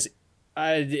 Because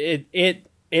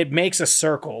it makes a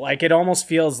circle. Like, it almost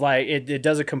feels like it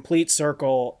does a complete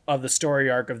circle of the story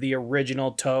arc of the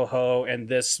original Toho and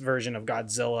this version of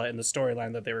Godzilla and the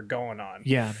storyline that they were going on.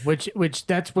 Yeah, which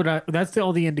that's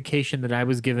all the indication that I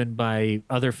was given by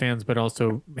other fans, but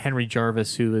also Henry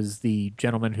Jarvis, who is the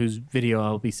gentleman whose video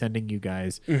I'll be sending you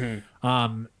guys.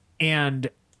 Mm-hmm. And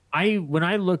when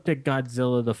I looked at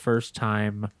Godzilla the first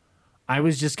time, I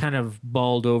was just kind of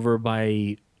bowled over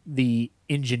by the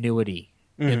ingenuity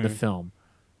in the film.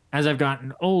 As I've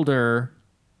gotten older,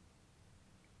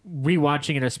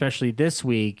 rewatching it, especially this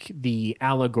week, the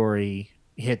allegory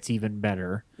hits even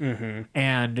better. Mm-hmm.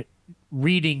 And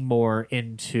reading more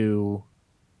into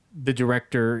the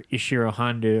director Ishiro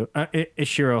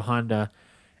Honda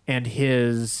and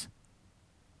his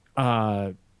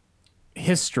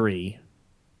history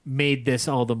made this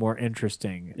all the more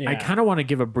interesting. Yeah. I kind of want to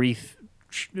give a brief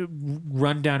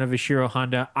rundown of Ishiro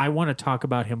Honda. I want to talk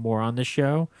about him more on the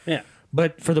show. Yeah.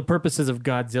 But for the purposes of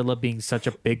Godzilla being such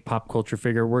a big pop culture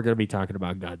figure, we're going to be talking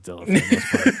about Godzilla for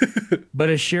the most part. But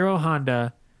Ishiro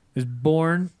Honda was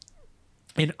born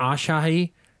in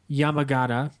Asahi,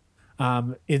 Yamagata.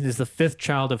 It is the fifth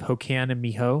child of Hokan and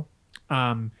Miho.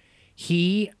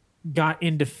 He got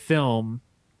into film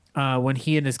when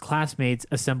he and his classmates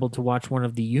assembled to watch one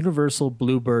of the Universal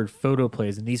Bluebird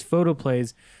photoplays. And these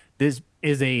photoplays, this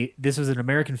was an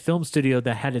American film studio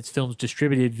that had its films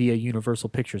distributed via Universal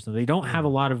Pictures. Now, they don't have a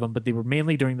lot of them, but they were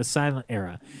mainly during the silent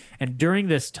era. And during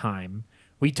this time,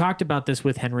 we talked about this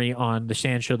with Henry on the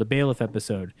Shan Show, the Bailiff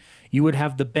episode. You would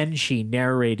have the Benshi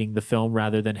narrating the film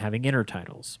rather than having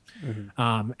intertitles.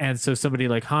 Mm-hmm. And so somebody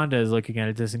like Honda is looking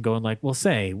at this and going like, well,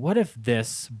 say, what if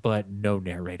this, but no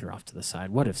narrator off to the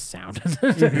side? What if sound?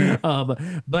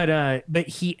 Mm-hmm. But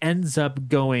he ends up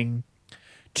going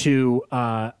to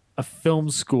a film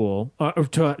school,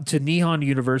 to Nihon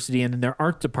University, and in their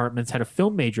art departments had a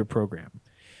film major program.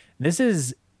 This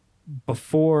is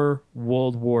before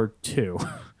World War II.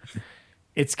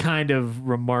 it's kind of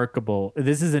remarkable.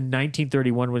 This is in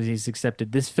 1931 when he's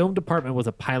accepted. This film department was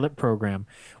a pilot program,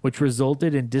 which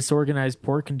resulted in disorganized,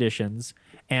 poor conditions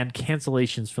and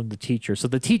cancellations from the teacher. So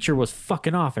the teacher was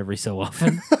fucking off every so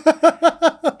often.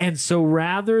 And so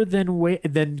rather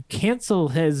than cancel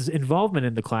his involvement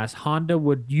in the class, Honda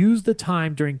would use the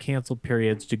time during canceled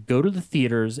periods to go to the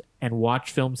theaters and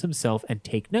watch films himself and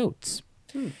take notes.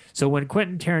 So when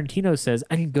Quentin Tarantino says,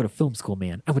 I didn't go to film school,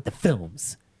 man, I went to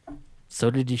films. So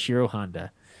did Ishiro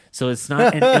Honda. So it's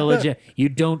not an illegitimate. You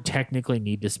don't technically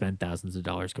need to spend thousands of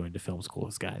dollars going to film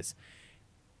schools, guys.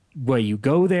 Where you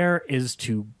go there is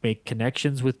to make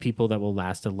connections with people that will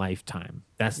last a lifetime.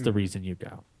 That's the reason you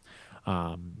go.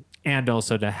 And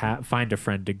also to find a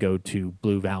friend to go to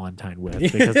Blue Valentine with,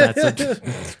 because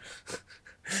that's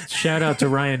shout out to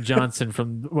Ryan Johnson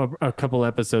from a couple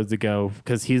episodes ago,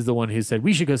 because he's the one who said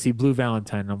we should go see Blue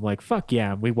Valentine. And I'm like, fuck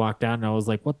yeah. And we walked out and I was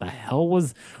like, what the hell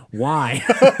why?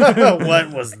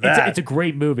 What was that? It's a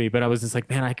great movie, but I was just like,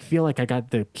 man, I feel like I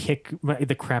got the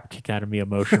crap kicked out of me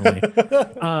emotionally.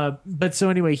 But so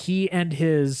anyway, he and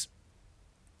his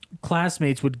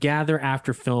classmates would gather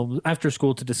after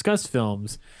school to discuss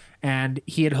films. And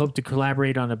he had hoped to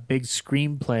collaborate on a big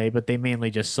screenplay, but they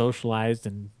mainly just socialized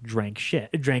and drank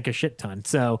a shit ton.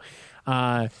 So,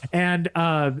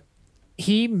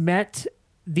 he met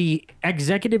the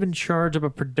executive in charge of a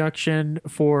production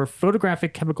for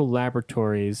Photographic Chemical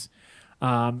Laboratories,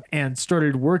 and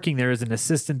started working there as an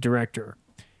assistant director.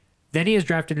 Then he is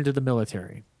drafted into the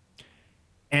military.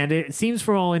 And it seems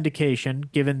from all indication,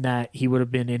 given that he would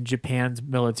have been in Japan's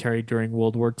military during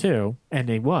World War II, and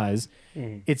he was,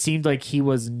 it seemed like he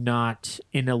was not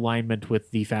in alignment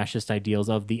with the fascist ideals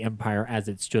of the empire as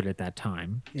it stood at that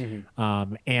time,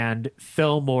 and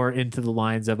fell more into the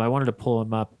lines of, I wanted to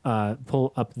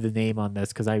pull up the name on this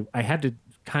because I had to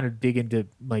kind of dig into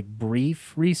like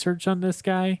brief research on this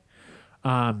guy.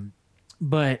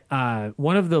 But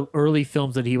one of the early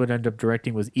films that he would end up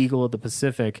directing was Eagle of the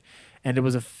Pacific, and it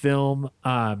was a film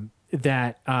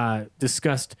that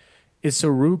discussed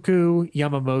Isoroku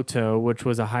Yamamoto, which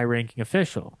was a high-ranking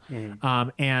official.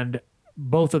 And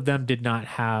both of them did not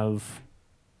have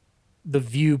the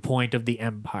viewpoint of the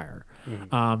empire.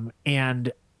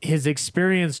 And his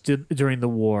experience during the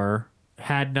war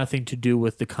had nothing to do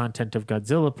with the content of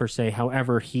Godzilla per se.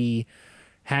 However, he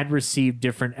had received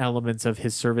different elements of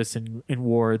his service in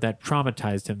war that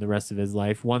traumatized him the rest of his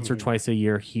life. Once or twice a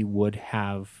year, he would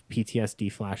have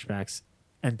PTSD flashbacks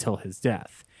until his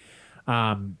death.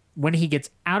 When he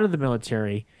gets out of the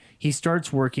military, he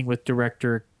starts working with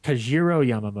director Kajiro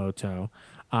Yamamoto,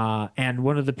 and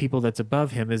one of the people that's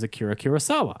above him is Akira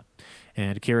Kurosawa.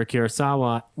 And Akira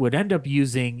Kurosawa would end up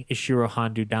using Ishiro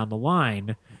Honda down the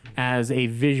line as a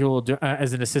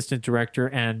as an assistant director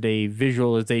and a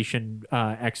visualization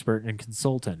expert and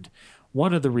consultant.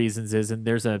 One of the reasons is, and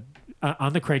there's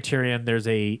on the Criterion, there's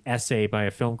a essay by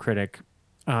a film critic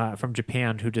from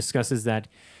Japan who discusses that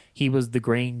he was the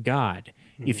grain god.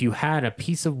 If you had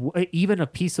even a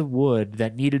piece of wood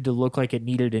that needed to look like it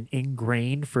needed an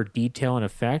ingrain for detail and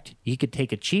effect, he could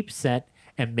take a cheap set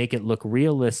and make it look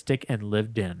realistic and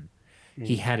lived in.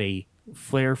 He had a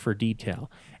flair for detail.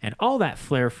 And all that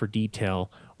flair for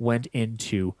detail went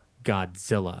into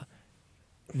Godzilla.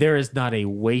 There is not a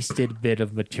wasted bit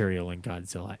of material in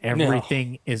Godzilla.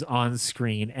 Everything is on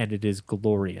screen and it is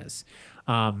glorious.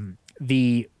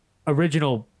 The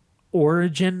original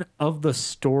origin of the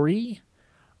story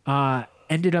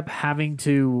ended up having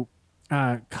to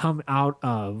come out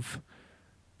of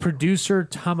producer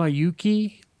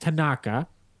Tamayuki Tanaka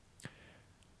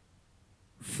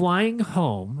flying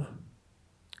home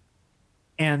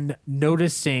and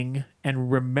noticing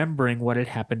and remembering what had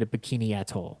happened at Bikini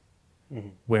Atoll,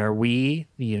 where the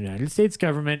United States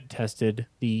government, tested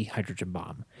the hydrogen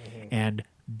bomb. And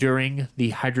during the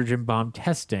hydrogen bomb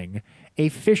testing, a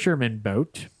fisherman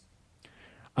boat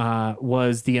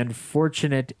was the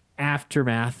unfortunate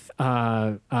aftermath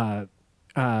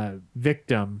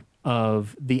victim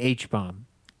of the H-bomb.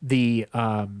 The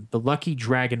Lucky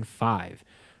Dragon 5,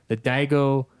 the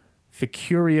Daigo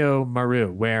Fukurio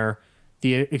Maru, where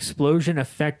the explosion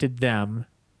affected them,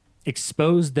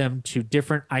 exposed them to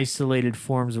different isolated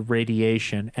forms of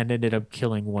radiation, and ended up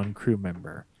killing one crew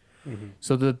member.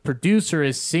 So the producer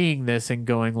is seeing this and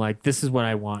going like, this is what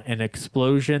I want, an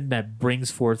explosion that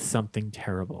brings forth something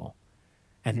terrible.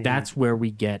 And that's where we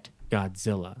get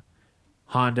Godzilla.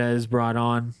 Honda is brought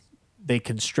on. They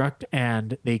construct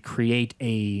and they create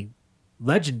a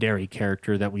legendary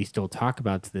character that we still talk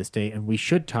about to this day, and we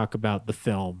should talk about the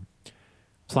film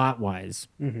plot-wise,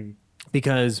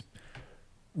 because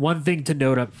one thing to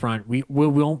note up front: we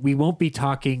won't be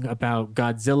talking about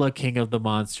Godzilla King of the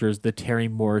Monsters, the Terry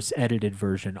Morse edited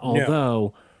version.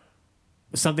 Although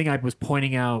something I was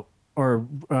pointing out or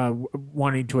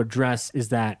wanting to address is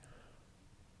that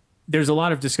there's a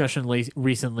lot of discussion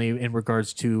recently in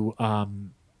regards to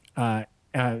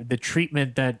the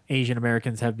treatment that Asian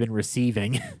Americans have been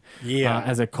receiving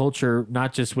as a culture,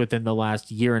 not just within the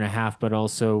last year and a half, but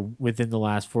also within the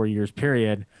last 4 years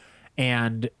period.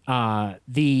 And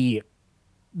the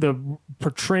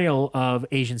portrayal of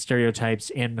Asian stereotypes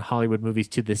in Hollywood movies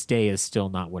to this day is still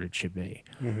not what it should be.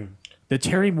 Mm-hmm. The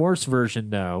Terry Morse version,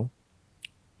 though,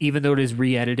 even though it is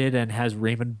re-edited and has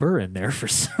Raymond Burr in there for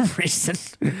some reason,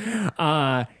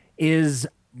 is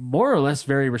more or less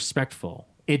very respectful.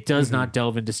 It does not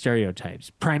delve into stereotypes,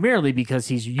 primarily because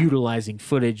he's utilizing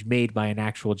footage made by an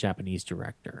actual Japanese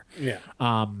director. Yeah.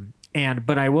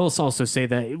 But I will also say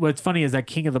that what's funny is that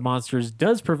King of the Monsters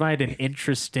does provide an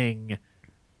interesting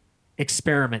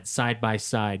experiment side by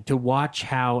side to watch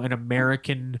how an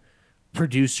American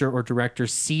producer or director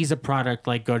sees a product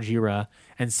like Gojira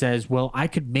and says, well, I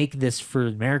could make this for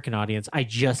an American audience. I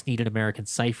just need an American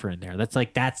cipher in there.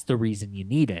 That's the reason you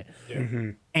need it. Yeah. Mm-hmm.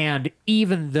 And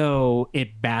even though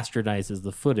it bastardizes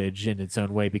the footage in its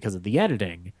own way because of the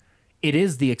editing, it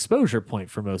is the exposure point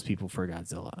for most people for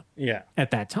Godzilla. Yeah.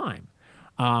 At that time.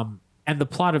 And the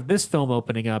plot of this film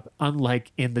opening up,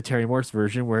 unlike in the Terry Morse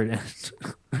version, where it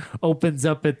opens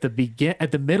up at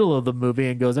the middle of the movie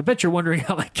and goes, I bet you're wondering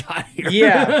how I got here.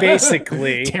 Yeah,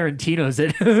 basically. Tarantino's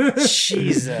it.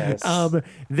 Jesus.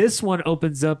 This one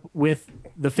opens up with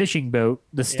the fishing boat,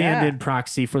 the stand-in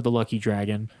proxy for the Lucky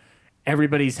Dragon.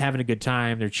 Everybody's having a good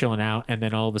time. They're chilling out. And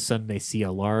then all of a sudden they see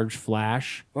a large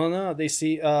flash. Well, no, they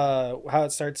see how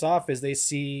it starts off is they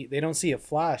don't see a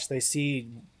flash. They see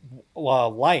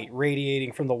light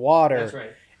radiating from the water. That's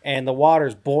right. And the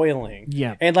water's boiling.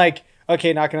 Yeah. And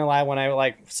okay, not going to lie, when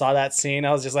I saw that scene,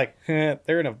 I was just like,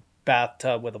 they're in a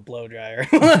bathtub with a blow dryer.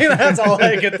 That's all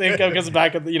I could think of because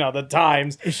back at the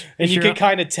times, and you can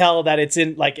kind of tell that it's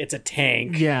in it's a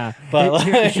tank. Yeah, but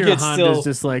Honda's still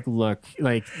just look,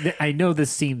 I know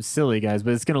this seems silly, guys,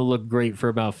 but it's gonna look great for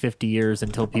about 50 years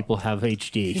until people have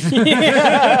HD.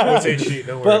 Yeah, it's HD.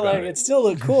 Don't worry but about it still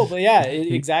looked cool. But yeah,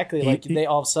 exactly. They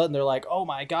all of a sudden they're like, oh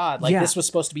my god, this was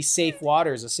supposed to be safe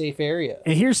waters, a safe area.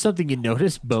 And here's something you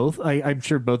notice both. I'm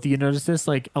sure both of you noticed this.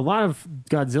 A lot of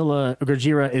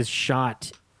Gojira is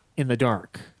shot in the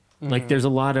dark. Mm-hmm. There's a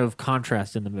lot of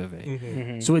contrast in the movie. Mm-hmm.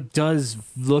 Mm-hmm. So it does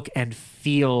look and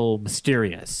feel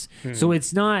mysterious. Mm-hmm. So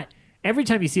it's not every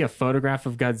time you see a photograph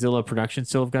of Godzilla, production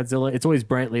still of Godzilla, it's always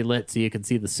brightly lit so you can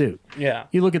see the suit. Yeah.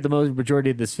 You look at the majority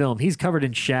of this film, he's covered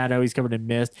in shadow, he's covered in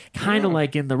mist, kind of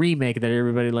like in the remake that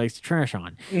everybody likes to trash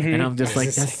on. Mm-hmm. And I'm just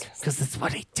that's because that's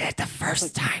what he did the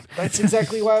first time. That's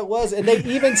exactly why it was. And they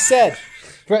even said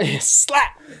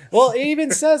slap. Well, it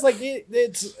even says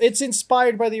it's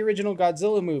inspired by the original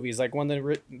Godzilla movies. When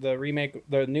the remake,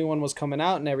 the new one was coming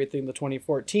out and everything, the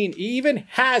 2014, it even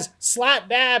has slap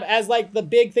dab as the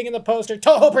big thing in the poster.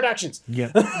 Toho Productions.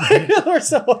 Yeah. Or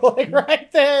so right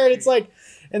there. And it's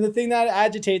and the thing that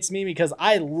agitates me because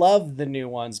I love the new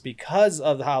ones because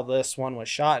of how this one was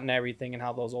shot and everything and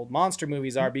how those old monster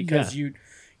movies are because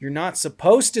you're not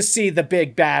supposed to see the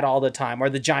big bad all the time or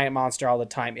the giant monster all the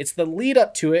time. It's the lead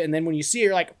up to it. And then when you see it,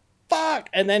 you're like, fuck.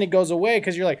 And then it goes away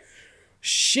because you're like,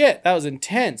 shit, that was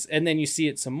intense. And then you see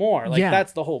it some more.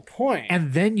 That's the whole point.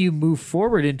 And then you move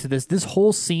forward into this. This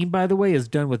whole scene, by the way, is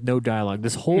done with no dialogue.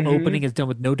 This whole opening is done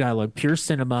with no dialogue. Pure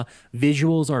cinema.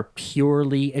 Visuals are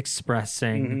purely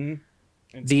expressing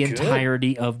the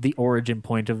entirety of the origin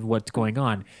point of what's going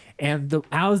on. And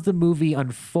as the movie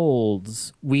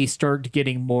unfolds, we start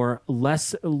getting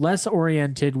less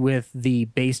oriented with the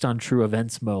based on true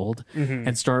events mold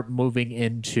and start moving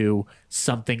into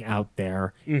something out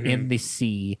there in the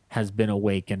sea has been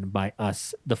awakened by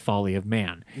us, the folly of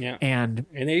man. Yeah. And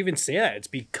they even say that it's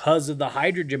because of the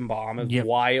hydrogen bomb is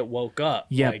why it woke up.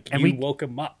 Yeah. We woke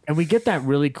him up. And we get that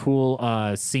really cool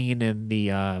scene in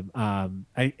the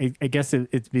I guess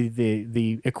it's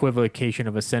the equivocation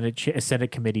of a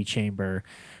Senate committee chamber,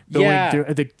 through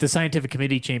the scientific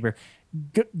committee chamber,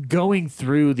 going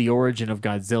through the origin of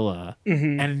Godzilla.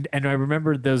 And I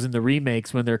remember those in the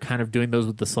remakes when they're kind of doing those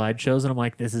with the slideshows, and I'm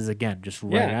like, this is again just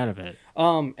right out of it.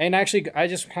 And actually, I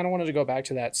just kind of wanted to go back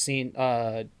to that scene.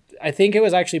 I think it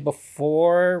was actually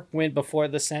before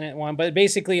the Senate one, but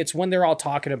basically it's when they're all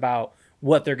talking about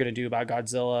what they're going to do about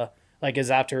Godzilla.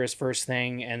 Is after his first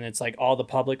thing, and it's all the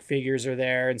public figures are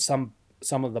there, and some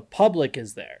of the public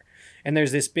is there. And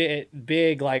there's this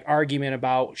big like argument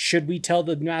about, should we tell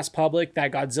the mass public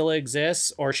that Godzilla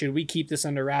exists, or should we keep this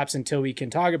under wraps until we can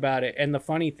talk about it? And the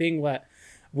funny thing,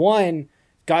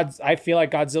 I feel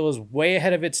like Godzilla is way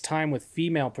ahead of its time with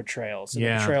female portrayals. And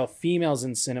the portrayal of females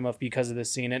in cinema because of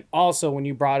this scene. And also when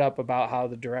you brought up about how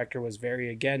the director was very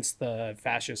against the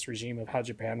fascist regime of how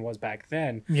Japan was back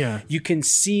then. Yeah. You can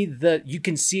see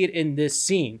it in this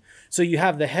scene. So you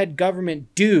have the head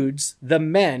government dudes, the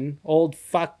men, old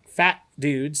fat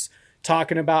dudes,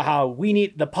 talking about how we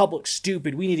need the public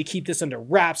stupid. We need to keep this under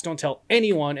wraps. Don't tell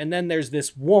anyone. And then there's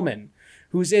this woman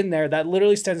who's in there that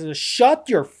literally stands there, shut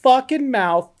your fucking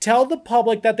mouth, tell the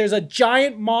public that there's a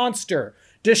giant monster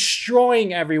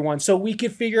destroying everyone so we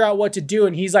can figure out what to do.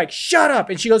 And he's like, shut up.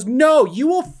 And she goes, no, you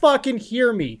will fucking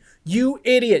hear me, you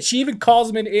idiot. She even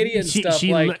calls him an idiot and stuff.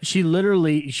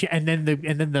 And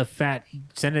then the fat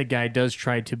Senate guy does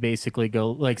try to basically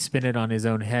go like spin it on his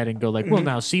own head and go like, well,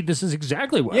 now see, this is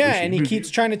exactly what. Yeah, and he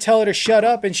keeps trying to tell her to shut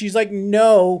up, and she's like,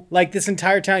 no, like this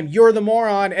entire time, you're the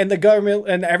moron, and the government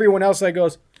and everyone else like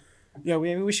goes, yeah,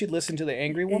 maybe we should listen to the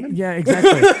angry woman. Yeah,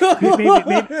 exactly.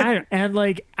 maybe, and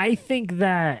like I think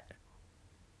that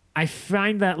I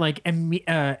find that like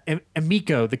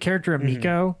Emiko, the character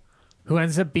Emiko, who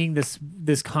ends up being this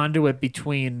conduit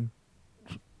between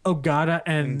Ogata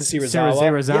and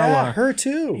Serizawa. Yeah, her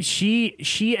too.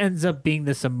 She ends up being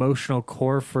this emotional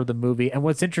core for the movie. And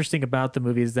what's interesting about the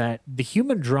movie is that the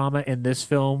human drama in this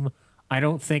film, I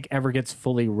don't think ever gets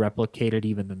fully replicated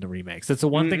even in the remakes. That's the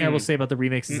one thing I will say about the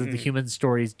remakes is that the human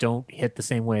stories don't hit the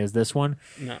same way as this one.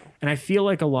 No. And I feel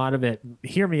like a lot of it,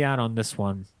 hear me out on this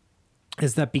one,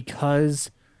 is that because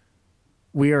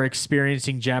we are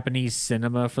experiencing Japanese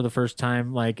cinema for the first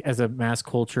time, like as a mass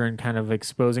culture and kind of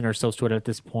exposing ourselves to it at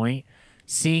this point,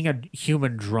 seeing a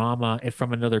human drama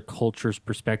from another culture's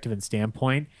perspective and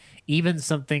standpoint, even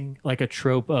something like a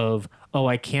trope of, oh,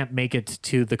 I can't make it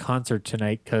to the concert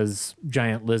tonight because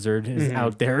giant lizard is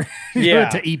out there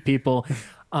to eat people,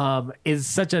 is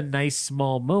such a nice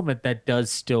small moment that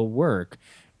does still work.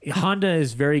 Honda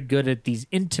is very good at these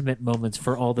intimate moments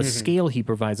for all the scale he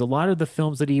provides. A lot of the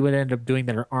films that he would end up doing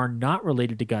that are not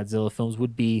related to Godzilla films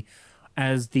would be,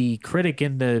 as the critic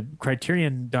in the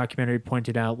Criterion documentary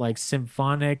pointed out, like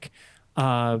symphonic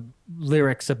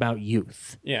lyrics about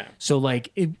youth. Yeah. So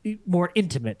like more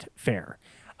intimate fare.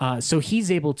 So he's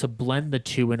able to blend the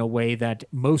two in a way that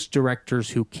most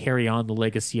directors who carry on the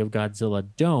legacy of Godzilla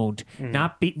don't.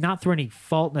 Not through any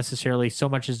fault necessarily, so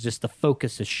much as just the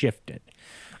focus is shifted.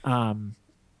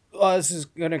 This is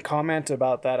going to comment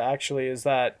about that actually, is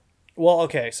that, well,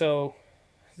 okay, so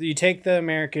you take the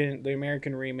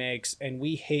American remakes and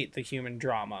we hate the human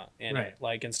drama in it,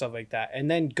 like, and stuff like that. And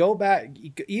then go back,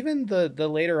 even the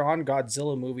later on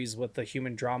Godzilla movies with the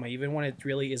human drama, even when it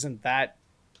really isn't that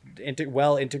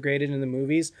well integrated in the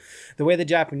movies, the way the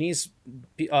Japanese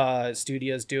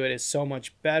studios do it is so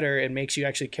much better. It makes you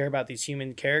actually care about these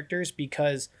human characters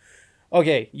because,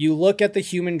 okay, you look at the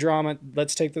human drama.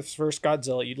 Let's take the first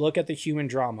Godzilla. You look at the human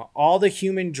drama. All the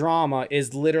human drama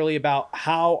is literally about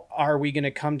how are we going to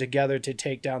come together to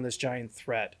take down this giant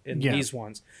threat in these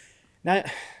ones.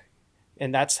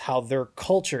 And that's how their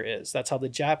culture is. That's how the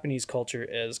Japanese culture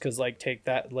is. Because, like, take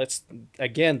that.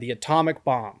 Again, the atomic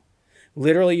bomb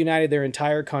literally united their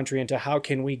entire country into how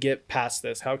can we get past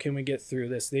this? How can we get through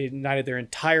this? They united their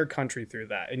entire country through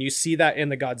that. And you see that in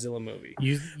the Godzilla movie.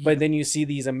 But then you see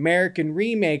these American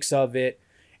remakes of it.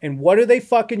 And what do they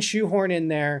fucking shoehorn in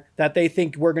there that they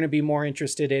think we're going to be more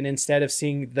interested in instead of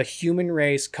seeing the human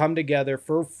race come together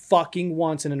for fucking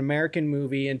once in an American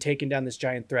movie and taking down this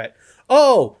giant threat?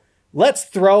 Oh, let's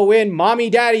throw in mommy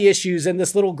daddy issues and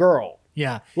this little girl.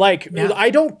 Yeah. I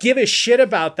don't give a shit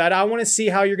about that. I want to see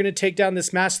how you're going to take down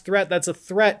this mass threat that's a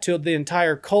threat to the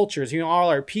entire cultures, all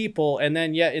our people. And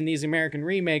then yet in these American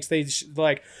remakes, they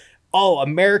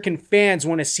American fans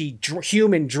want to see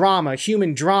human drama.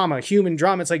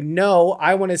 It's like, no,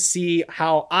 I want to see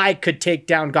how I could take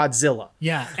down Godzilla.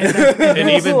 Yeah. And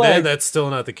even then, that's still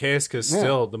not the case because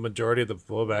still the majority of the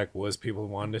blowback was people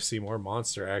wanting to see more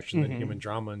monster action than human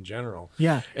drama in general.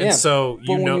 Yeah. And so,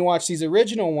 when you watch these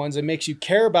original ones, it makes you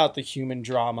care about the human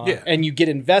drama and you get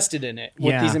invested in it.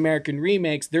 With these American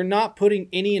remakes, they're not putting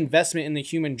any investment in the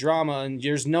human drama and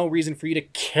there's no reason for you to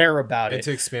care about it. And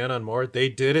to expand on more, they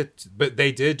did it. But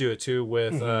they did do it too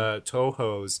with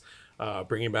Toho's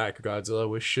bringing back Godzilla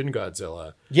with Shin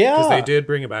Godzilla. Yeah. Because they did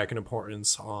bring it back in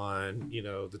importance on,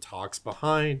 the talks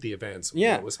behind the events,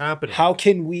 what was happening. How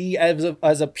can we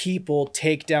as a people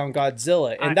take down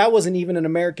Godzilla? And that wasn't even an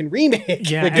American remake.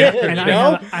 Yeah, again,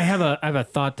 I have a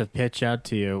thought to pitch out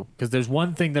to you because there's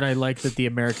one thing that I like that the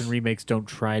American remakes don't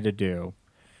try to do.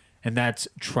 and that's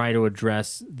try to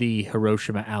address the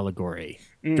Hiroshima allegory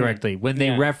Mm. directly. When they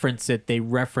Yeah. reference it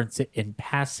in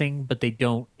passing, but they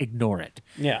don't ignore it.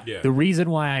 Yeah. The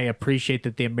reason why I appreciate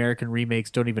that the American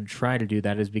remakes don't even try to do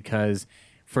that is because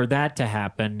for that to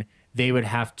happen, they would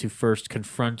have to first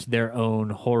confront their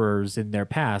own horrors in their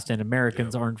past, and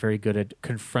Americans aren't very good at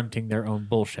confronting their own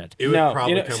bullshit. It would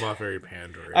probably come off very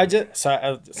pandering. Just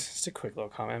a quick little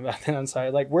comment about that. I'm sorry.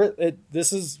 Like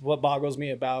this is what boggles me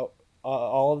about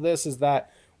all of this is that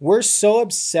we're so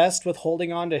obsessed with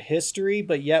holding on to history,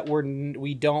 but yet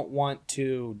we don't want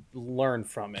to learn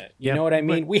from it. You know what I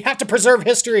mean? We have to preserve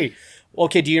history.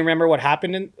 Okay, do you remember what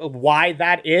happened and why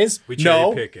that is? We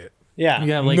cherry pick it.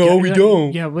 Yeah. Like, no, we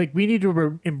don't. Yeah, like we need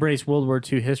to embrace World War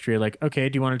II history. Like, okay,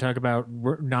 do you want to talk about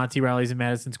Nazi rallies in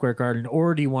Madison Square Garden,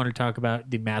 or do you want to talk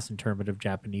about the mass internment of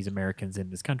Japanese Americans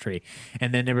in this country?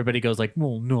 And then everybody goes like,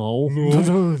 well, no.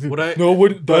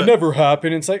 That never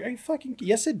happened. It's like, are you fucking?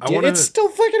 Yes, it did. It's still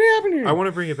fucking happening. I want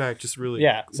to bring it back just really.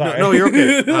 Yeah. Sorry. No, you're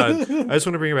okay. I just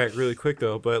want to bring it back really quick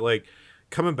though. But like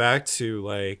coming back to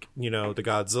like the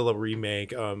Godzilla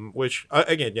remake, which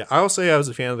again, I'll say I was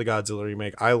a fan of the Godzilla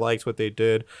remake. I liked what they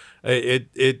did.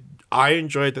 I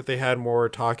enjoyed that they had more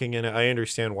talking in it. I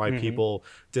understand why people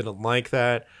didn't like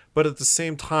that, but at the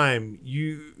same time,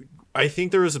 I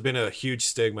think there has been a huge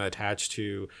stigma attached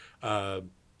to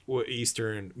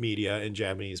Eastern media and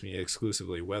Japanese media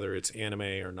exclusively, whether it's anime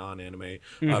or non-anime,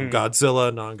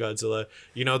 Godzilla, non-Godzilla.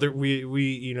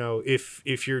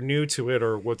 If you're new to it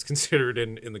or what's considered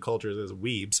in the culture as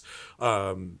weebs,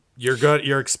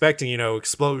 you're expecting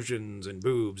explosions and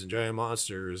boobs and giant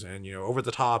monsters and over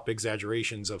the top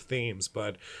exaggerations of themes,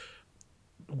 but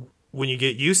when you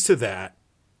get used to that,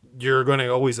 you're going to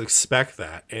always expect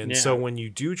that. And so when you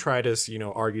do try to,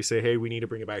 argue, say, hey, we need to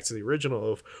bring it back to the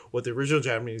original of what the original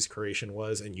Japanese creation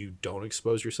was, and you don't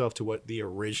expose yourself to what the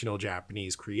original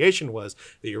Japanese creation was,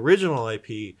 the original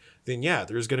IP, then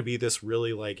there's going to be this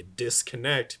really like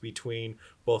disconnect between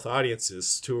both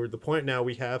audiences to the point now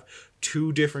we have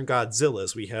two different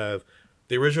Godzillas. We have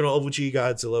the original OG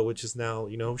Godzilla, which is now,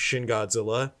 Shin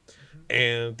Godzilla,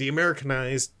 and the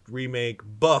Americanized remake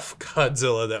buff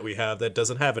Godzilla that we have that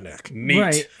doesn't have a neck.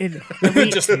 Meat.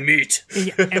 Right. Just meat.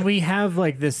 And we have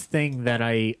like this thing that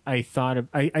I thought of.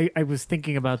 I was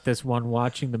thinking about this one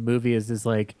watching the movie is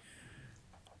like,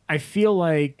 I feel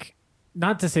like,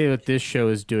 not to say what this show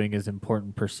is doing is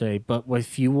important per se, but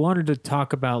if you wanted to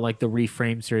talk about like the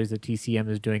Reframe series that TCM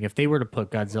is doing, if they were to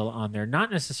put Godzilla on there, not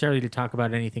necessarily to talk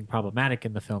about anything problematic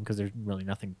in the film, because there's really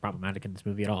nothing problematic in this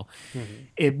movie at all.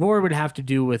 It more would have to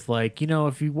do with like,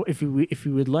 if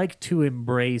you would like to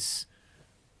embrace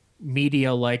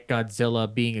media like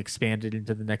Godzilla being expanded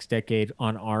into the next decade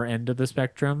on our end of the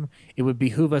spectrum, it would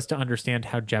behoove us to understand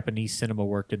how Japanese cinema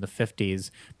worked in the 50s,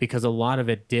 because a lot of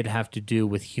it did have to do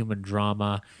with human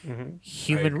drama,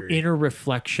 human inner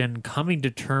reflection, coming to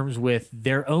terms with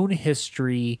their own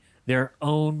history, their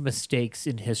own mistakes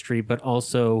in history, but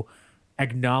also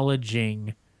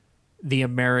acknowledging the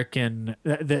American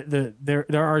there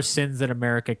are sins that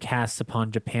America casts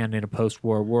upon Japan in a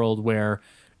post-war world, where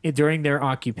during their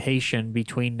occupation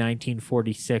between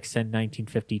 1946 and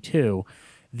 1952,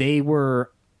 they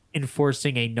were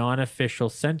enforcing a non-official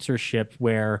censorship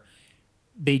where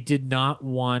they did not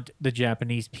want the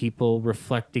Japanese people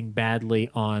reflecting badly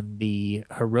on the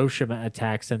Hiroshima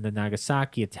attacks and the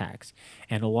Nagasaki attacks.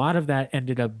 And a lot of that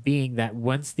ended up being that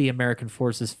once the American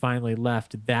forces finally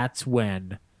left, that's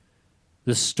when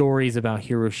the stories about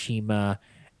Hiroshima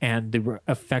and the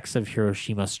effects of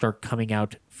Hiroshima start coming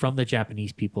out from the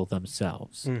Japanese people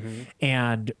themselves.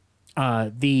 And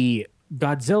the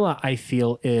Godzilla, I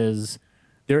feel,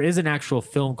 there is an actual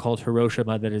film called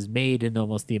Hiroshima that is made in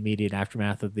almost the immediate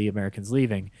aftermath of the Americans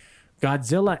leaving.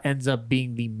 Godzilla ends up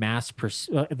being the mass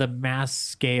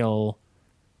scale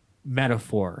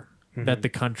metaphor that the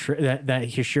country that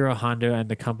Hishiro Honda and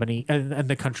the company and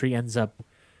the country ends up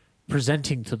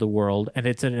presenting to the world, and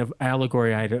it's an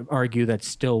allegory, I'd argue, that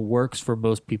still works for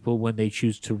most people when they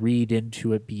choose to read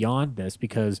into it beyond this,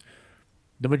 because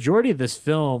the majority of this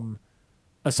film,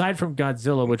 aside from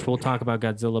Godzilla, which we'll talk about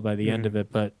Godzilla by the end of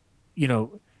it, but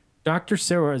Dr.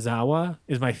 Serizawa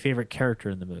is my favorite character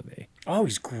in the movie. Oh,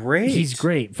 he's great. He's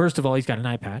great. First of all, he's got an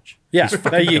eye patch. Yeah,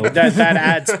 that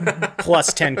adds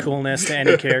plus 10 coolness to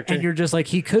any character. And you're just like,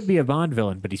 he could be a Bond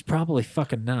villain, but he's probably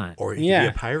fucking not. Or he could be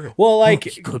a pirate. Well, like,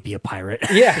 he could be a pirate.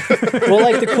 Yeah. Well,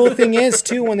 like, the cool thing is,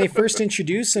 too, when they first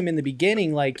introduce him in the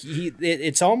beginning, like,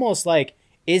 it's almost like,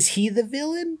 is he the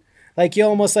villain? Like, you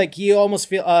almost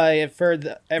feel for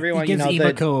everyone, he gives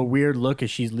Imako a weird look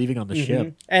as she's leaving on the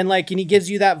ship, and he gives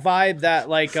you that vibe that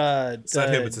like it's not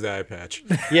him, it's the eye patch.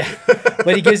 Yeah,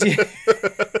 but he gives you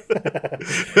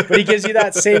But he gives you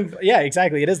that same, yeah,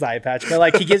 exactly. It is the eye patch, but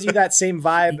like he gives you that same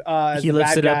vibe. He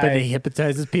lifts it up and he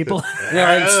hypnotizes people.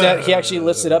 No, instead he actually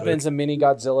lifts it up and it's a mini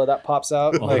Godzilla that pops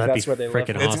out. Oh, like that'd that's be where they lift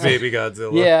freaking it. It's baby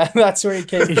Godzilla. Yeah, that's where he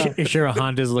came from. Ishiro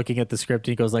Honda's looking at the script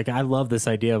and he goes like, I love this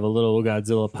idea of a little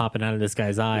Godzilla popping out of this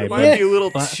guy's eye. It might be a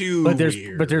little too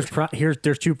weird. But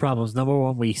there's two problems. Number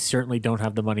one, we certainly don't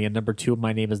have the money, and number two,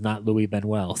 my name is not Louis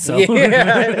Benuel. So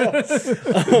yeah,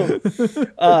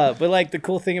 but like the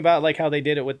cool thing about like how they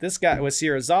did it with this guy with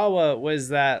Serizawa was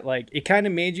that like it kind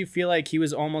of made you feel like he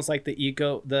was almost like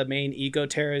the main eco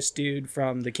terrorist dude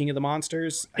from the King of the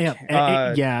Monsters.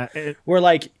 Where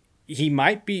like he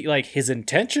might be like his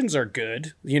intentions are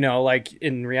good, you know, like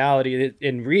in reality,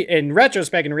 in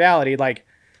retrospect, in reality, like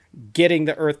getting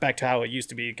the Earth back to how it used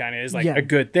to be kind of is like a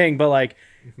good thing, but like,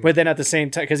 but then at the same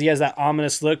time, because he has that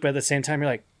ominous look, but at the same time, you're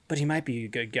like, but he might be a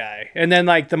good guy. And then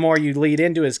like the more you lead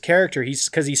into his character,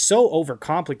 because he's so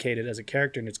overcomplicated as a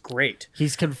character, and it's great.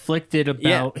 He's conflicted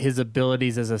about his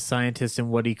abilities as a scientist and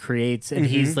what he creates, and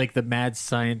he's like the mad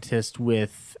scientist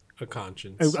with a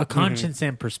conscience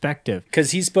and perspective, because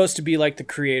he's supposed to be like the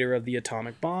creator of the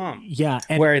atomic bomb.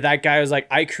 And where that guy was like,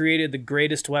 I created the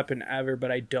greatest weapon ever,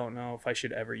 but I don't know if I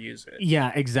should ever use it.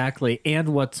 Yeah, exactly. And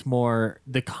what's more,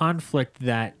 the conflict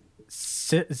that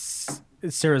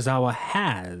Serizawa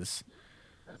has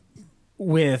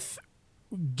with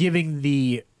giving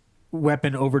the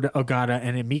weapon over to Ogata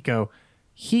and Emiko,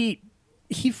 he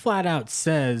flat out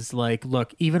says like,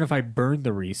 look, even if I burn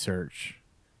the research,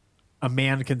 a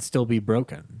man can still be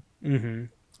broken. Mm-hmm.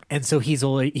 And so he's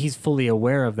fully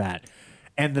aware of that.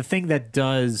 And the thing that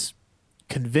does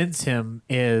convince him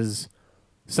is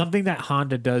something that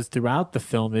Honda does throughout the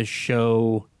film is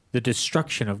show the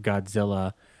destruction of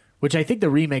Godzilla, which I think the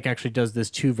remake actually does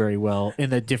this too very well in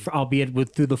the different,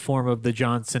 albeit through the form of the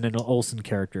Johnson and Olsen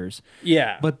characters.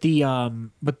 Yeah. But the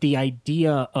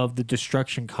idea of the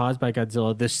destruction caused by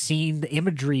Godzilla, the scene, the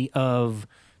imagery of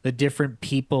the different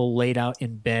people laid out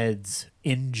in beds,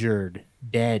 injured,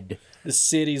 dead. The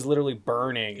city's literally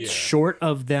burning. Yeah. Short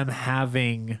of them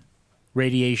having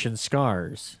radiation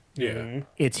scars. Yeah.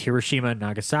 It's Hiroshima and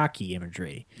Nagasaki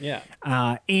imagery. Yeah.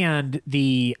 And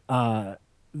the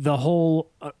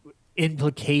whole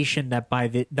implication that by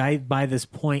this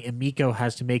point, Emiko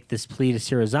has to make this plea to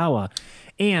Serizawa.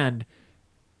 And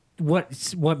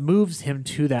what moves him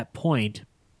to that point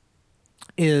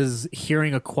is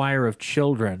hearing a choir of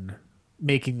children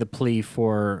making the plea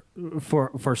for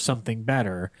something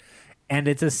better. And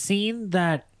it's a scene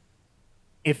that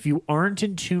if you aren't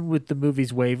in tune with the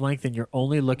movie's wavelength and you're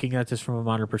only looking at this from a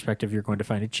modern perspective, you're going to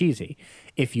find it cheesy.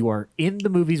 If you are in the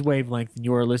movie's wavelength and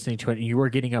you are listening to it and you are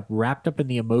getting wrapped up in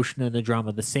the emotion and the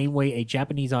drama the same way a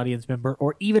Japanese audience member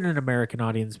or even an American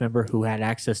audience member who had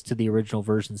access to the original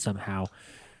version somehow,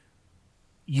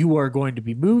 you are going to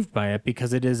be moved by it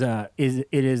because it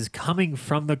is coming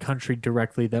from the country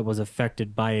directly that was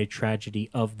affected by a tragedy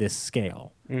of this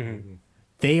scale. Mm-hmm.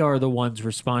 They are the ones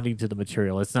responding to the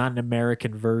material. It's not an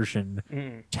American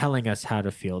version telling us how to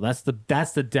feel. That's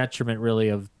the detriment really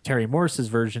of Terry Morse's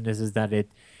version is that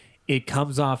it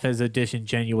comes off as a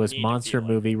disingenuous monster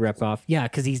movie ripoff. Yeah,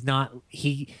 because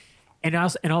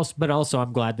but also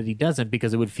I'm glad that he doesn't,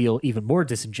 because it would feel even more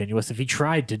disingenuous if he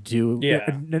tried to do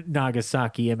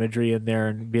Nagasaki imagery in there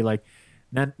and be like,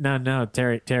 no,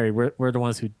 Terry, we're the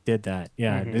ones who did that.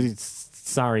 Yeah,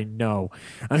 sorry, no.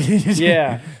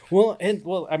 Yeah. Well,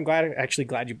 I'm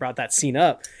glad you brought that scene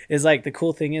up. Is like the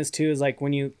cool thing is too is like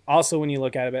when you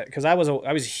look at it, because I was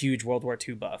a huge World War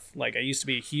II buff. Like I used to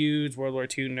be a huge World War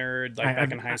II nerd. Like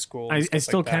back in high school. I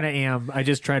still kind of am. I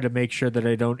just try to make sure that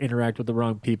I don't interact with the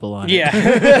wrong people on it.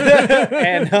 Yeah.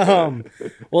 And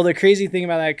well, the crazy thing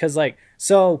about that, because like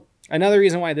so. Another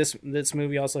reason why this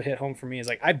movie also hit home for me is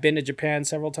like I've been to Japan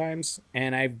several times,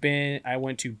 and I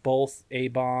went to both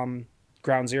A-bomb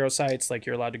Ground Zero sites. Like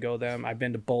you're allowed to go them. I've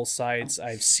been to both sites.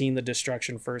 I've seen the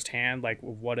destruction firsthand, like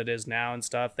what it is now and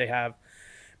stuff. They have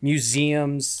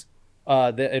museums.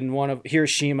 In one of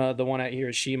Hiroshima, the one at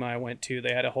Hiroshima I went to,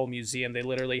 they had a whole museum. They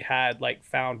literally had like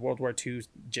found World War II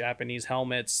Japanese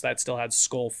helmets that still had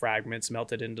skull fragments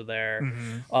melted into there,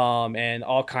 and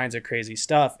all kinds of crazy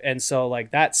stuff. And so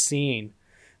like that scene,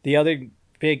 the other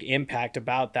big impact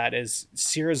about that is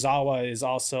Serizawa is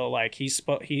also like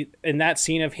he in that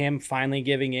scene of him finally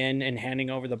giving in and handing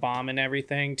over the bomb and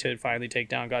everything to finally take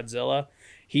down Godzilla.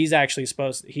 He's actually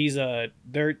he's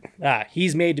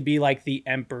made to be like the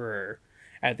emperor,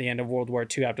 at the end of World War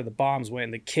II after the bombs went,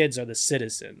 and the kids are the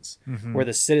citizens. Mhm. We're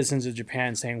the citizens of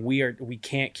Japan saying we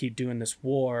can't keep doing this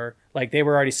war. Like, they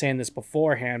were already saying this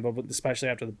beforehand, but especially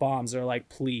after the bombs, they're like,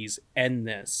 please end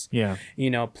this. Yeah.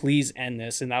 Please end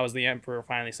this. And that was the emperor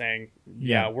finally saying,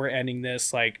 yeah, we're ending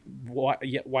this. Like,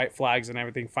 white flags and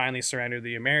everything finally surrendered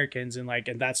the Americans. And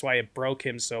that's why it broke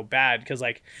him so bad. Because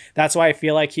that's why I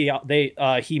feel like he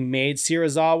made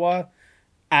Shirazawa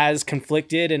as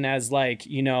conflicted and as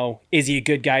is he a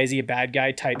good guy, is he a bad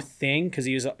guy type thing,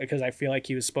 because I feel like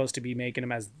he was supposed to be making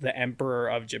him as the emperor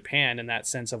of Japan, in that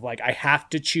sense of I have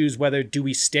to choose whether do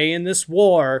we stay in this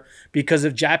war because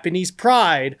of Japanese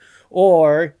pride,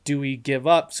 or do we give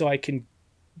up so I can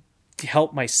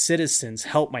help my citizens,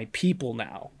 help my people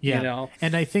now.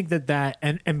 And I think that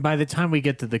and by the time we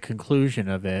get to the conclusion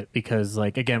of it, because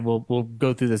again we'll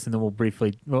go through this and then we'll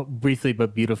briefly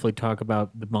but beautifully talk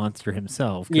about the monster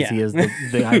himself, because he is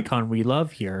the icon we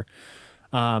love here.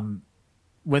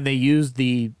 When they use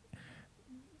the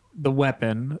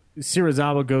weapon,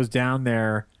 Shirazawa goes down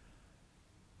there,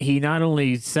 he not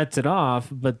only sets it off,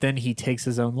 but then he takes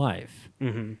his own life.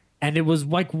 Mm-hmm. And it was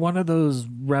one of those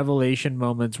revelation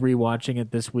moments rewatching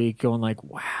it this week, going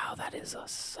wow, that is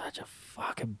such a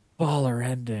fucking baller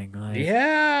ending.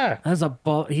 That's a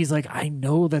ball. He's I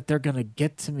know that they're going to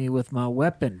get to me with my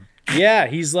weapon. Yeah,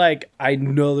 he's I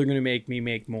know they're going to make me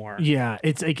make more. Yeah,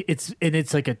 it's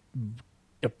a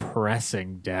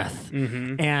depressing death.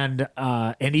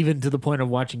 Mm-hmm. And even to the point of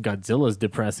watching Godzilla's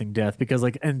depressing death, because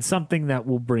and something that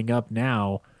we'll bring up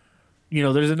now,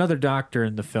 there's another doctor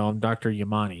in the film, Dr.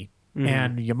 Yamane. Mm-hmm.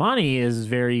 And Yamane is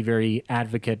very, very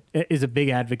is a big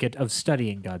advocate of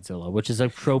studying Godzilla, which is a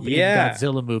trope in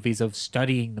Godzilla movies of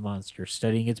studying the monster,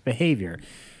 studying its behavior.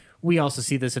 We also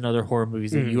see this in other horror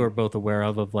movies that you are both aware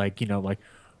of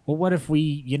well, what if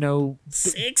we,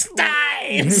 6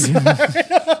 times? We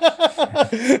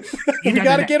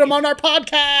got to get him on our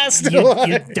podcast.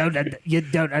 You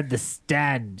don't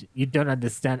understand. You don't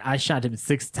understand. I shot him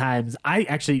 6 times.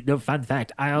 Fun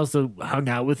fact, I also hung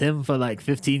out with him for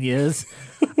 15 years.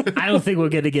 I don't think we're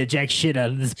going to get jack shit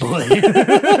out of this boy.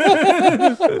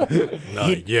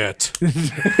 Not yet.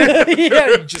 He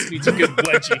just needs a good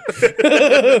wedgie.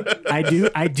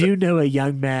 I do know a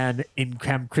young man in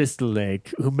Camp Crystal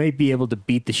Lake who may be able to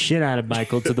beat the shit out of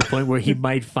Michael to the point where he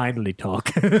might finally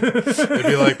talk. It'd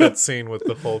be like that scene with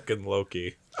the Hulk and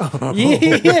Loki.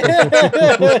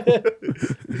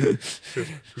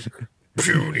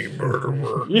 Puny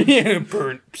murderer. Yeah,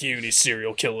 burnt puny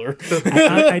serial killer.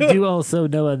 I do also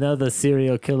know another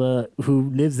serial killer who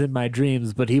lives in my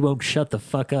dreams, but he won't shut the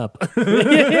fuck up.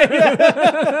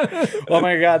 Oh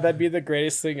my god, that'd be the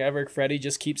greatest thing ever. Freddy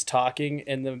just keeps talking,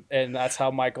 and that's how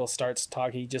Michael starts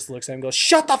talking. He just looks at him and goes,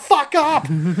 "Shut the fuck up!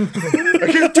 I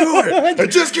can't do it. I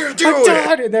just can't do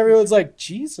it." And everyone's like,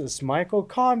 "Jesus, Michael,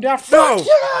 calm down." No, Fuck you!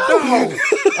 no,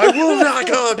 I will not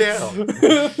calm down.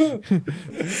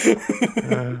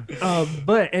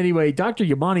 But anyway, Dr.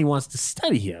 Yamane wants to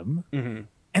study him. Mm-hmm.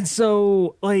 And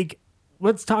so,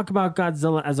 let's talk about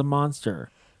Godzilla as a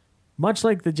monster. Much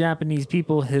like the Japanese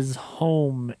people, his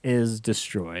home is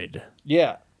destroyed.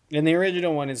 Yeah. In the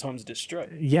original one, his home's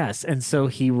destroyed. Yes, and so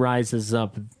he rises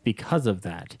up because of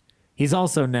that. He's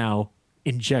also now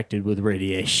injected with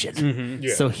radiation. Mm-hmm.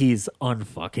 Yeah. So he's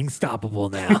unfucking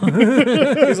stoppable now.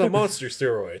 He's on monster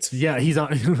steroids. Yeah, he's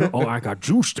on... Oh, I got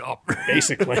juiced up.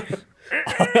 Basically.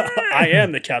 I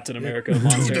am the Captain America of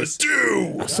monsters.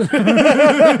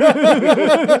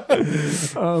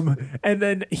 And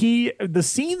then the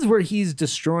scenes where he's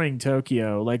destroying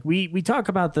Tokyo, we talk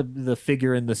about the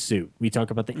figure in the suit. We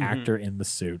talk about the actor in the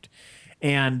suit.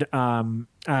 And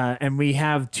we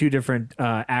have 2 different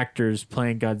actors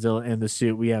playing Godzilla in the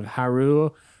suit. We have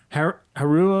Haruo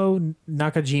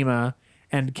Nakajima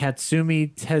and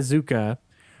Katsumi Tezuka,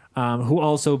 who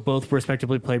also both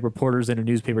respectively play reporters and a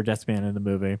newspaper desk man in the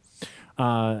movie.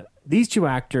 These 2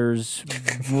 actors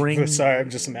bring... Sorry, I'm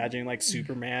just imagining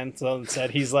Superman. Someone said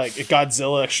he's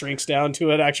Godzilla shrinks down to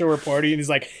an actual reporter, and he's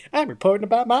like, "I'm reporting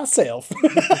about myself."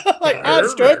 I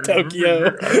destroyed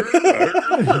Tokyo.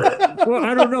 Well,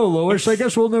 I don't know, Lois. I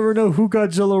guess we'll never know who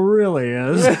Godzilla really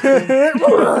is.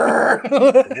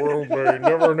 World may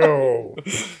never know.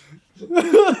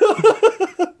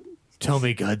 Tell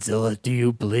me, Godzilla, do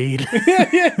you bleed?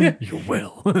 You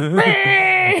will.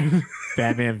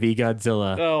 Batman v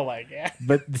Godzilla. Oh my god!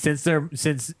 But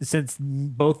since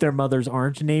both their mothers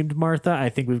aren't named Martha, I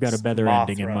think we've got a better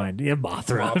ending in mind. Yeah,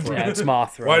 Mothra. Yeah, it's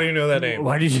Mothra. Why do you know that name?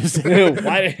 Why did you say?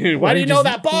 why do you know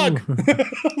that bug?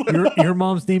 your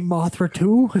mom's named Mothra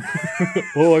too?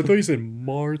 Oh, I thought you said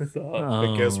Martha.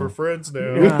 I guess we're friends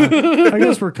now. Yeah, I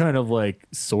guess we're kind of like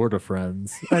sort of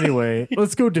friends. Anyway,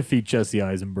 let's go defeat Jesse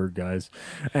Eisenberg, guys.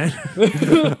 And,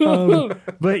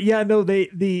 but yeah, no,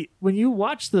 when you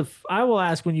watch I will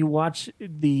ask, when you watch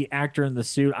the actor in the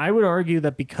suit, I would argue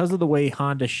that because of the way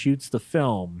Honda shoots the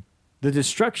film, the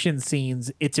destruction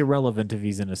scenes, it's irrelevant if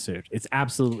he's in a suit. It's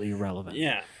absolutely irrelevant.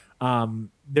 Yeah.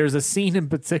 There's a scene in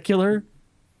particular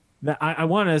that I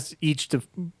want us each to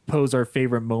pose our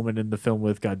favorite moment in the film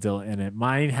with Godzilla in it.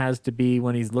 Mine has to be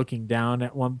when he's looking down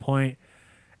at one point,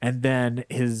 and then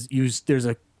there's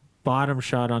a bottom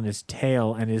shot on his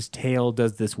tail, and his tail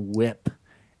does this whip,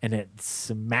 and it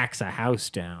smacks a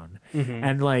house down. Mm-hmm.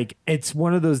 And like, it's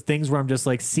one of those things where I'm just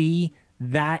like, see,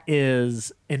 that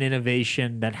is an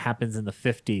innovation that happens in the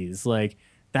 50s. Like,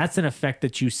 that's an effect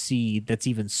that you see that's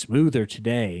even smoother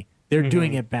today. They're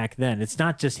doing it back then. It's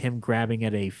not just him grabbing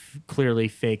at a clearly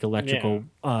fake electrical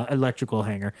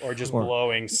hanger. Or just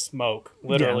blowing smoke.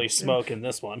 Literally smoke in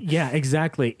this one. Yeah,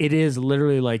 exactly. It is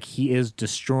literally like he is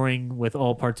destroying with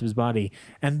all parts of his body.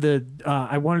 And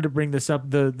I wanted to bring this up.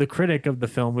 The critic of the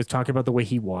film was talking about the way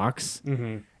he walks.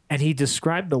 Mm-hmm. And he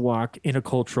described the walk in a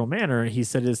cultural manner. He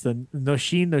said it's the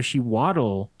Noshi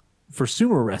waddle for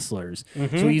sumo wrestlers.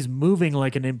 Mm-hmm. So he's moving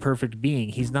like an imperfect being.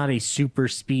 He's not a super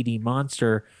speedy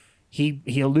monster. He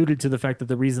alluded to the fact that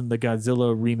the reason the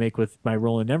Godzilla remake by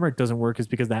Roland Emmerich doesn't work is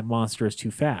because that monster is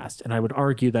too fast. And I would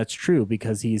argue that's true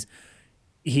because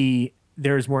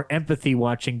there's more empathy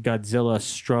watching Godzilla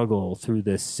struggle through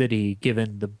this city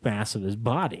given the mass of his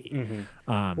body.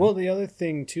 Mm-hmm. Well, the other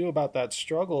thing too about that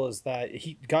struggle is that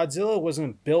Godzilla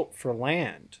wasn't built for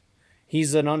land.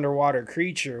 He's an underwater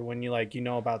creature. When you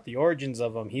know about the origins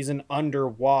of him, he's an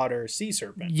underwater sea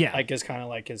serpent. Yeah, like is kind of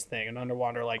like his thing, an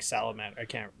underwater like salamander. I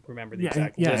can't remember the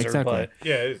exact lizard, exactly. But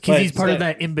because he's part of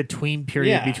that in between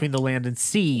period between the land and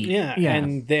sea. Yeah,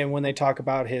 and then when they talk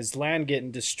about his land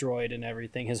getting destroyed and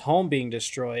everything, his home being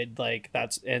destroyed, like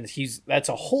that's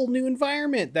a whole new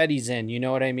environment that he's in. You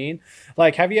know what I mean?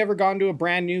 Like, have you ever gone to a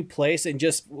brand new place and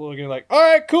just you're like, all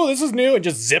right, cool, this is new, and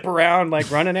just zip around like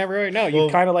running everywhere? No, you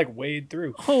kind of like wade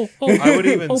through. I would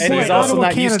even say, and he's also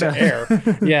not used to air.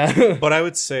 Yeah. But I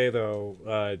would say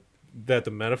though that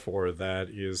the metaphor of that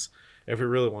is, if we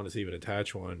really wanted to even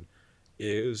attach one,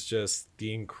 is just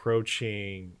the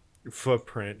encroaching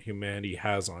footprint humanity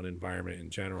has on environment in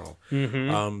general.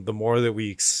 Mm-hmm. The more that we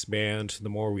expand, the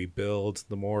more we build,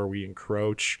 the more we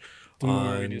encroach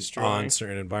on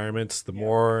certain environments, the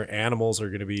more animals are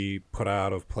going to be put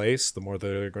out of place, the more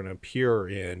they're going to appear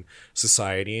in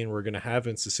society. And we're going to have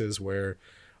instances where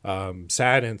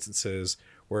sad instances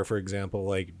where, for example,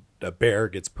 like a bear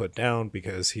gets put down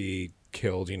because he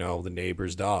killed the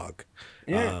neighbor's dog.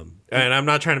 And I'm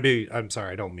not trying to be, I'm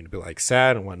sorry, I don't mean to be like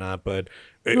sad and whatnot, but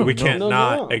we can't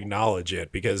acknowledge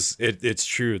it because it's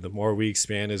true. The more we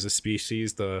expand as a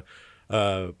species, the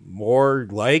more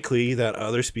likely that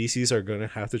other species are going to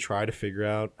have to try to figure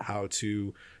out how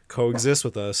to coexist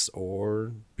with us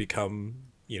or become,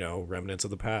 remnants of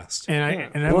the past. And I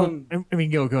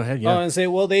mean, go ahead. Yeah. And say,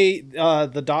 well,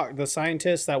 the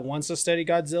scientist that wants to study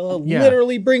Godzilla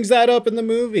literally brings that up in the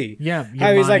movie. Yeah.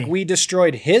 How he's like, we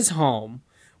destroyed his home.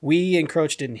 We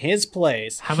encroached in his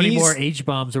place. How many more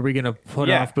H-bombs are we going to put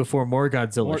off before more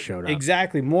Godzilla showed up?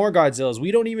 Exactly. More Godzillas.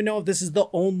 We don't even know if this is the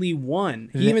only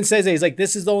one. He even says that. He's like,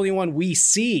 this is the only one we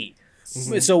see.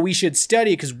 Mm-hmm. So we should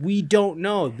study it because we don't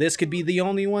know. This could be the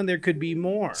only one. There could be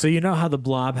more. So you know how the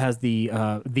Blob has the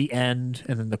end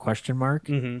and then the question mark?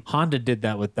 Mm-hmm. Honda did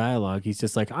that with dialogue. He's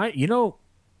just like,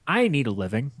 I need a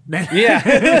living. Yeah.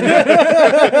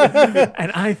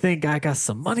 And I think I got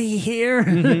some money here.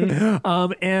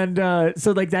 Mm-hmm.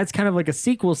 So like that's kind of like a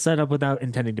sequel setup without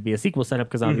intending to be a sequel setup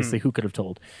because obviously who could have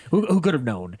told? Who could have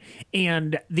known?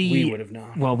 And we would have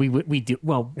known. Well, we do.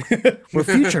 Well, we're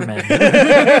future men.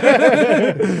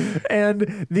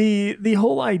 And the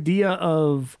whole idea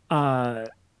of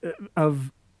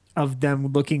them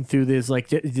looking through this, like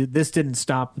this didn't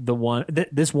stop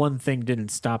this one thing didn't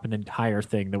stop an entire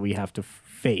thing that we have to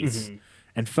face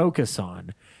and focus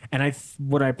on. And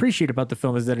what I appreciate about the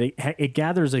film is that it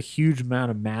gathers a huge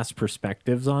amount of mass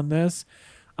perspectives on this.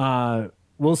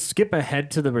 We'll skip ahead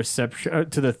to the receptions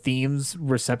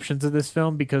of this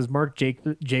film because Mark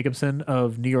Jacobson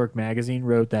of New York Magazine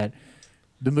wrote that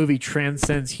the movie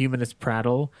transcends humanist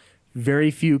prattle.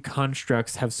 Very few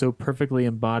constructs have so perfectly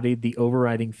embodied the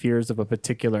overriding fears of a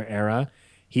particular era.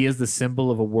 He is the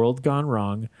symbol of a world gone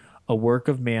wrong, a work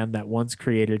of man that once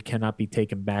created cannot be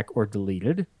taken back or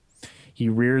deleted. He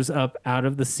rears up out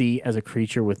of the sea as a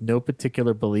creature with no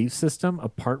particular belief system,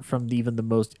 apart from even the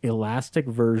most elastic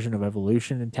version of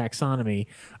evolution and taxonomy,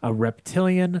 a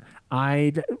reptilian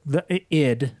id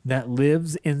that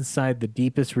lives inside the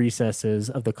deepest recesses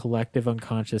of the collective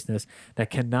unconsciousness that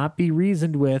cannot be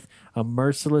reasoned with, a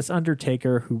merciless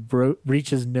undertaker who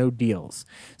reaches no deals.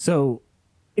 So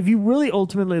if you really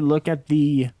ultimately look at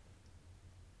the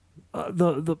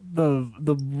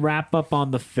wrap up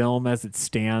on the film as it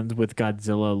stands, with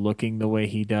Godzilla looking the way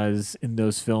he does in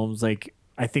those films, like,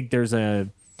 I think there's a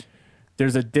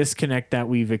disconnect that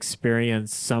we've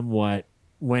experienced somewhat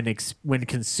when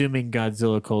consuming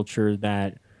Godzilla culture,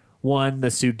 that one, the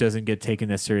suit doesn't get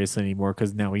taken as seriously anymore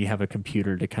because now we have a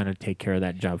computer to kind of take care of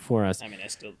that job for us. I mean, I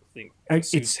still think the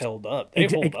suits held up. They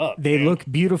hold up. They man. look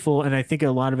beautiful, and I think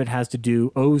a lot of it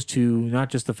owes to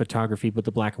not just the photography, but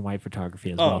the black and white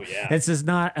photography as well. Yeah. This is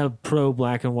not a pro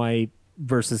black and white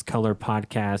versus color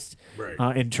podcast,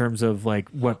 Right. in terms of like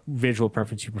what visual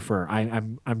preference you prefer.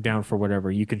 I'm down for whatever.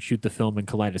 You can shoot the film in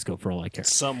kaleidoscope for all I care.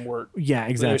 Some work. Yeah,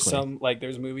 exactly.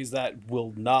 There's movies that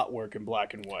will not work in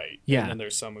black and white. Yeah. And then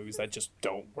there's some movies that just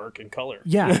don't work in color.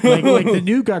 Yeah, like the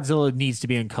new Godzilla needs to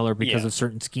be in color because Yeah. of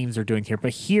certain schemes they're doing here.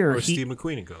 But here, Or Steve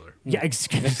McQueen in color. Yeah, if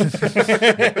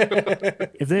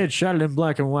they had shot it in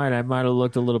black and white, I might have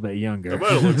looked a little bit younger. I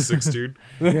might have looked 6, dude.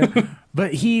 Yeah.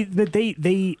 But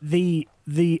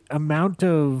the amount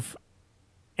of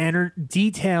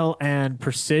detail and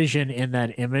precision in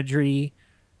that imagery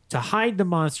to hide the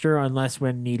monster unless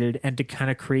when needed, and to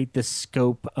kind of create this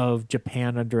scope of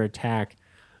Japan under attack,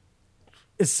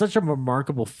 is such a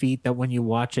remarkable feat that when you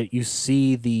watch it, you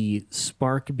see the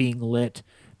spark being lit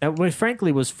that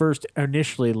frankly was first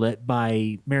initially lit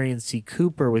by Marion C.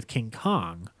 Cooper with King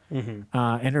Kong and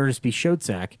Ernest B.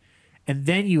 Schoedsack. And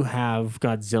then you have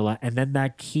Godzilla, and then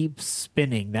that keeps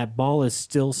spinning. That ball is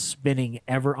still spinning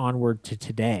ever onward to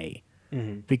today.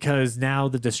 Because now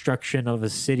the destruction of a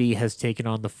city has taken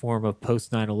on the form of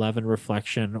post 9/11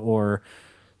 reflection, or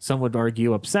some would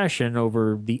argue obsession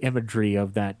over the imagery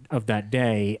of that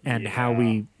day and how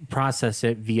we process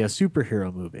it via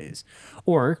superhero movies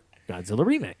or Godzilla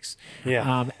remakes.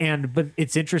 But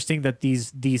it's interesting that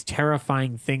these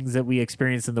terrifying things that we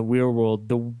experience in the real world,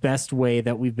 the best way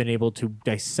that we've been able to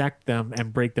dissect them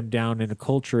and break them down in a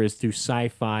culture is through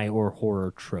sci-fi or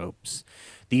horror tropes.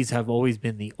 These have always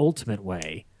been the ultimate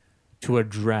way to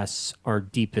address our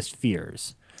deepest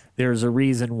fears. There's a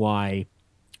reason why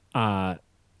the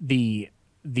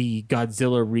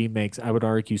Godzilla remakes, I would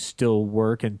argue, still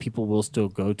work and people will still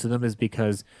go to them, is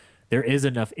because there is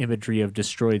enough imagery of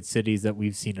destroyed cities that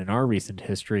we've seen in our recent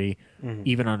history,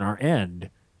 even on our end,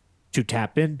 to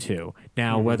tap into.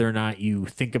 Now, whether or not you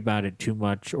think about it too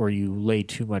much or you lay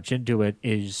too much into it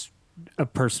is a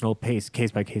personal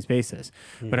case-by-case basis.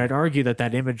 But I'd argue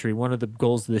that imagery, one of the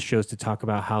goals of this show is to talk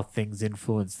about how things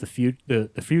influence the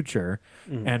future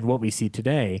and what we see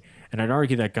today. And I'd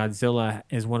argue that Godzilla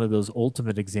is one of those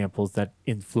ultimate examples that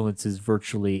influences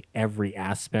virtually every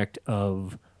aspect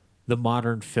of the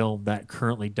modern film that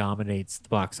currently dominates the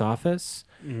box office,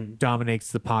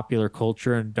 dominates the popular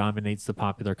culture, and dominates the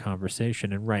popular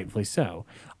conversation, and rightfully so.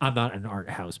 I'm not an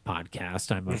art house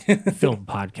podcast. I'm a film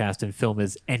podcast, and film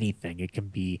is anything. It can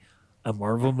be a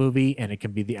Marvel movie, and it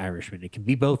can be The Irishman. It can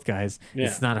be both, guys. Yeah.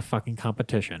 It's not a fucking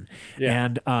competition.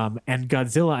 Yeah. And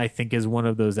Godzilla, I think, is one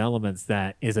of those elements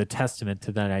that is a testament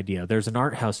to that idea. There's an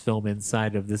art house film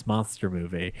inside of this monster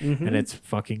movie, and it's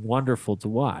fucking wonderful to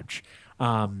watch.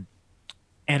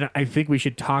 And I think we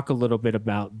should talk a little bit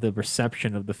about the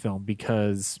reception of the film,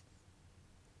 because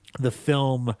the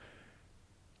film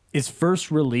is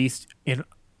first released in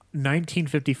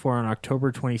 1954 on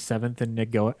October 27th in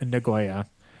Nagoya.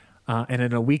 And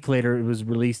then a week later, it was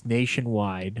released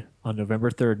nationwide on November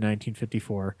 3rd,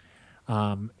 1954.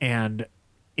 And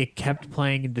it kept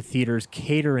playing into theaters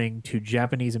catering to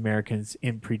Japanese Americans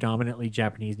in predominantly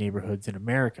Japanese neighborhoods in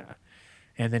America.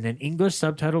 And then an English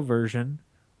subtitle version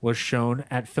was shown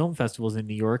at film festivals in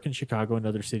New York and Chicago and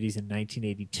other cities in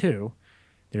 1982.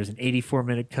 There's an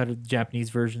 84-minute cut of the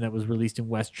Japanese version that was released in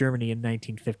West Germany in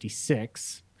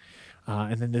 1956.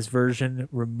 And then this version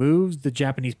removes the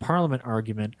Japanese Parliament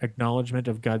argument, acknowledgement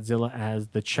of Godzilla as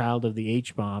the child of the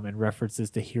H-bomb, and references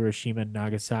to Hiroshima and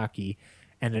Nagasaki,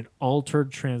 and an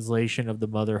altered translation of the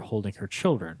mother holding her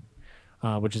children,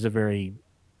 which is a very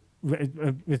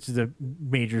which is a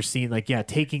major scene. Like, yeah,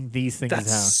 taking these things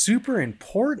That's out. super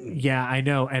important. Yeah, I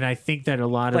know, and I think that a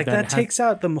lot Like of that takes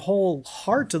out the whole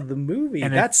heart of the movie.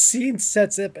 And That scene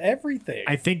sets up everything.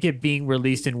 I think it being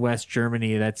released in West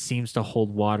Germany, that seems to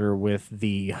hold water with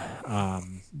the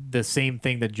same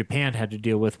thing that Japan had to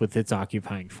deal with its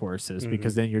occupying forces,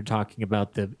 because then you're talking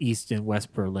about the East and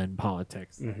West Berlin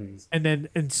politics.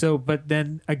 But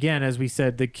then again, as we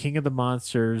said, the King of the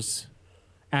Monsters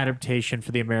adaptation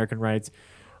for the American rights,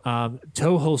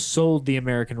 Toho sold the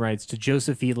American rights to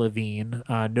Joseph E. Levine,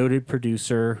 noted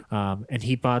producer, and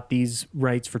he bought these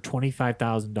rights for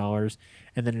 $25,000,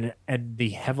 and the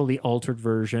heavily altered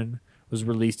version was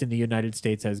released in the United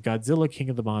States as Godzilla King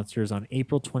of the Monsters on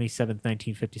April 27,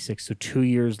 1956, so 2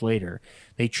 years later.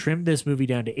 They trimmed this movie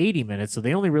down to 80 minutes, so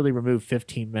they only really removed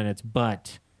 15 minutes,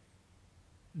 but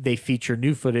they feature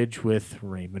new footage with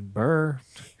Raymond Burr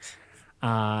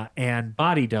and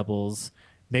body doubles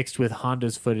mixed with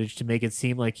Honda's footage to make it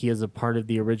seem like he is a part of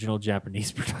the original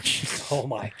Japanese production. Oh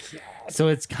my God. So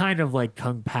it's kind of like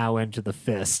Kung Pao Into the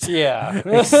Fist. Yeah.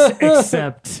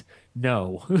 Except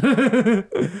no.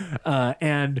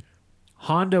 And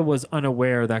Honda was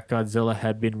unaware that Godzilla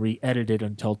had been re-edited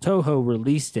until Toho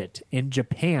released it in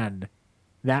Japan,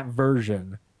 that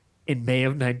version, in May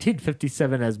of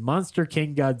 1957 as Monster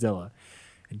King Godzilla.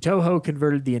 And Toho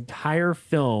converted the entire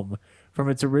film from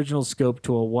its original scope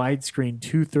to a widescreen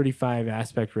 2:35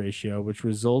 aspect ratio, which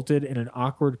resulted in an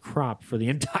awkward crop for the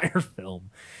entire film.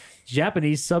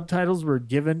 Japanese subtitles were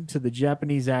given to the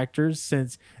Japanese actors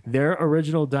since their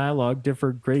original dialogue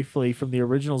differed greatly from the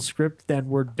original script, then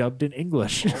were dubbed in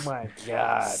English. Oh my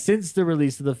God. Since the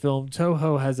release of the film,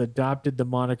 Toho has adopted the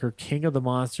moniker King of the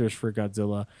Monsters for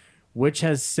Godzilla, which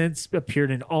has since appeared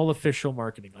in all official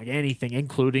marketing, like anything,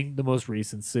 including the most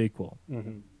recent sequel.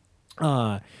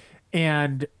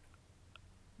 And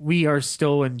we are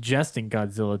still ingesting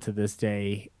Godzilla to this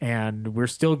day, and we're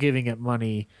still giving it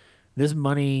money. This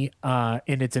money,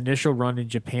 in its initial run in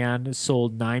Japan,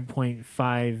 sold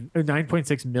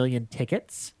 9.6 million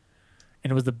tickets,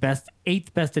 and it was the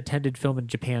eighth best attended film in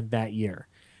Japan that year.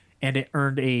 And it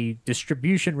earned a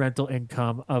distribution rental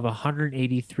income of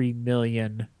 183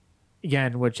 million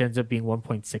yen, which ends up being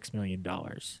 $1.6 million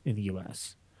in the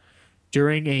U.S.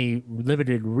 During a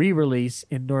limited re-release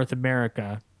in North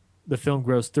America, the film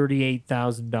grossed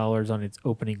 $38,000 on its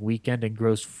opening weekend and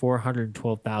grossed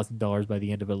 $412,000 by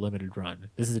the end of a limited run.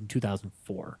 This is in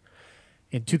 2004.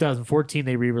 In 2014,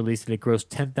 they re-released it. It grossed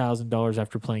 $10,000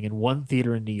 after playing in one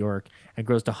theater in New York and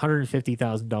grossed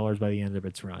 $150,000 by the end of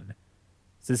its run.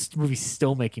 So this movie's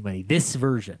still making money. This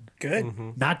version.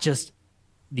 Good. Not just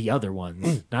the other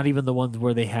ones. Not even the ones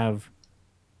where they have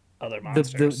other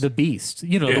monsters. The beast.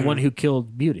 You know, the one who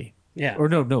killed Beauty. Yeah. Or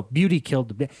no, Beauty killed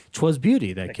the beast. 'Twas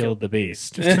Beauty that killed the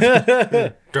beast.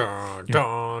 Dun,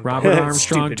 dun, Robert dun.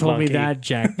 Armstrong Stupid told monkey. me that.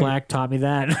 Jack Black taught me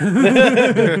that.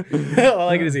 All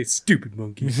I can say is stupid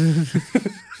monkey.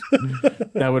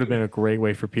 That would have been a great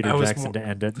way for Peter Jackson to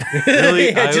end it.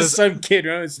 Really, Just some kid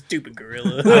running a stupid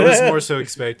gorilla. I was more so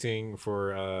expecting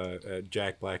for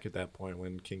Jack Black at that point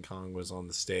when King Kong was on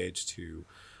the stage to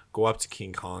go up to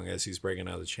King Kong as he's breaking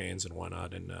out the chains and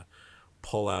whatnot and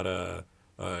pull out a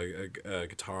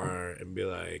guitar and be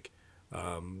like,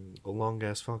 a long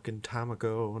ass fucking time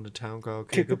ago in a town called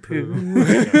Kickapoo. No,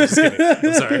 I'm just kidding.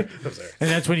 I'm sorry. And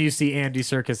that's when you see Andy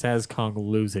Serkis as Kong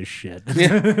lose his shit.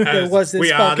 There was this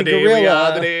We are the fucking day, gorilla. we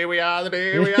are the day, we are the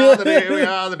day, we are the day, we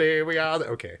are the day, we are the...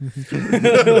 Okay.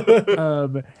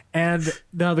 And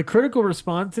now the critical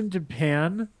response in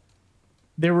Japan,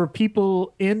 there were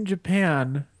people in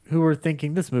Japan who were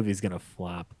thinking this movie's going to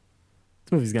flop.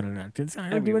 This movie's going to not do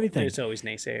anything. There's always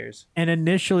naysayers. And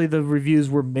initially, the reviews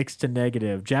were mixed to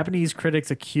negative. Japanese critics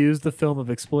accused the film of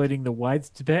exploiting the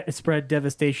widespread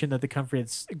devastation that the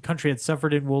country had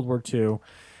suffered in World War II,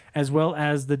 as well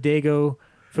as the Daigo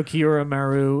Fukiura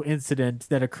Maru incident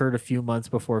that occurred a few months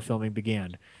before filming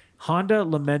began. Honda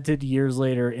lamented years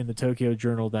later in the Tokyo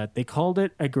Journal that they called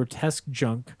it a grotesque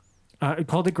junk. And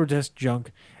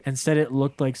said it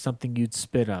looked like something you'd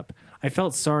spit up. I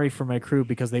felt sorry for my crew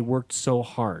because they worked so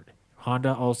hard.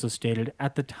 Honda also stated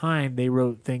at the time they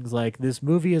wrote things like, "This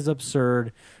movie is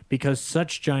absurd because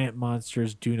such giant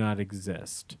monsters do not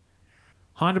exist."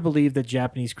 Honda believed that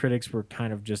Japanese critics were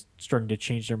kind of just starting to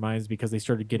change their minds because they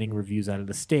started getting reviews out of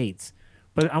the States.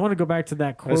 But I want to go back to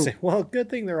that quote. Well, good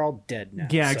thing they're all dead now.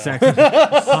 Yeah, so. exactly.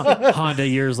 Honda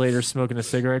years later smoking a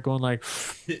cigarette going like,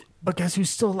 but guess who's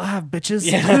still alive, bitches?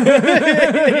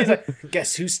 Yeah. He's like,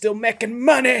 guess who's still making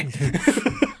money?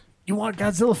 You want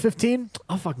Godzilla 15?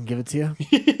 I'll fucking give it to you.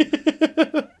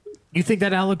 You think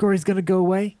that allegory is going to go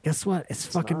away? Guess what? It's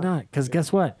fucking not. Because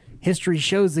guess what? History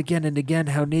shows again and again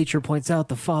how nature points out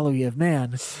the folly of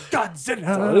man.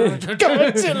 Godzilla!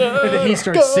 Godzilla! And then he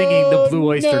starts singing the Blue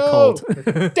Oyster Cult. We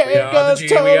are the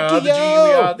G, we are the G,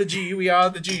 we are the G, we are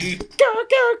the G.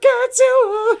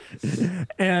 Godzilla!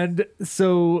 And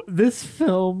so this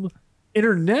film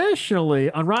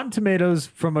internationally on Rotten Tomatoes,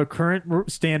 from a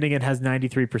current standing, it has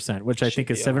 93%, which I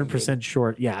think is 7%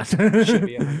 short. Yeah. Should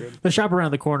be 100. The Shop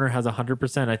Around the Corner has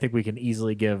 100%. I think we can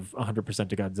easily give 100%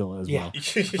 to Godzilla as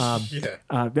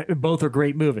well. Both are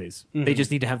great movies. They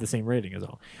just need to have the same rating as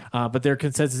all. But their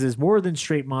consensus is more than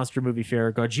straight monster movie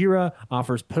fare. Gojira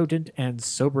offers potent and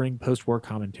sobering post-war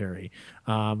commentary.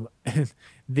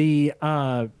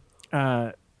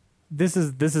 This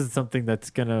is something that's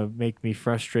gonna make me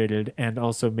frustrated and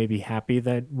also maybe happy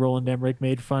that Roland Emmerich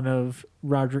made fun of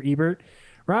Roger Ebert.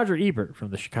 Roger Ebert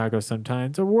from the Chicago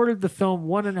Sun-Times awarded the film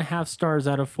 1.5 stars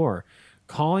out of 4,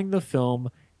 calling the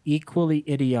film equally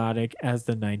idiotic as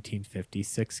the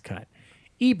 1956 cut.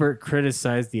 Ebert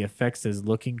criticized the effects as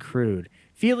looking crude,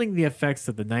 feeling the effects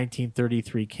of the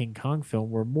 1933 King Kong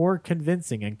film were more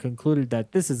convincing, and concluded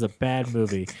that this is a bad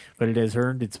movie, but it has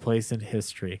earned its place in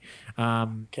history.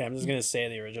 Okay, I'm just gonna say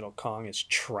the original Kong is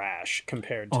trash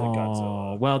compared to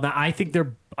Godzilla. Well, I think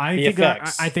they're. I think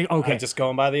okay. I'm just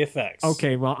going by the effects.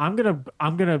 Okay, well, I'll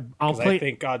play. I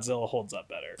think Godzilla holds up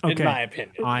better, Okay. in my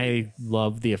opinion. I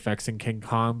love the effects in King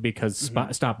Kong because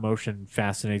stop motion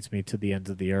fascinates me to the ends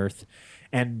of the earth,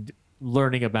 and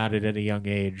learning about it at a young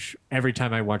age, every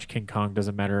time I watch King Kong,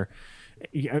 doesn't matter.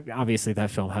 Obviously,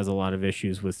 that film has a lot of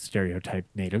issues with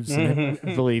stereotyped natives. And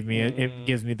believe me, it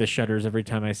gives me the shudders every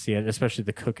time I see it, especially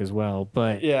the cook as well.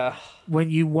 But yeah, when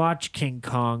you watch King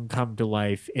Kong come to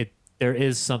life, there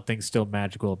is something still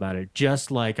magical about it.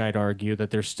 Just like I'd argue that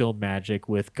there's still magic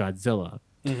with Godzilla.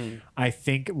 I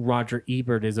think Roger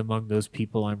Ebert is among those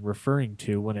people I'm referring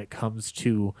to when it comes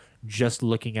to just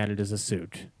looking at it as a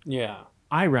suit. Yeah.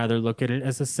 I rather look at it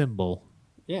as a symbol.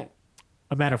 Yeah.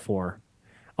 A metaphor.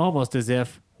 Almost as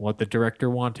if what the director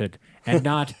wanted and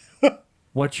not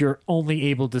what you're only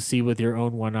able to see with your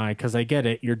own one eye. Because I get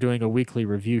it. You're doing a weekly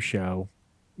review show.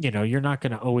 You know, you're not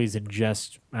going to always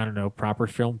ingest, proper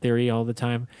film theory all the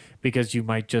time, because you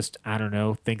might just,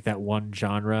 think that one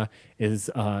genre is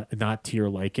not to your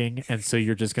liking. And so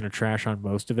you're just going to trash on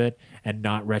most of it and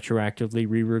not retroactively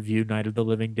re-review Night of the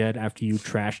Living Dead after you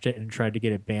trashed it and tried to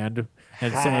get it banned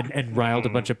and riled a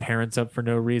bunch of parents up for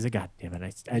no reason. God damn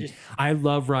it. I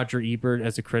love Roger Ebert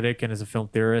as a critic and as a film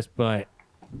theorist, but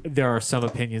there are some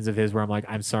opinions of his where I'm like,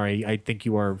 I'm sorry, I think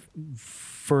you are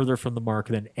further from the mark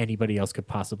than anybody else could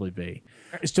possibly be.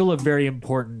 Still a very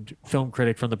important film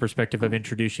critic from the perspective of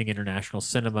introducing international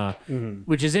cinema,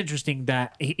 which is interesting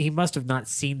that he must have not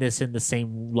seen this in the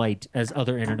same light as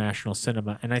other international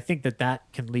cinema. And I think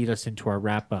that can lead us into our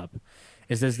wrap-up,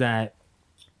 is that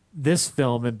this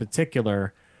film in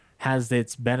particular has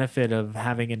its benefit of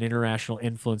having an international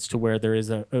influence to where there is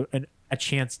a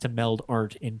chance to meld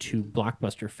art into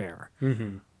blockbuster fare.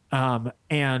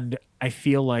 And I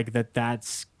feel like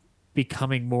that's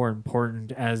becoming more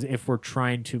important, as if we're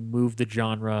trying to move the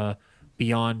genre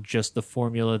beyond just the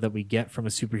formula that we get from a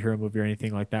superhero movie or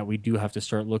anything like that. We do have to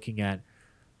start looking at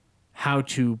how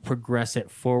to progress it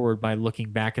forward by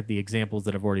looking back at the examples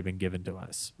that have already been given to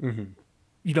us.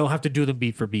 You don't have to do them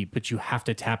beat for beat, but you have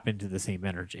to tap into the same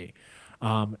energy.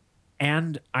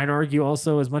 And I'd argue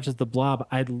also, as much as The Blob,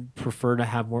 I'd prefer to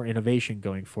have more innovation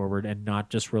going forward and not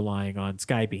just relying on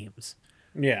sky beams.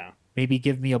 Yeah. Maybe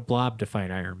give me a blob to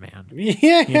fight Iron Man.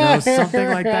 Yeah. Something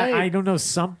like that. I don't know,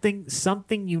 something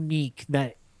unique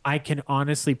that I can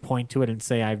honestly point to it and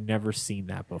say I've never seen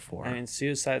that before. I mean,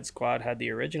 Suicide Squad had the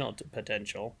original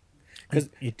potential. Because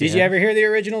did you ever hear the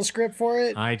original script for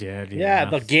it? I did. Yeah,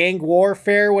 the gang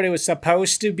warfare, what it was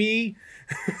supposed to be.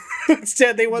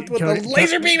 Instead, they went with the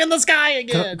laser beam in the sky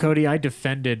again. Cody, I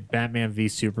defended Batman v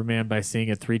Superman by seeing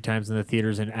it 3 times in the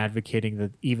theaters and advocating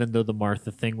that even though the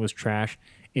Martha thing was trash,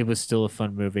 it was still a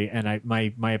fun movie. And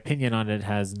my opinion on it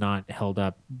has not held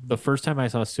up. The first time I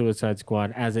saw Suicide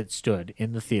Squad as it stood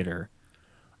in the theater,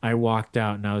 I walked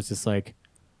out and I was just like,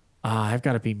 I've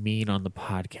got to be mean on the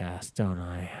podcast, don't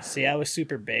I? See, I was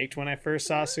super baked when I first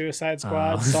saw Suicide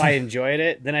Squad, so I enjoyed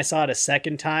it. Then I saw it a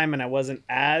second time, and I wasn't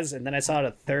and then I saw it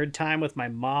a third time with my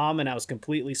mom, and I was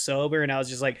completely sober, and I was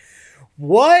just like,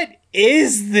 what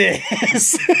is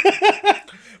this?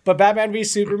 But Batman v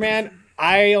Superman,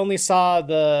 I only saw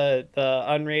the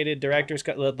unrated director's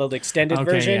cut, the extended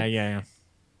version. Yeah.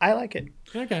 I like it.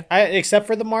 Okay. Except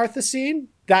for the Martha scene,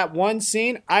 that one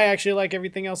scene, I actually like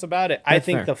everything else about it. I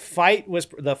think the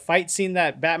fight scene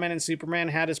that Batman and Superman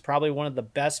had is probably one of the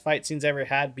best fight scenes ever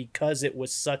had because it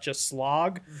was such a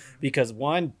slog. Because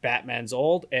one, Batman's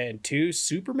old, and two,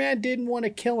 Superman didn't want to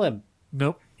kill him.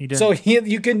 Nope, he didn't. So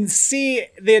you can see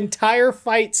the entire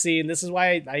fight scene. This is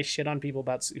why I shit on people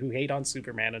who hate on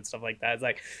Superman and stuff like that. It's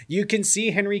like you can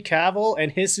see Henry Cavill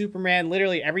and his Superman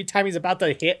literally every time he's about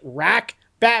to rack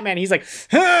Batman, he's like,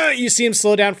 you see him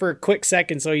slow down for a quick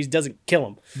second so he doesn't kill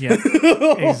him. Yeah,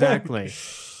 exactly.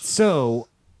 So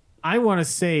I want to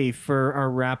say for our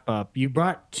wrap up, you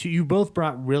both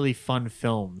brought really fun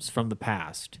films from the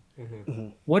past. Mm-hmm.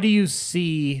 What do you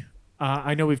see?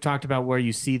 I know we've talked about where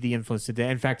you see the influence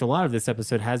today. In fact, a lot of this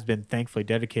episode has been thankfully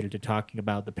dedicated to talking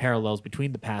about the parallels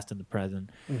between the past and the present.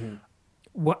 Mm-hmm.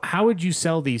 How would you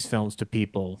sell these films to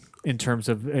people in terms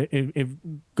of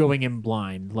going in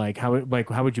blind? How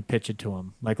would you pitch it to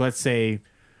them? Like, let's say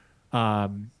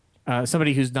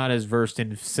somebody who's not as versed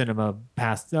in cinema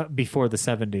before the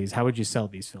 70s. How would you sell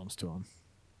these films to them?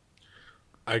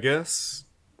 I guess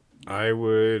I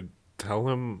would tell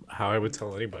him how I would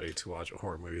tell anybody to watch a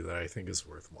horror movie that I think is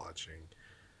worth watching.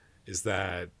 Is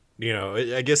that,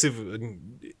 I guess if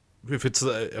it's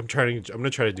I'm going to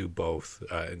try to do both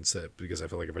instead, because I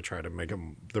feel like if I try to make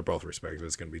them they're both respective,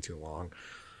 it's going to be too long.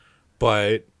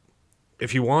 But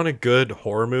if you want a good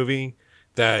horror movie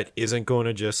that isn't going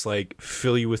to just like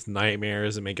fill you with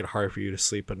nightmares and make it hard for you to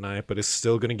sleep at night, but is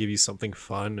still going to give you something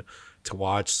fun to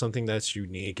watch, something that's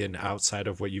unique and outside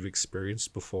of what you've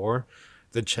experienced before,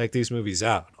 then check these movies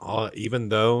out. Even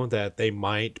though that they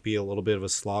might be a little bit of a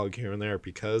slog here and there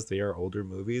because they are older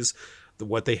movies,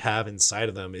 what they have inside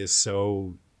of them is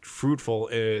so fruitful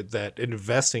that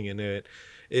investing in it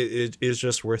is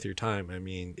just worth your time. I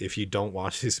mean, if you don't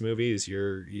watch these movies,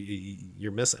 you're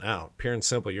missing out. Pure and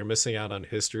simple, you're missing out on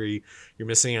history. You're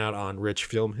missing out on rich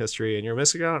film history, and you're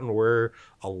missing out on where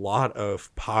a lot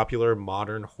of popular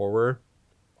modern horror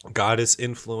got its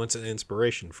influence and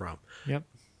inspiration from. Yep.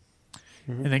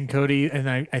 Mm-hmm. And then Cody, and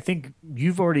I think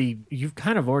you've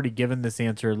kind of already given this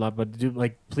answer a lot, but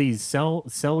please sell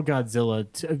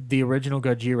Godzilla, the original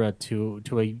Gojira,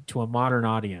 to a modern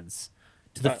audience,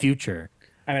 to the future.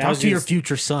 I mean, talk to your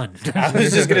future son. I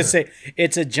was just gonna say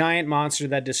it's a giant monster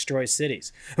that destroys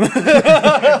cities.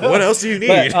 What else do you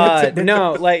need? But,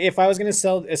 no, like if I was gonna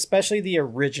sell, especially the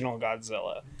original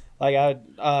Godzilla, like I would,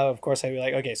 of course, I'd be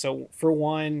like, okay, so for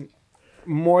one.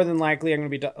 More than likely, I'm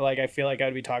going to be I feel like I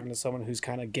would be talking to someone who's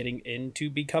kind of getting into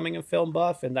becoming a film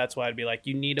buff. And that's why I'd be like,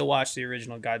 you need to watch the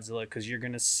original Godzilla because you're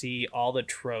going to see all the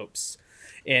tropes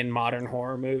in modern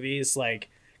horror movies, like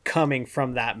coming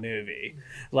from that movie.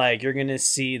 Like you're going to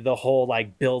see the whole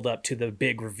like build up to the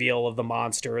big reveal of the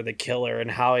monster or the killer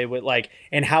and how it would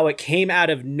and how it came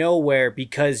out of nowhere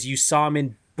because you saw him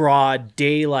in broad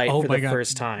daylight for the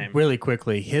first time. Really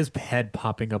quickly, his head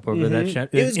popping up over that shot.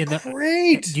 It was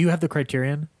great. Do you have the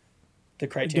Criterion? The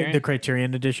Criterion? The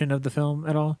Criterion edition of the film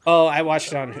at all? Oh, I watched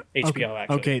it on HBO,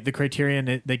 actually. Okay, the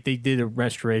Criterion, they did a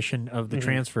restoration of the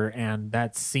transfer, and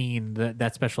that scene,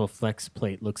 that special effects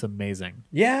plate looks amazing.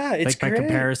 Yeah, it's great. By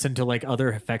comparison to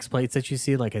other effects plates that you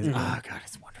see, oh, God,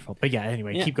 it's wonderful. But yeah,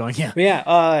 anyway, keep going. Yeah. But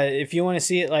yeah, if you want to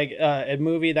see it, a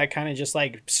movie that kind of just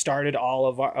started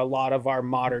a lot of our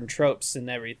modern tropes and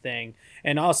everything.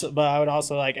 And also, but I would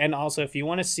also if you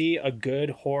want to see a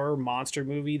good horror monster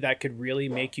movie that could really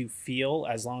make you feel,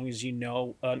 as long as you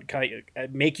know,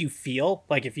 make you feel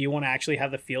like if you want to actually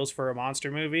have the feels for a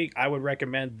monster movie, I would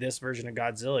recommend this version of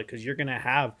Godzilla because you're gonna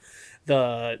have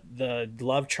the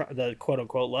quote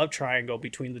unquote love triangle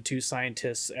between the two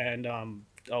scientists and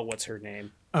what's her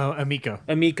name? Oh, Amiko.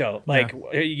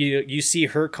 You see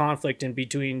her conflict in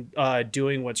between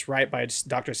doing what's right by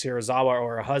Dr. Serizawa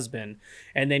or her husband,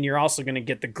 and then you're also going to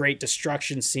get the great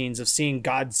destruction scenes of seeing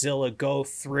Godzilla go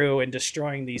through and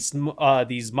destroying these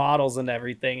models and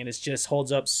everything, and it just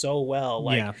holds up so well.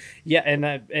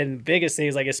 And biggest thing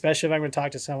is especially if I'm going to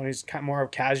talk to someone who's more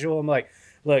of casual, I'm like,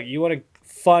 look, you want a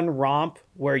fun romp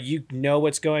where you know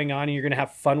what's going on and you're going to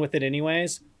have fun with it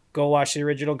anyways. Go watch the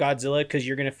original Godzilla because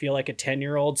you're going to feel like a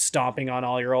 10-year-old stomping on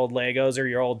all your old Legos or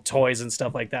your old toys and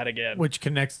stuff like that again. Which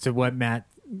connects to what Matt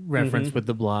referenced with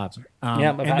the Blob.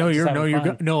 I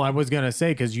was going to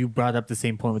say because you brought up the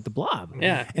same point with the Blob.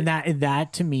 Yeah. And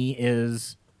that to me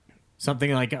is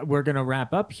something we're going to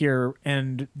wrap up here.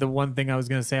 And the one thing I was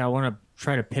going to say, I want to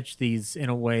try to pitch these in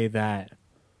a way that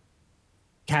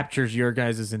captures your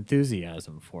guys'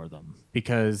 enthusiasm for them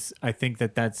because I think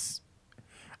that's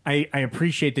I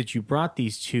appreciate that you brought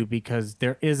these two because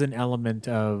there is an element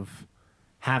of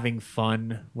having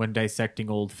fun when dissecting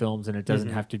old films, and it doesn't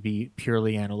have to be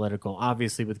purely analytical.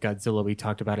 Obviously, with Godzilla, we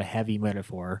talked about a heavy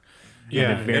metaphor.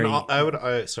 Yeah,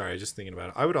 and sorry, just thinking about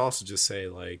it. I would also just say,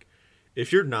 like,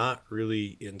 if you're not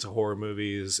really into horror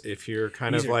movies, if you're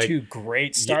kind These of are like two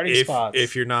great starting spots.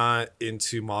 If you're not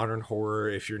into modern horror,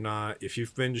 if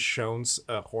you've been shown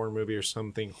a horror movie or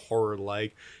something horror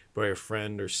like by a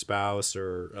friend or spouse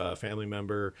or a family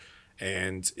member,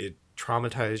 and it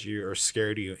traumatized you or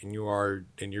scared you, and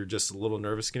you're just a little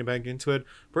nervous getting back into it.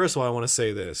 First of all, I want to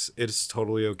say this: it's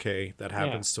totally okay. That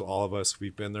happens to all of us.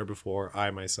 We've been there before.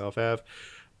 I myself have.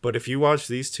 But if you watch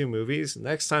these two movies,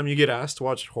 next time you get asked to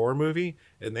watch a horror movie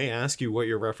and they ask you what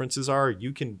your references are,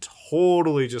 you can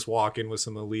totally just walk in with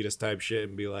some elitist type shit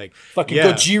and be like, fucking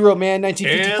Gojira, man,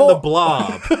 1954. And the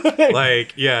Blob.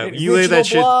 Like, yeah, you lay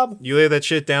that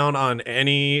shit down on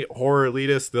any horror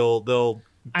elitist, they'll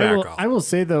back off. I will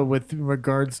say though, with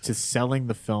regards to selling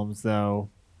the films though,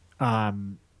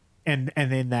 and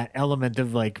in that element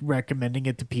of like recommending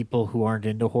it to people who aren't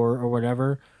into horror or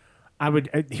whatever,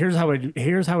 here's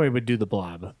how I would do the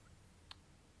Blob.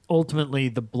 Ultimately,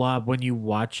 the Blob, when you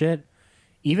watch it,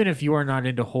 even if you are not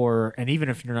into horror, and even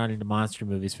if you're not into monster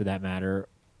movies for that matter,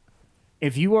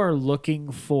 if you are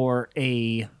looking for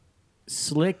a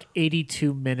slick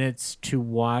 82 minutes to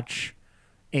watch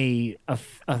a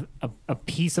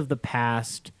piece of the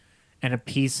past and a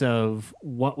piece of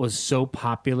what was so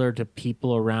popular to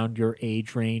people around your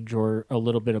age range or a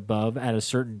little bit above at a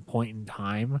certain point in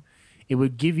time, it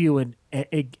would give you an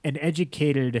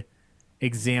educated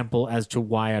example as to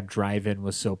why a drive-in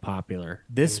was so popular.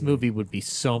 This movie would be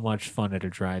so much fun at a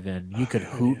drive-in. You could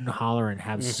hoot and holler and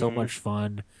have so much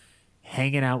fun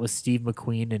hanging out with Steve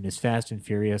McQueen in his Fast and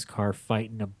Furious car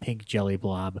fighting a pink jelly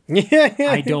blob.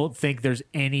 I don't think there's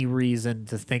any reason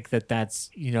to think that that's,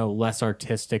 less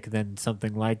artistic than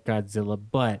something like Godzilla,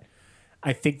 but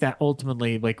I think that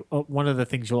ultimately, like, one of the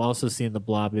things you'll also see in the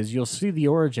Blob is you'll see the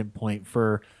origin point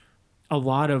for a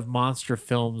lot of monster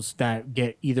films that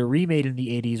get either remade in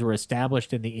the 80s or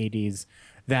established in the 80s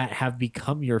that have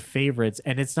become your favorites.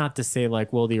 And it's not to say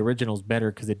like, well, the original's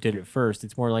better because it did it first.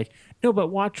 It's more like, no, but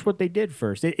watch what they did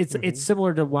first. It's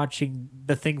similar to watching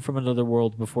The Thing from Another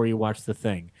World before you watch The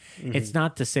Thing. It's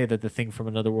not to say that The Thing from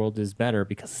Another World is better,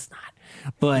 because it's not.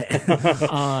 But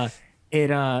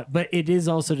but it is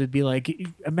also to be like,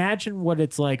 imagine what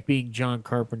it's like being John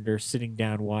Carpenter sitting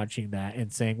down watching that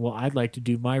and saying, well, I'd like to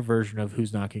do my version of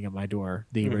Who's Knocking at My Door,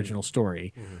 the original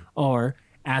story. Or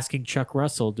asking Chuck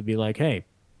Russell to be like, hey,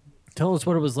 tell us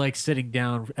what it was like sitting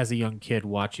down as a young kid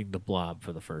watching The Blob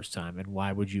for the first time, and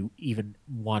why would you even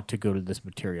want to go to this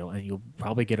material? And you'll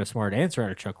probably get a smart answer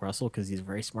out of Chuck Russell because he's a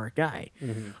very smart guy.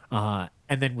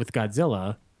 And then with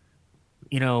Godzilla,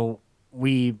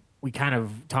 we kind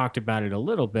of talked about it a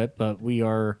little bit, but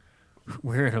we're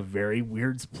in a very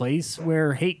weird place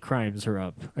where hate crimes are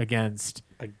up against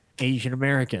Asian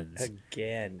Americans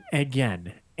again,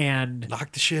 and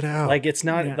knock the shit out. Like, it's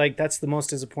not like, that's the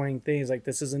most disappointing thing, is like,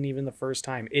 this isn't even the first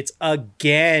time, it's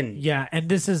again. Yeah, and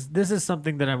this is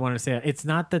something that I want to say. It's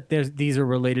not that these are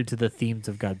related to the themes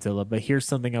of Godzilla, but here's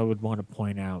something I would want to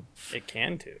point out. It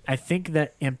can too. I think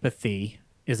that empathy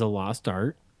is a lost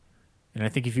art. And I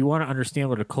think if you want to understand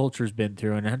what a culture's been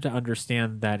through, and have to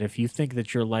understand that if you think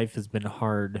that your life has been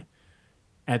hard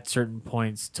at certain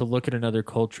points, to look at another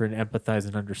culture and empathize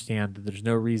and understand that there's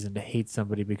no reason to hate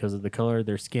somebody because of the color of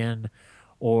their skin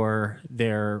or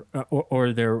their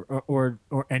or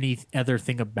any other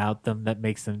thing about them that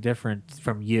makes them different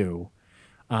from you,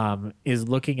 is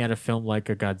looking at a film like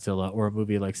a Godzilla or a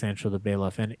movie like Sancho the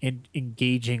Bailiff and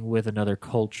engaging with another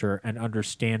culture and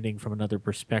understanding from another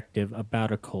perspective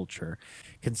about a culture,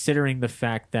 considering the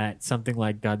fact that something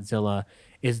like Godzilla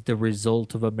is the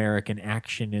result of American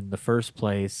action in the first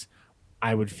place.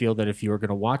 I would feel that if you were going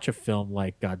to watch a film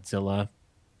like Godzilla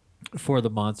for the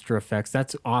monster effects,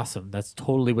 that's awesome. That's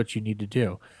totally what you need to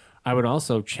do. I would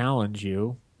also challenge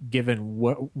you, given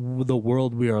the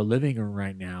world we are living in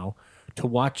right now, to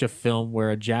watch a film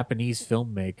where a Japanese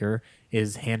filmmaker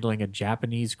is handling a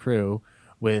Japanese crew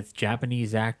with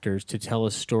Japanese actors to tell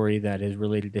a story that is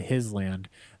related to his land,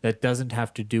 that doesn't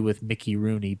have to do with Mickey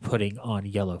Rooney putting on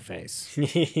Yellowface,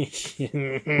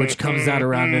 which comes out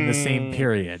around in the same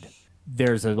period.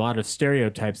 There's a lot of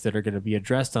stereotypes that are going to be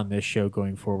addressed on this show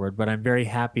going forward, but I'm very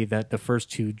happy that the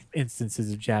first two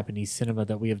instances of Japanese cinema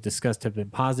that we have discussed have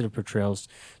been positive portrayals,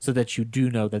 so that you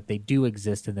do know that they do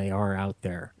exist and they are out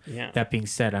there. Yeah. That being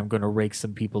said, I'm going to rake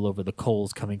some people over the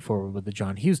coals coming forward with the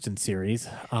John Huston series.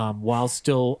 While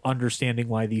still understanding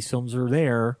why these films are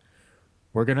there,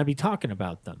 we're going to be talking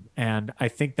about them. And I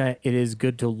think that it is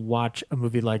good to watch a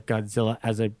movie like Godzilla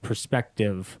as a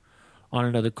perspective on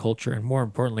another culture, and more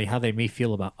importantly, how they may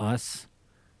feel about us,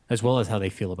 as well as how they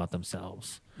feel about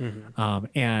themselves.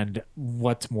 And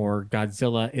what's more,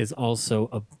 Godzilla is also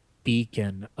a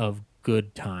beacon of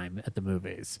good time at the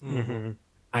movies.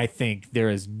 I think there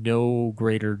is no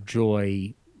greater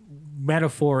joy,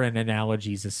 metaphor and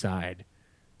analogies aside,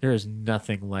 there is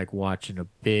nothing like watching a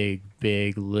big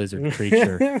lizard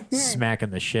creature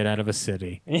smacking the shit out of a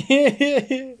city.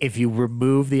 If you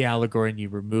remove the allegory and you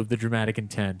remove the dramatic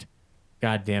intent,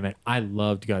 God damn it, I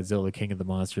loved Godzilla King of the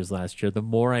Monsters last year. The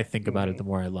more I think about it, the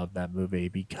more I love that movie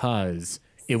because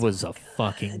it was a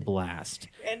fucking blast.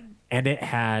 And it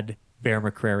had Bear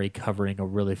McCreary covering a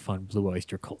really fun Blue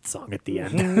Oyster Cult song at the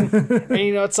end. And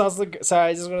you know, it sounds like, sorry,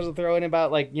 I just wanted to throw in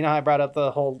about, like, you know, how I brought up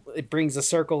the whole, it brings a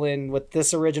circle in with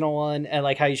this original one and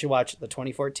like how you should watch the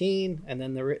 2014 and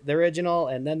then the original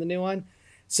and then the new one.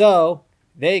 So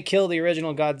they killed the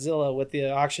original Godzilla with the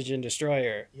oxygen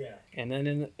destroyer. Yeah. And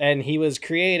then, and he was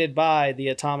created by the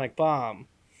atomic bomb,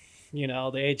 you know,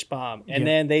 the H bomb. And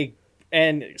then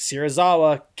and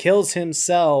Serizawa kills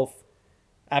himself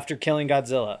after killing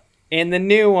Godzilla. In the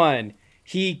new one,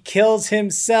 he kills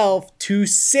himself to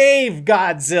save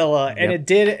Godzilla, and it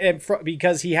did it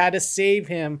because he had to save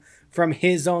him from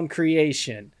his own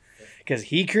creation. Because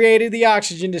he created the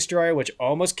oxygen destroyer, which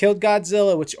almost killed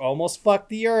Godzilla, which almost fucked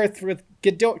the Earth with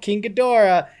King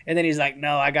Ghidorah, and then he's like,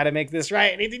 "No, I got to make this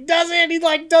right." And he does it. He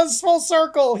like does full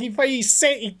circle. He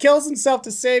kills himself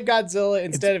to save Godzilla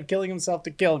instead of killing himself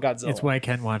to kill Godzilla. It's why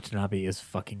Ken Watanabe is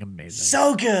fucking amazing.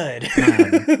 So good.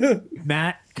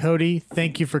 Matt, Cody,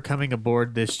 thank you for coming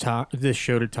aboard this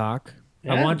show to talk.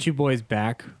 Yeah. I want you boys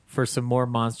back for some more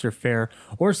monster fare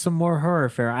or some more horror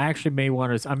fare. I actually may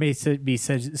be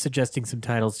suggesting some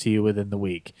titles to you within the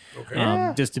week.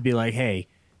 Okay. Just to be like, hey,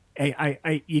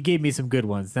 you gave me some good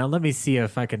ones. Now let me see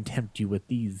if I can tempt you with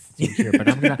these things here. But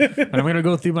I'm gonna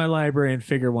go through my library and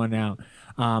figure one out.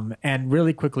 And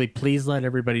really quickly, please let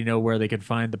everybody know where they can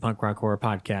find the Punk Rock Horror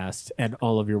Podcast and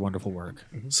all of your wonderful work.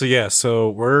 So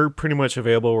we're pretty much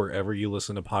available wherever you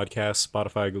listen to podcasts: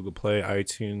 Spotify, Google Play,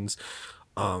 iTunes.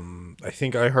 I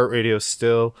think iHeartRadio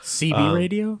still. CB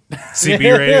Radio?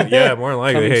 CB Radio, yeah, more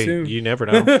likely. Hey, soon. You never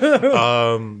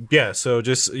know. So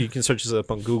just you can search us up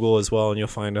on Google as well, and you'll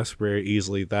find us very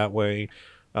easily that way.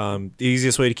 The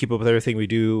easiest way to keep up with everything we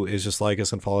do is just like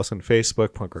us and follow us on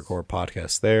Facebook, Punk Rock Horror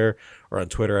Podcast there, or on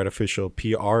Twitter at official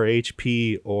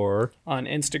PRHP, or on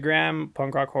Instagram,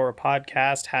 Punk Rock Horror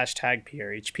Podcast,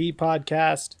 #PRHP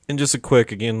Podcast. And just a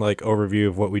quick, again, like overview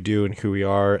of what we do and who we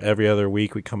are. Every other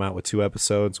week we come out with 2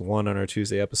 episodes, one on our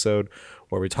Tuesday episode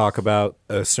where we talk about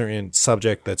a certain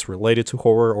subject that's related to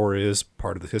horror or is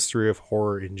part of the history of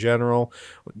horror in general.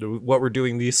 What we're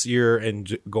doing this year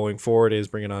and going forward is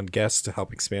bringing on guests to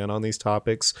help expand on these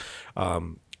topics.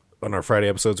 On our Friday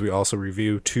episodes, we also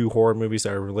review 2 horror movies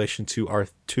that are in relation to our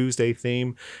Tuesday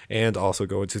theme and also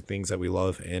go into things that we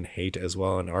love and hate as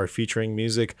well, and are featuring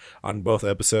music on both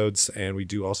episodes. And we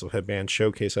do also have band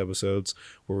showcase episodes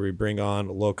where we bring on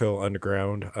local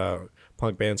underground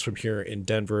punk bands from here in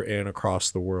Denver and across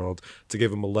the world to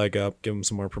give them a leg up, give them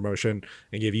some more promotion,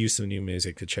 and give you some new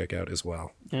music to check out as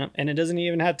well. Yeah, and it doesn't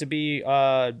even have to be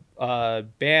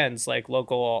bands, like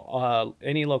local,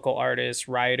 any local artists,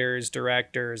 writers,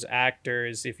 directors,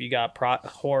 actors. If you got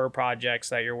horror projects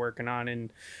that you're working on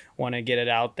and want to get it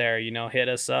out there, you know, hit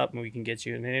us up and we can get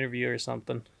you an interview or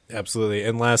something. Absolutely.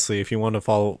 And lastly, if you want to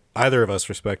follow either of us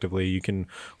respectively, you can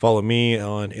follow me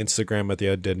on Instagram at The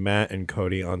Undead Matt and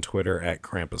Cody on Twitter at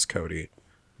Krampus Cody.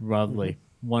 Lovely.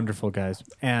 Wonderful, guys.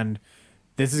 And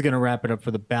this is going to wrap it up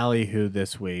for the Ballyhoo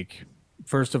this week.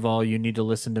 First of all, you need to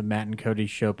listen to Matt and Cody's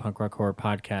show, Punk Rock Horror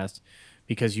Podcast,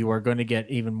 because you are going to get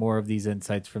even more of these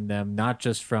insights from them, not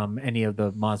just from any of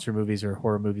the monster movies or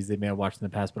horror movies they may have watched in the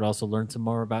past, but also learn some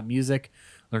more about music,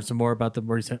 learn some more about the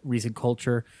recent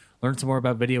culture, learn some more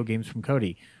about video games from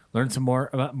Cody, learn some more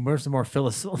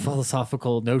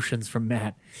philosophical notions from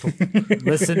Matt.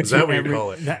 Listen Is that what you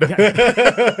call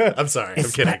it? I'm sorry.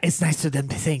 I'm kidding. It's nice for them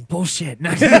to think bullshit.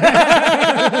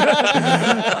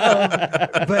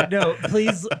 But no,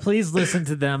 please listen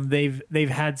to them. They've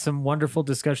had some wonderful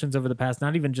discussions over the past,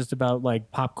 not even just about like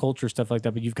pop culture stuff like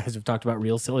that, but you guys have talked about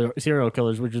real serial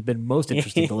killers, which has been most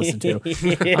interesting to listen to.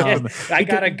 I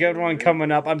got a good one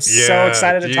coming up. I'm so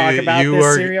excited to talk about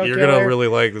this serial killer. You're gonna really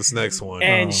like this next one.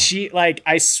 And she, like,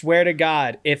 I swear to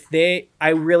God, I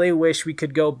really wish we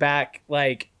could go back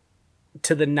like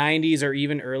to the 90s or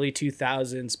even early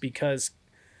 2000s, because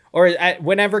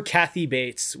whenever Kathy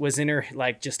Bates was in her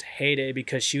like just heyday,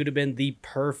 because she would have been the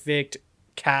perfect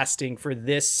casting for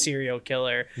this serial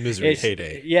killer. Misery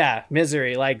heyday. Yeah,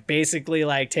 Misery. Like basically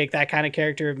like take that kind of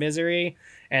character of Misery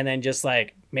and then just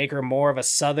like make her more of a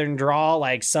Southern drawl,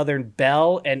 like Southern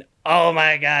Belle, and oh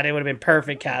my God, it would have been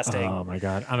perfect casting. Oh my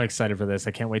God, I'm excited for this.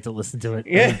 I can't wait to listen to it.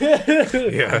 Yeah,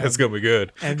 it's gonna be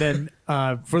good. And then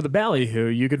for the Ballyhoo,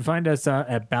 you can find us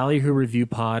at Ballyhoo Review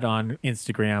Pod on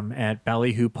Instagram, at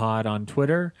Ballyhoo Pod on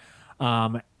Twitter.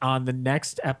 On the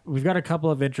next we've got a couple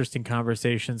of interesting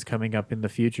conversations coming up in the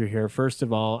future here. First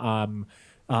of all,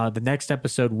 the next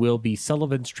episode will be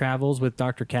Sullivan's Travels with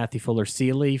Dr. Kathy Fuller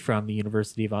Seeley from the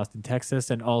University of Austin, Texas,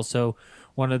 and also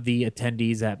one of the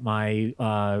attendees at my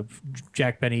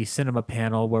Jack Benny cinema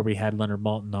panel where we had Leonard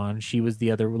Maltin on. She was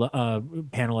the other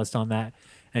panelist on that,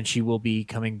 and she will be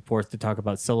coming forth to talk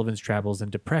about Sullivan's Travels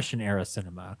and Depression-era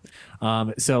cinema.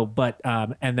 And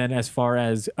then as far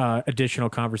as additional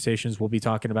conversations, we'll be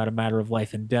talking about A Matter of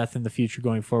Life and Death in the future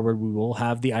going forward. We will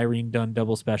have the Irene Dunn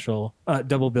double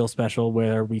bill special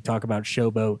where we talk about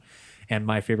Showboat and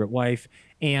My Favorite Wife.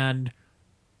 And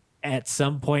at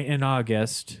some point in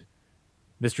August,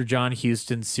 Mr. John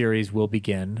Huston series will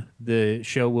begin. The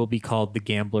show will be called The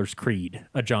Gambler's Creed,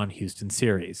 a John Huston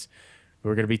series.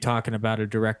 We're going to be talking about a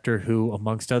director who,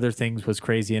 amongst other things, was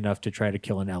crazy enough to try to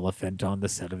kill an elephant on the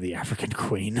set of The African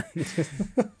Queen,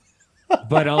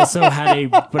 but also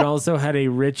had a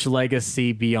rich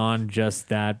legacy beyond just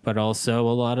that. But also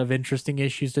a lot of interesting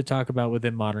issues to talk about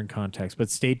within modern context. But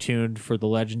stay tuned for the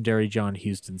legendary John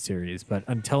Huston series. But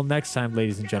until next time,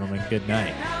 ladies and gentlemen, good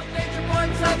night.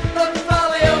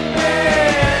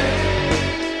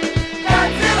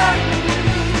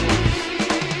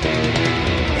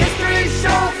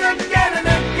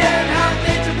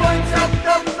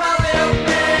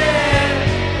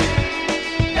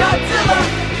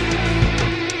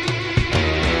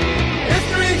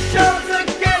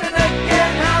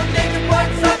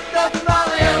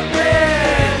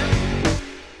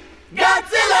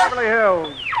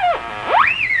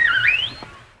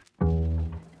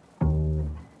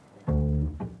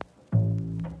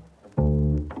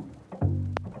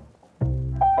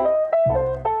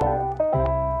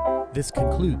 This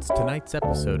concludes tonight's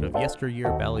episode of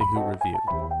Yesteryear Ballyhoo Review.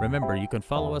 Remember, you can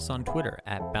follow us on Twitter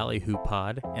at Ballyhoo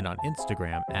Pod and on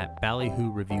Instagram at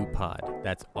Ballyhoo Review Pod.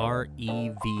 That's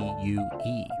REVUE.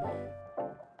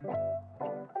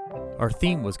 Our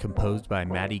theme was composed by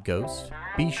Matty Ghost.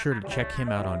 Be sure to check him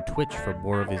out on Twitch for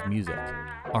more of his music.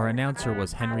 Our announcer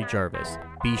was Henry Jarvis.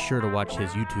 Be sure to watch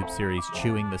his YouTube series,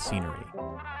 Chewing the Scenery.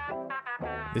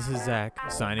 This is Zach,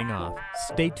 signing off.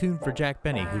 Stay tuned for Jack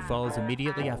Benny, who follows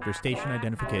immediately after station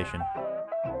identification.